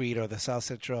Party creed or the South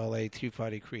Central LA Tea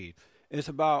Party creed? It's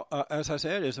about, as I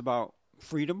said, it's about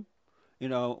freedom. We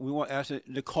want, as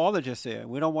the caller just said,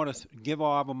 we don't want to give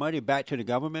all our money back to the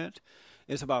government.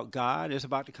 It's about God. It's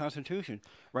about the Constitution.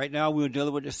 Right now, we're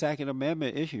dealing with the Second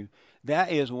Amendment issue. That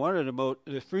is one of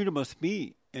the freedom of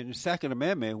speech and the Second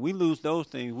Amendment. We lose those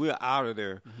things, we're out of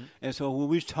there. Mm-hmm. And so when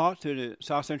we talk to the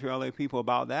South Central LA people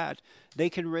about that, they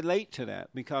can relate to that,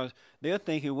 because they're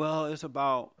thinking, well, it's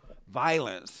about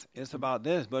violence. It's about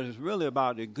this, but it's really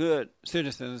about the good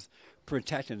citizens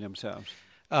protecting themselves.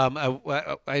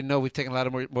 I know we've taken a lot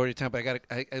more of your time, but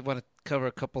I want to cover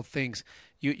a couple things.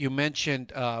 You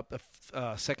mentioned the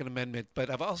Second Amendment, but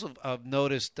I've also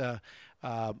noticed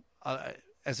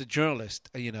as a journalist,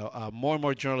 more and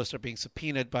more journalists are being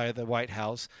subpoenaed by the White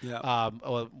House. Yeah.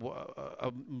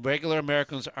 Regular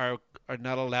Americans are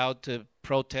not allowed to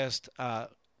protest.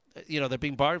 They're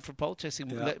being barred from protesting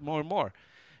more and more.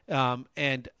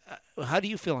 And how do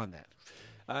you feel on that?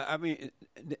 I mean,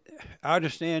 I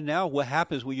understand now what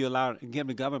happens when you give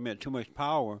the government too much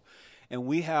power, and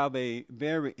we have a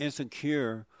very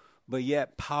insecure but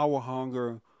yet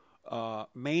power-hunger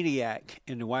maniac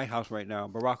in the White House right now,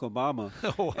 Barack Obama.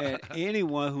 And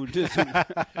anyone who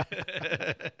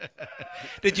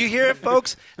Did you hear it,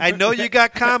 folks? I know you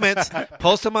got comments.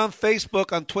 Post them on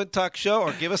Facebook on Twin Talk Show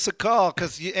or give us a call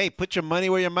because, hey, put your money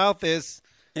where your mouth is.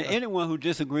 And anyone who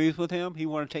disagrees with him, he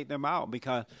want to take them out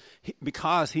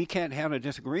because he can't have a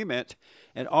disagreement,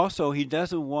 and also he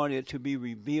doesn't want it to be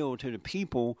revealed to the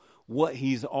people what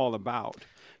he's all about.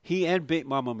 He and Big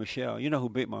Mama Michelle. You know who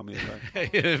Big Mama is,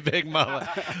 right? Big Mama.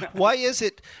 Why is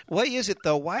it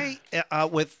though? Why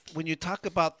when you talk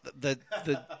about the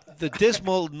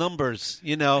dismal numbers,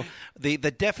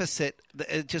 the deficit,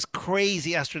 just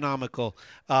crazy astronomical.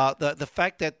 The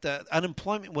fact that the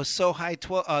unemployment was so high,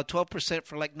 12%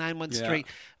 for like 9 months straight,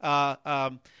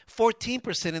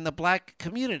 14% in the black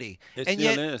community, and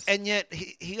yet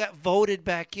he got voted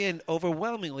back in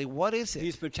overwhelmingly. What is it?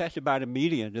 He's protected by the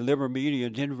media. The liberal media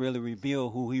didn't really reveal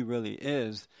who he really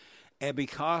is, and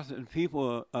because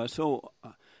people are so.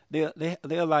 They're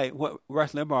like what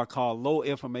Rush Limbaugh called low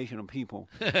information people.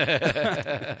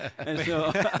 And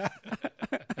so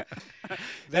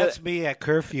that's me at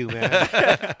curfew, man.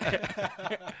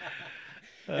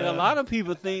 And a lot of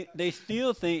people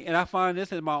still think, and I find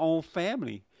this in my own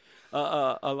family.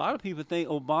 A lot of people think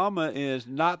Obama is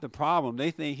not the problem.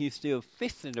 They think he's still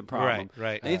fixing the problem.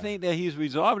 Right. They think that he's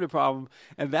resolved the problem,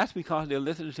 and that's because they're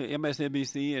listening to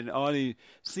MSNBC and all the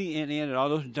CNN and all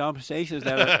those dumb stations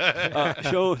that are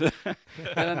shows that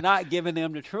are not giving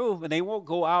them the truth, and they won't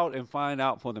go out and find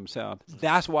out for themselves.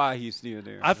 That's why he's still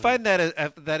there. I find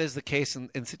that is the case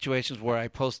in situations where I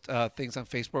post things on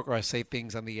Facebook or I say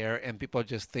things on the air, and people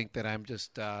just think that I'm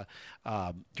just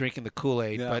drinking the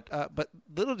Kool-Aid. Yeah. But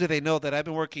little do they know that I've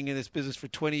been working in this business for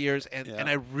 20 years, and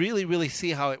I really, really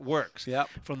see how it works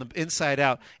from the inside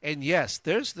out. And yes,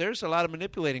 there's a lot of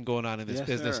manipulating going on in this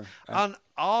business on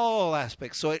all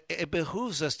aspects. So it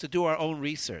behooves us to do our own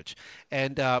research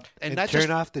and not turn just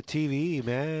off the TV,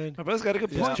 man. My brother's got a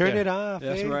good point. Turn it off.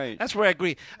 That's right. That's where I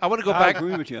agree. I want to go back. I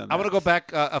agree with you on that. I want to go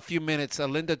back a few minutes.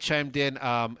 Linda chimed in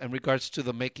regards to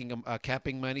the making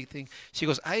capping money thing. She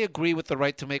goes, "I agree with the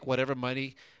right to make whatever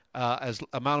money." Amount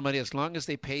of money as long as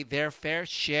they pay their fair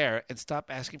share and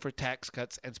stop asking for tax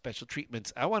cuts and special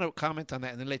treatments. I want to comment on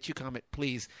that and then let you comment,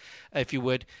 please, if you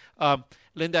would.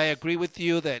 Linda, I agree with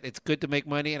you that it's good to make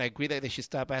money, and I agree that they should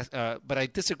stop asking. But I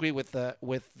disagree with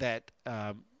that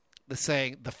the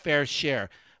saying the fair share.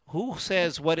 Who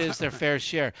says what is their fair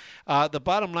share? The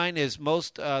bottom line is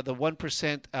most the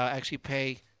 1% actually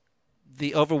pay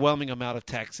the overwhelming amount of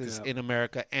taxes in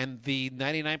America, and the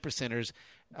 99%ers.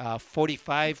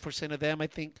 45% of them, I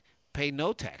think, pay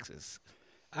no taxes.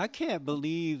 I can't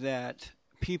believe that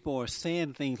people are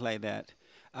saying things like that.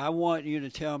 I want you to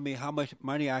tell me how much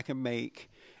money I can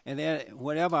make, and then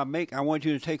whatever I make, I want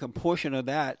you to take a portion of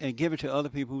that and give it to other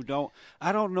people who don't.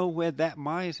 I don't know where that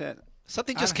mindset.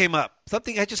 Something just came up.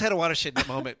 I just had a watershed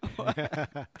moment,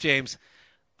 James.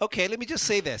 Okay, let me just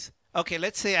say this. Okay,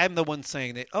 let's say I'm the one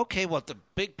saying it. Okay, well, the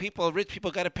big people, rich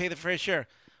people got to pay the fair share.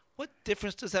 What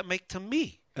difference does that make to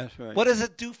me? That's right. What does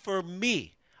it do for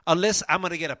me? Unless I'm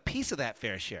going to get a piece of that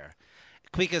fair share.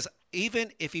 Because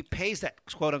even if he pays that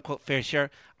quote-unquote fair share,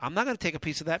 I'm not going to take a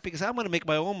piece of that because I'm going to make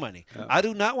my own money. Yeah. I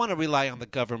do not want to rely on the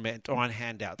government or on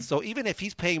handouts. So even if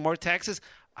he's paying more taxes,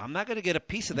 I'm not going to get a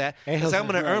piece of that because I'm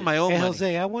going to earn my own money.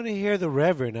 Jose, I want to hear the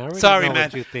Reverend. I Sorry, know man.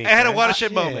 What you think, I had a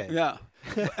watershed moment. Yeah.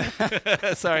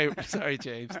 Sorry,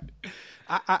 James.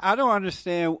 I don't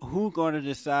understand who's going to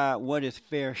decide what is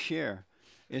fair share.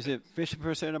 Is it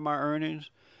 50% of my earnings?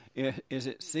 Is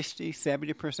it 60,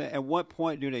 70%? At what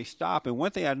point do they stop? And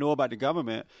one thing I know about the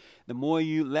government, the more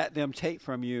you let them take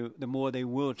from you, the more they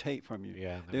will take from you.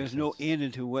 Yeah, there's no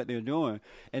end to what they're doing.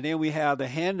 And then we have the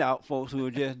handout folks who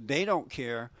are just, they don't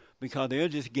care because they're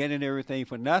just getting everything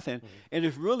for nothing. Mm-hmm. And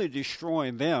it's really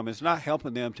destroying them. It's not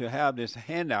helping them to have this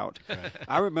handout. Right.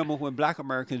 I remember when black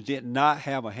Americans did not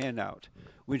have a handout.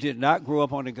 We did not grow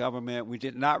up on the government. We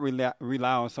did not rely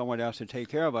on someone else to take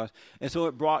care of us. And so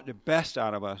it brought the best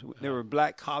out of us. There were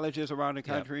black colleges around the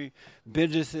country,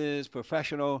 businesses,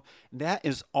 professional. That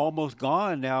is almost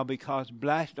gone now because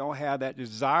blacks don't have that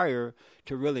desire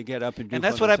to really get up and do. And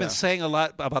that's what I've been saying a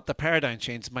lot about the paradigm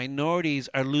change. Minorities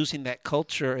are losing that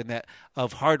culture and that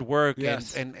of hard work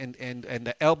and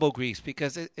the elbow grease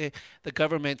because the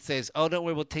government says, "Oh, don't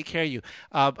worry, we'll take care of you."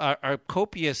 Our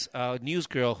copious news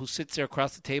girl who sits there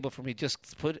across the table from me just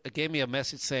gave me a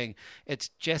message saying it's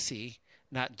Jesse,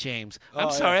 not James. I'm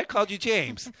sorry, I called you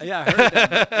James. Yeah, I heard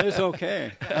that. It's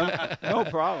okay. No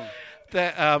problem.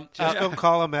 Just don't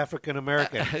call him African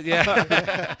American.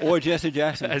 Yeah. Or Jesse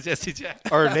Jackson. Jesse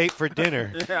Jackson. Or late for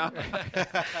dinner. Yeah.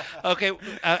 Okay,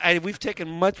 we've taken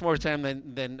much more time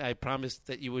than I promised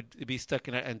that you would be stuck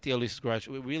in Tio Luis's garage.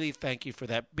 We really thank you for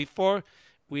that. Before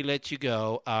we let you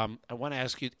go, I want to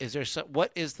ask you: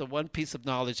 what is the one piece of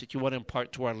knowledge that you want to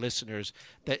impart to our listeners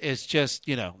that is just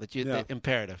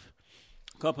imperative?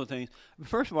 Couple of things.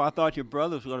 First of all, I thought your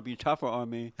brother was going to be tougher on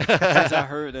me as I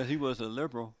heard that he was a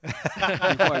liberal before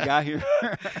I got here.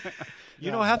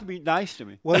 You don't have to be nice to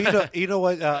me. Well, you know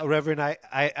what, Reverend,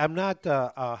 I'm not.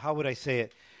 How would I say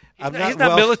it? He's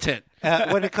not militant.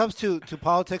 When it comes to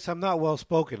politics, I'm not well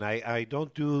spoken. I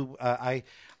don't do. I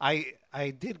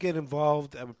did get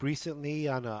involved recently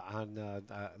on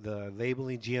the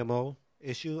labeling GMO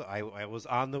issue. I was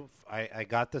on I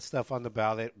got the stuff on the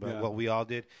ballot, but what we all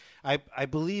did. I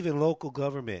believe in local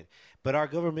government, but our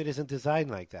government isn't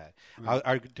designed like that.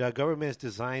 Right. Our government is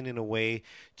designed in a way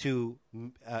to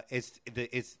it's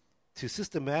to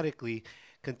systematically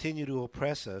continue to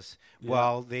oppress us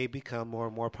while they become more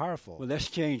and more powerful. Well, let's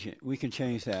change it. We can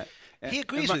change that. He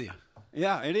agrees with you.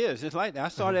 Yeah, it is. It's like that. I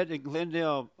saw that at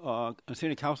Glendale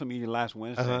City Council meeting last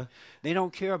Wednesday. They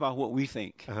don't care about what we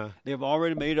think. They've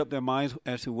already made up their minds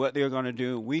as to what they're going to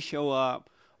do. We show up.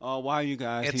 Why are you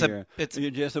guys here? You're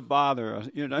just a bother.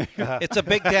 It's a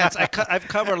big dance. I've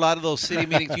covered a lot of those city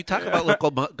meetings. You talk about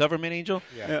local government, Angel.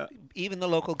 Yeah. Even the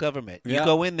local government. You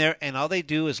go in there, and all they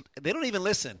do is they don't even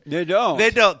listen. They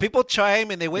don't. People chime,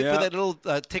 and they wait for that little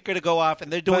ticker to go off,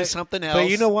 and they're doing something else. But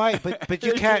you know why? But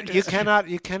you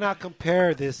cannot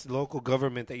compare this local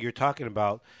government that you're talking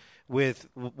about with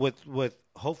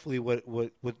hopefully what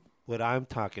I'm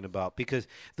talking about, because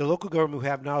the local government we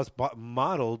have now is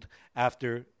modeled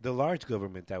after the large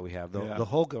government that we have, the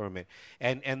whole government,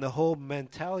 and the whole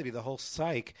mentality, the whole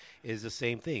psyche is the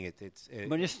same thing.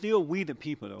 But it's still we the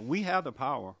people, though. We have the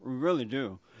power. We really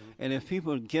do. And if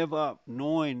people give up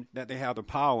knowing that they have the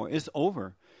power, it's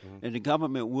over, and the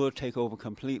government will take over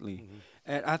completely.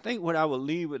 And I think what I would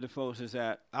leave with the folks is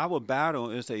that our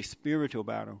battle is a spiritual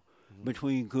battle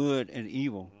between good and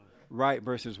evil. Right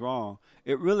versus wrong.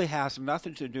 It really has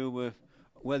nothing to do with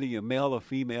whether you're male or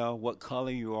female, what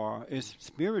color you are. It's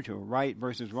spiritual, right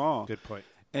versus wrong. Good point.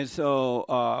 And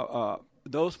so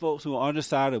those folks who are on the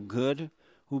side of good,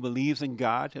 who believes in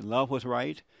God and love what's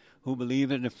right, who believe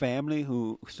in the family,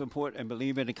 who support and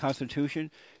believe in the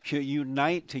Constitution, should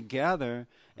unite together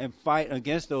and fight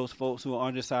against those folks who are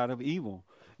on the side of evil.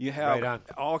 You have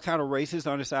all kind of races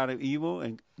on the side of evil,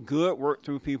 and good work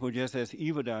through people just as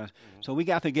evil does. So we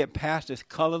got to get past this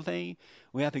color thing.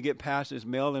 We have to get past this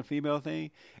male and female thing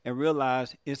and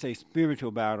realize it's a spiritual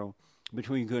battle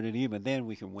between good and evil. Then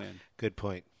we can win. Good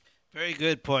point. Very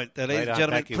good point. Ladies and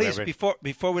gentlemen, please,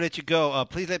 before we let you go,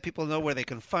 please let people know where they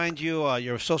can find you,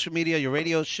 your social media, your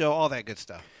radio show, all that good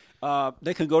stuff.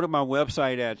 They can go to my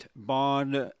website at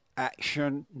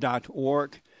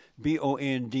bondaction.org,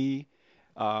 BOND.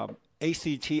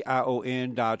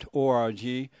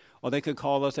 ACTION.org, or they could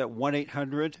call us at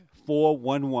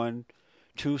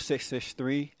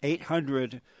 1-800-411-2663,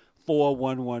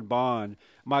 800-411-BOND.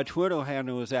 My Twitter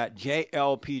handle is at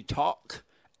JLP Talk,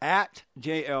 at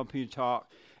JLP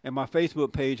Talk, and my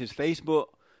Facebook page is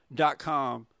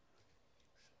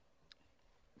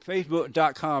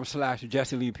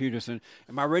Facebook.com/Jesse Lee Peterson.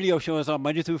 And my radio show is on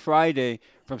Monday through Friday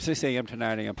from 6 a.m. to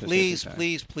 9 a.m. Please.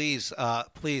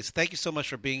 Thank you so much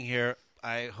for being here.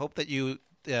 I hope that we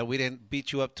didn't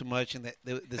beat you up too much and that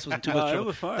this wasn't too much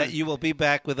trouble. That you will be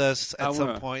back with us at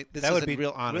some point. This is a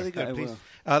real honor. Really good. Please.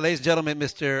 Ladies and gentlemen,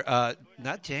 Mr.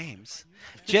 Not James,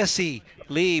 Jesse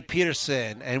Lee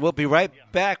Peterson. And we'll be right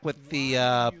back with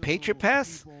the Patriot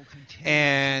Pass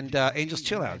and Angels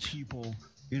Chill Lounge.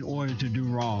 In order to do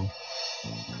wrong.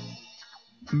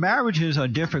 Marriages are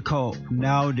difficult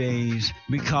nowadays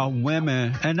because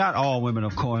women, and not all women,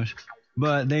 of course,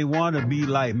 but they want to be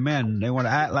like men. They want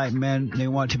to act like men. They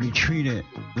want to be treated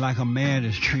like a man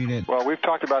is treated. Well, we've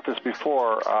talked about this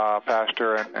before,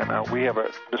 Pastor, and we have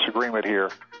a disagreement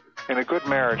here. In a good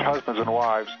marriage, husbands and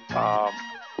wives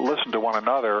listen to one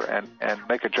another and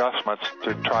make adjustments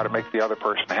to try to make the other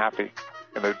person happy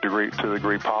to the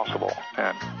degree possible.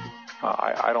 And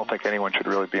I don't think anyone should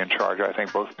really be in charge. I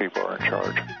think both people are in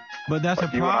charge. But that's a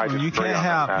problem. You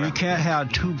can't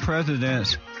have two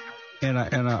presidents in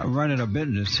a running a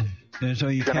business. And so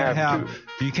you can't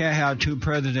have two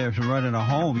presidents running a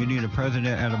home. You need a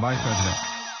president and a vice president.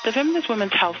 The Feminist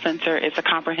Women's Health Center is a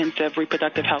comprehensive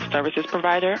reproductive health services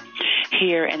provider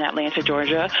here in Atlanta,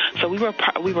 Georgia. So we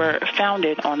were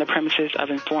founded on the premises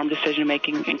of informed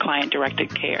decision-making and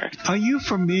client-directed care. Are you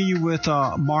familiar with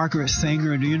Margaret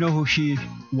Sanger? Do you know who she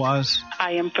was?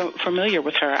 I am familiar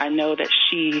with her. I know that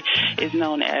she is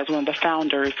known as one of the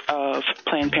founders of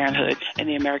Planned Parenthood and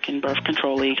the American Birth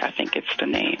Control League. I think it's the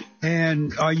name.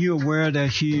 And are you aware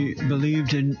that she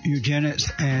believed in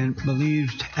eugenics and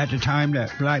believed at the time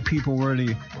that black people were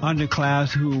the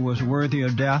underclass who was worthy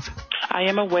of death? I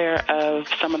am aware of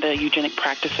some of the eugenic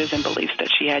practices and beliefs that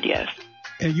she had, yes.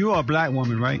 And you are a black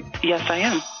woman, right? Yes, I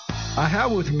am. I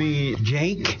have with me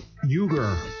Cenk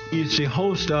Uygur. He's the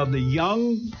host of the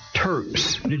Young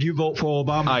Turks. Did you vote for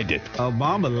Obama? I did.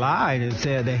 Obama lied and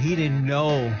said that he didn't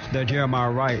know that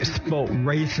Jeremiah Wright spoke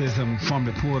racism from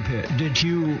the pulpit. Did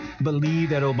you believe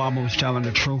that Obama was telling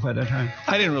the truth at that time?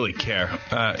 I didn't really care.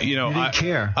 You didn't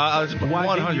care? I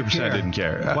 100% didn't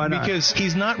care. Why not? Because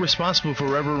he's not responsible for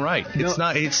Reverend Wright. It's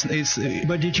not. It's.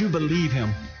 But did you believe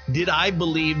him? Did I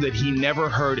believe that he never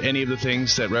heard any of the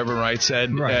things that Reverend Wright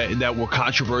said that were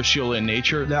controversial in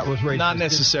nature? That was racist. Not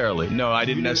necessarily. No, I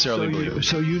didn't necessarily believe it.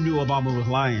 So you knew Obama was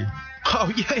lying?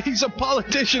 Oh, yeah, he's a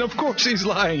politician. Of course he's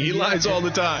lying. He lies all the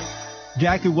time.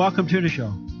 Jackie, welcome to the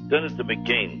show. Senator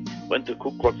McCain went to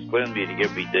Ku Klux Klan meeting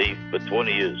every day for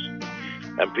 20 years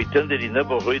and pretended he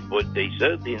never heard what they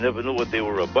said. He never knew what they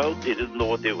were about. He didn't know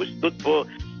what they were stood for.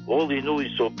 All he knew,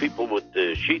 he saw people with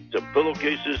sheets and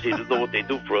pillowcases. He didn't know what they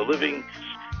do for a living.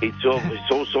 He saw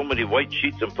so many white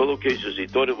sheets and pillowcases, he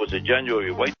thought it was a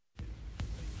January white.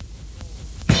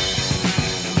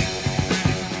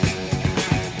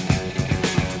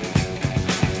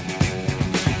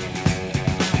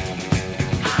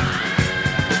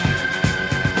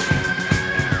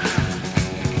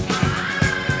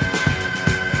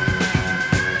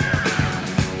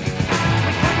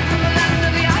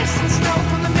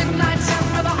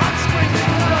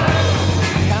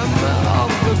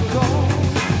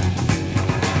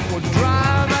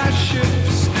 Drive our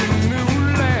ships to new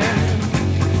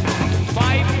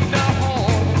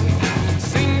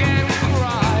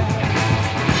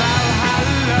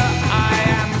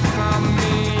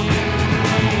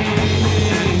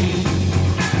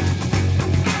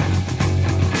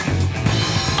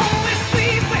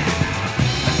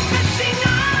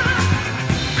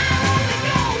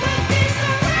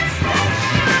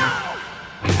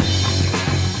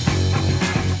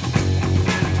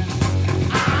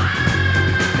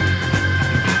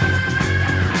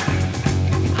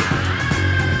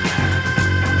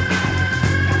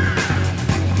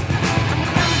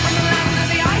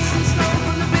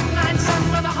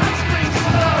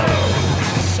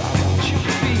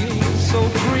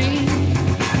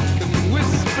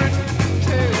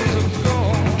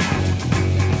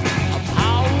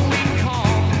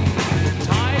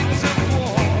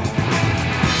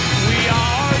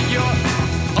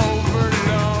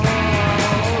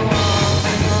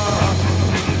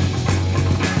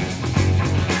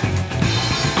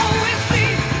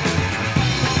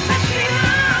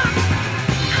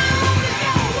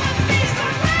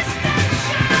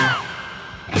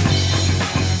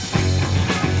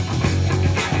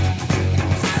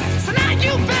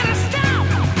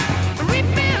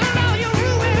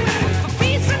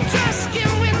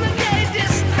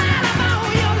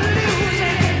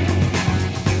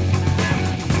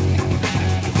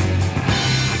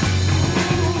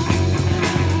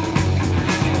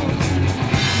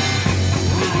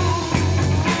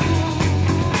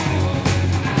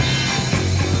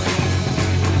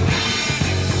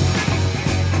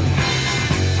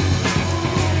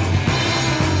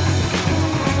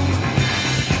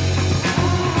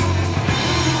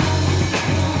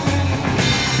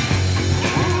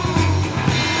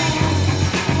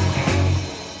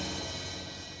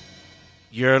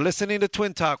You're listening to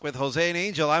Twin Talk with Jose and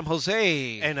Angel. I'm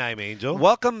Jose. And I'm Angel.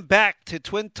 Welcome back to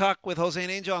Twin Talk with Jose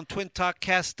and Angel on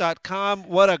twintalkcast.com.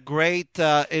 What a great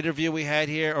interview we had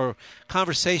here, or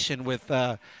conversation with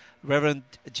Reverend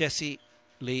Jesse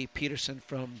Lee Peterson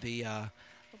from the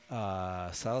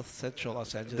South Central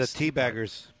Los Angeles. The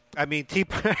Teabaggers. I mean,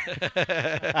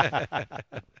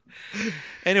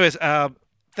 Anyways,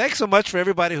 thanks so much for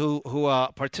everybody who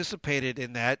participated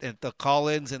in that, and the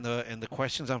call-ins and the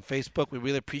questions on Facebook. We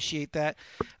really appreciate that.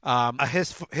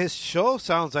 His show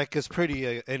sounds like it's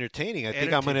pretty entertaining. I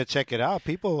think I'm going to check it out.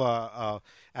 People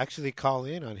actually call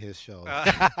in on his show.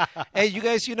 Hey, you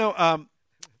guys, what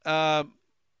was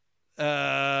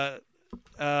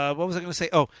I going to say?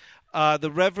 Oh,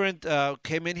 the Reverend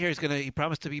came in here. He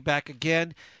promised to be back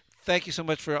again. Thank you so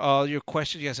much for all your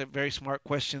questions. You guys have very smart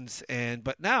questions.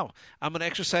 But now I'm going to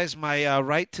exercise my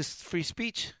right to free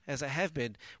speech, as I have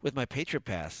been, with my Patriot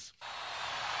Pass.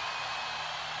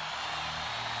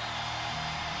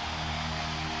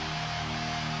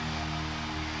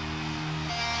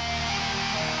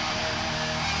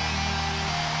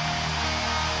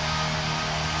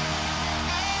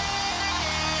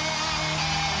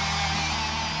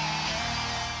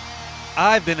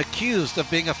 I've been accused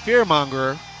of being a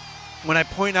fearmonger when I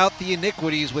point out the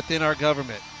iniquities within our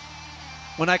government,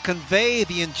 when I convey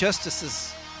the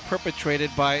injustices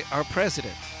perpetrated by our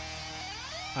president.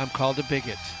 I'm called a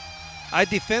bigot. I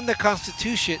defend the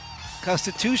Constitution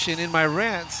in my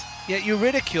rants, yet you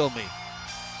ridicule me.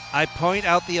 I point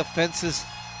out the offenses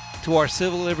to our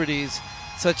civil liberties,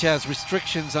 such as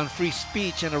restrictions on free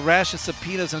speech and a rash of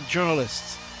subpoenas on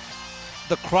journalists.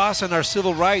 The cross on our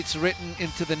civil rights written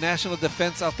into the National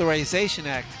Defense Authorization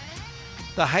Act,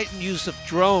 the heightened use of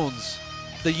drones,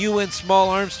 the UN Small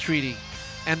Arms Treaty,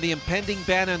 and the impending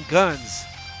ban on guns,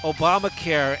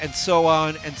 Obamacare, and so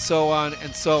on, and so on,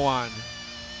 and so on.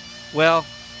 Well,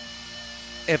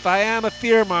 if I am a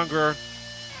fearmonger,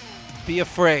 be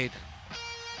afraid.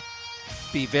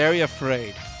 Be very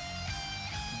afraid.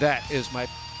 That is my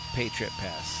Patriot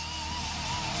Pass.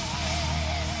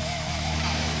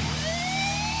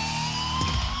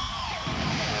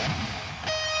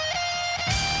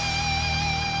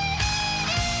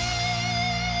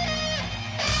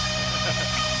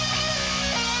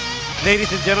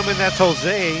 Ladies and gentlemen, that's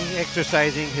Jose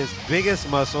exercising his biggest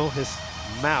muscle, his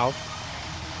mouth,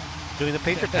 doing the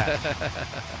Patriot Pass.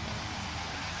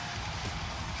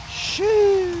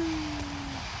 Shoo!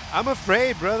 I'm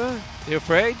afraid, brother. You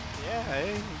afraid? Yeah,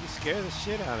 hey, you scare the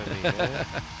shit out of me, man.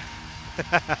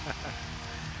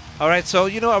 All right, so, are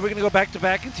we going to go back to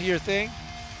back into your thing?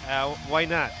 Why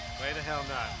not? Why the hell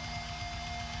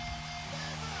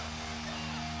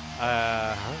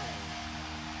not?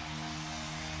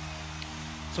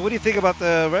 So what do you think about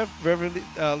the Reverend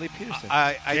Lee Peterson?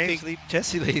 I think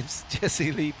Jesse Lee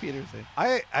Peterson.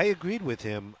 I agreed with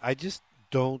him. I just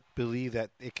don't believe that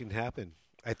it can happen.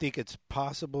 I think it's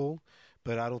possible,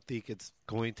 but I don't think it's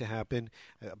going to happen.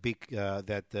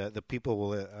 That the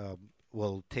people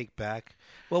will take back.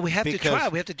 Well, we have to try.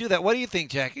 We have to do that. What do you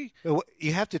think, Jackie?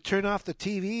 You have to turn off the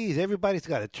TVs. Everybody's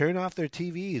got to turn off their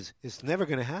TVs. It's never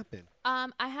going to happen.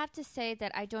 I have to say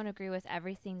that I don't agree with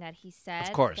everything that he said.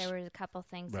 Of course. There were a couple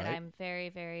things that I'm very,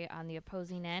 very on the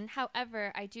opposing end.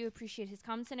 However, I do appreciate his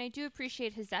comments, and I do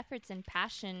appreciate his efforts and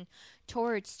passion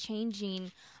towards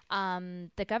changing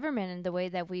the government and the way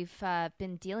that we've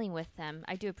been dealing with them.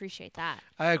 I do appreciate that.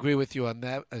 I agree with you on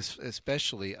that,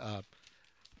 especially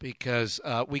because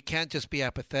we can't just be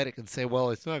apathetic and say, well,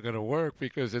 it's not going to work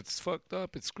because it's fucked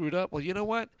up, it's screwed up. Well, you know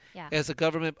what? Yeah. As a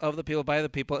government of the people, by the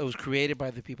people, it was created by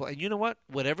the people. And you know what?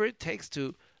 Whatever it takes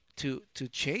to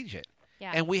change it.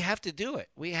 Yeah. And we have to do it.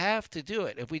 We have to do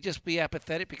it. If we just be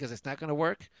apathetic because it's not going to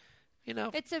work,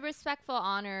 It's a respectful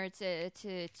honor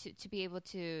to be able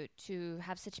to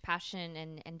have such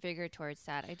passion and vigor towards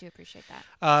that. I do appreciate that.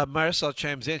 Marisol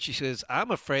chimes in. She says,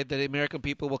 I'm afraid that the American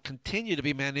people will continue to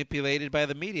be manipulated by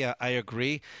the media. I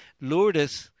agree.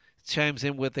 Lourdes chimes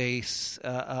in with a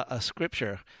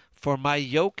scripture. For my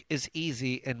yoke is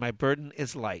easy and my burden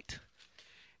is light.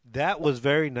 That was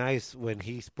very nice when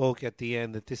he spoke at the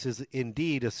end that this is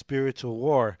indeed a spiritual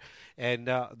war, and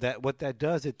that what that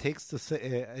does, it takes us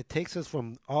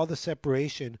from all the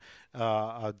separation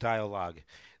dialogue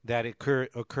that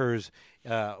occurs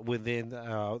within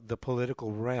the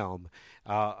political realm.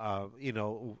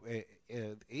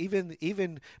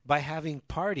 Even by having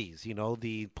parties,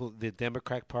 the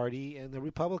Democratic Party and the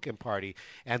Republican Party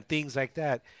and things like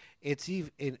that. It's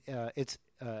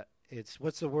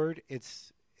what's the word?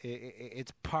 It's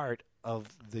part of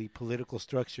the political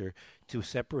structure to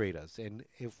separate us, and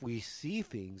if we see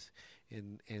things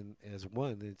in as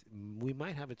one, we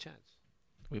might have a chance.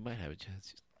 We might have a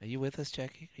chance. Are you with us,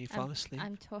 Jackie? Are you falling asleep?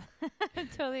 I'm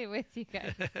totally with you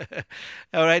guys.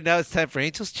 All right, now it's time for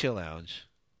Angel's Chill Lounge.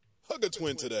 Hug a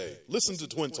twin today. Listen to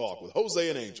Twin Talk with Jose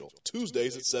and Angel,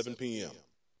 Tuesdays at 7 p.m.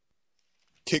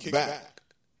 Kick back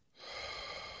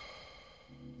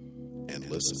and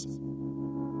listen.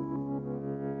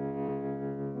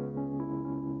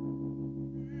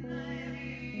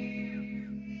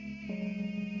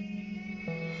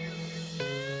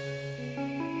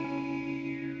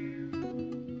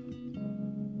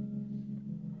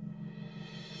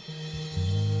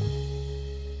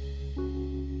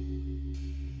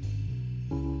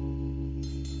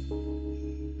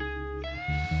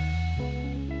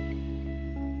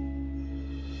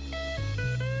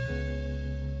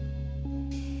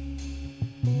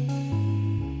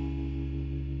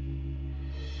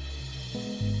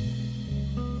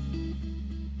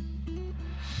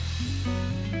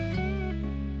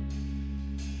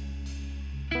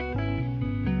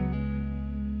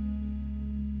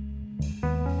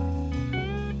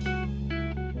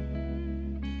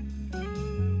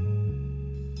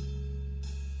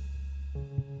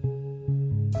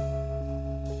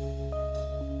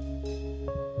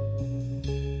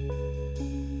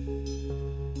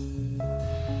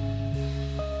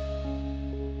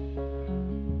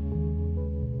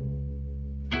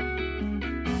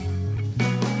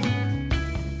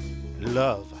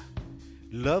 Love.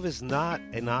 Love is not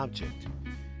an object.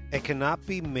 It cannot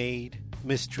be made,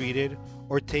 mistreated,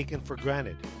 or taken for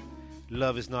granted.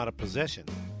 Love is not a possession.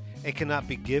 It cannot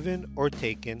be given or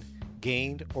taken,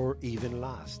 gained, or even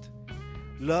lost.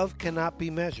 Love cannot be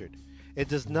measured. It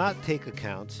does not take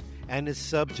accounts and is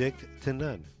subject to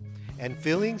none. And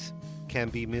feelings can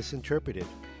be misinterpreted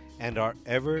and are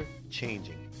ever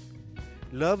changing.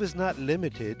 Love is not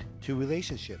limited to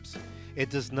relationships. It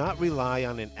does not rely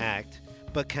on an act,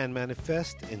 but can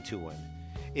manifest into one.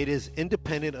 It is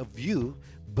independent of you,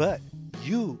 but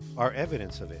you are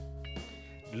evidence of it.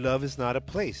 Love is not a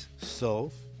place, so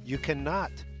you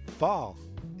cannot fall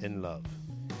in love.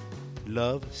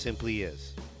 Love simply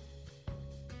is.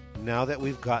 Now that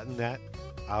we've gotten that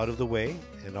out of the way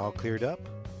and all cleared up,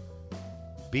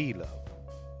 be love.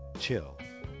 Chill.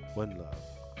 One love.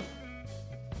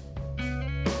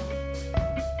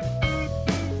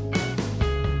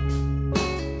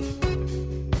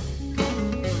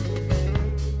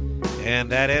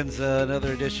 And that ends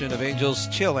another edition of Angel's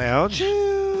Chill Lounge.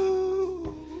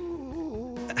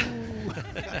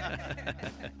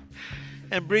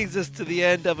 And brings us to the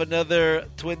end of another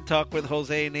Twin Talk with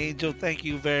Jose and Angel. Thank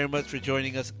you very much for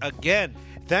joining us again.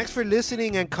 Thanks for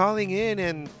listening and calling in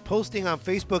and posting on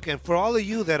Facebook. And for all of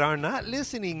you that are not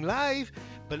listening live,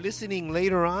 but listening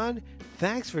later on,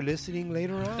 thanks for listening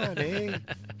later on, eh?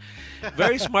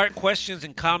 Very smart questions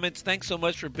and comments. Thanks so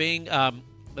much for being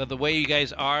the way you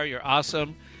guys are. You're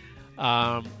awesome.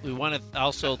 We want to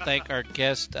also thank our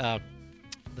guest,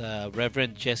 the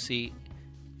Reverend Jesse.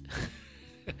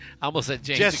 I almost said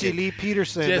James. Jesse Lee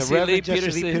Peterson, Jesse the Reverend Lee Jesse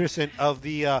Peterson. Lee Peterson of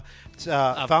the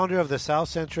founder of the South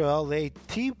Central LA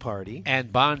Tea Party.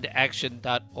 And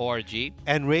bondaction.org.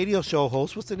 And radio show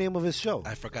host. What's the name of his show?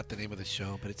 I forgot the name of the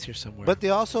show, but it's here somewhere. But they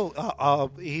also,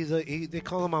 they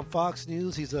call him on Fox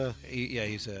News. He's a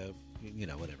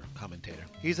whatever, commentator.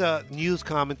 He's a news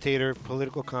commentator,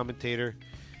 political commentator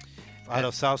out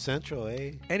of South Central,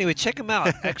 eh? Anyway, check him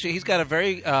out. Actually, he's got a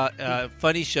very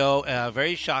funny show,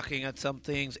 very shocking at some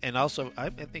things, and also I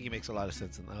think he makes a lot of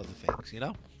sense in other things, you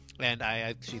know? And I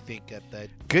actually think that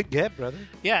good get, brother.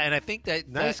 Yeah, and I think that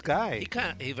nice guy.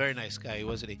 He very nice guy,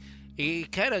 wasn't he? He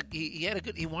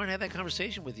wanted to have that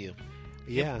conversation with you.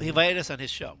 Yeah, he invited us on his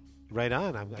show. Right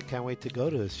on. I can't wait to go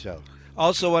to his show.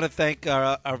 Also want to thank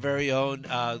our very own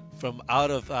from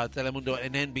out of Telemundo,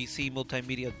 an NBC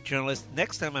multimedia journalist.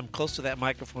 Next time I'm close to that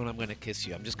microphone, I'm going to kiss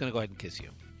you. I'm just going to go ahead and kiss you.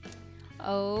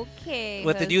 Okay.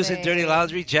 With the news and dirty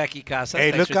laundry, Jackie Casas.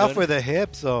 Hey, look out for the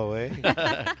hips, though, eh?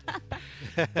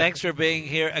 Thanks for being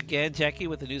here again, Jackie,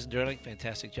 with the news and dirty.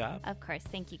 Fantastic job. Of course.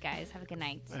 Thank you, guys. Have a good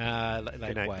night.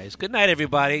 Likewise. Good night,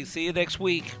 everybody. See you next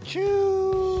week.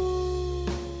 Choo.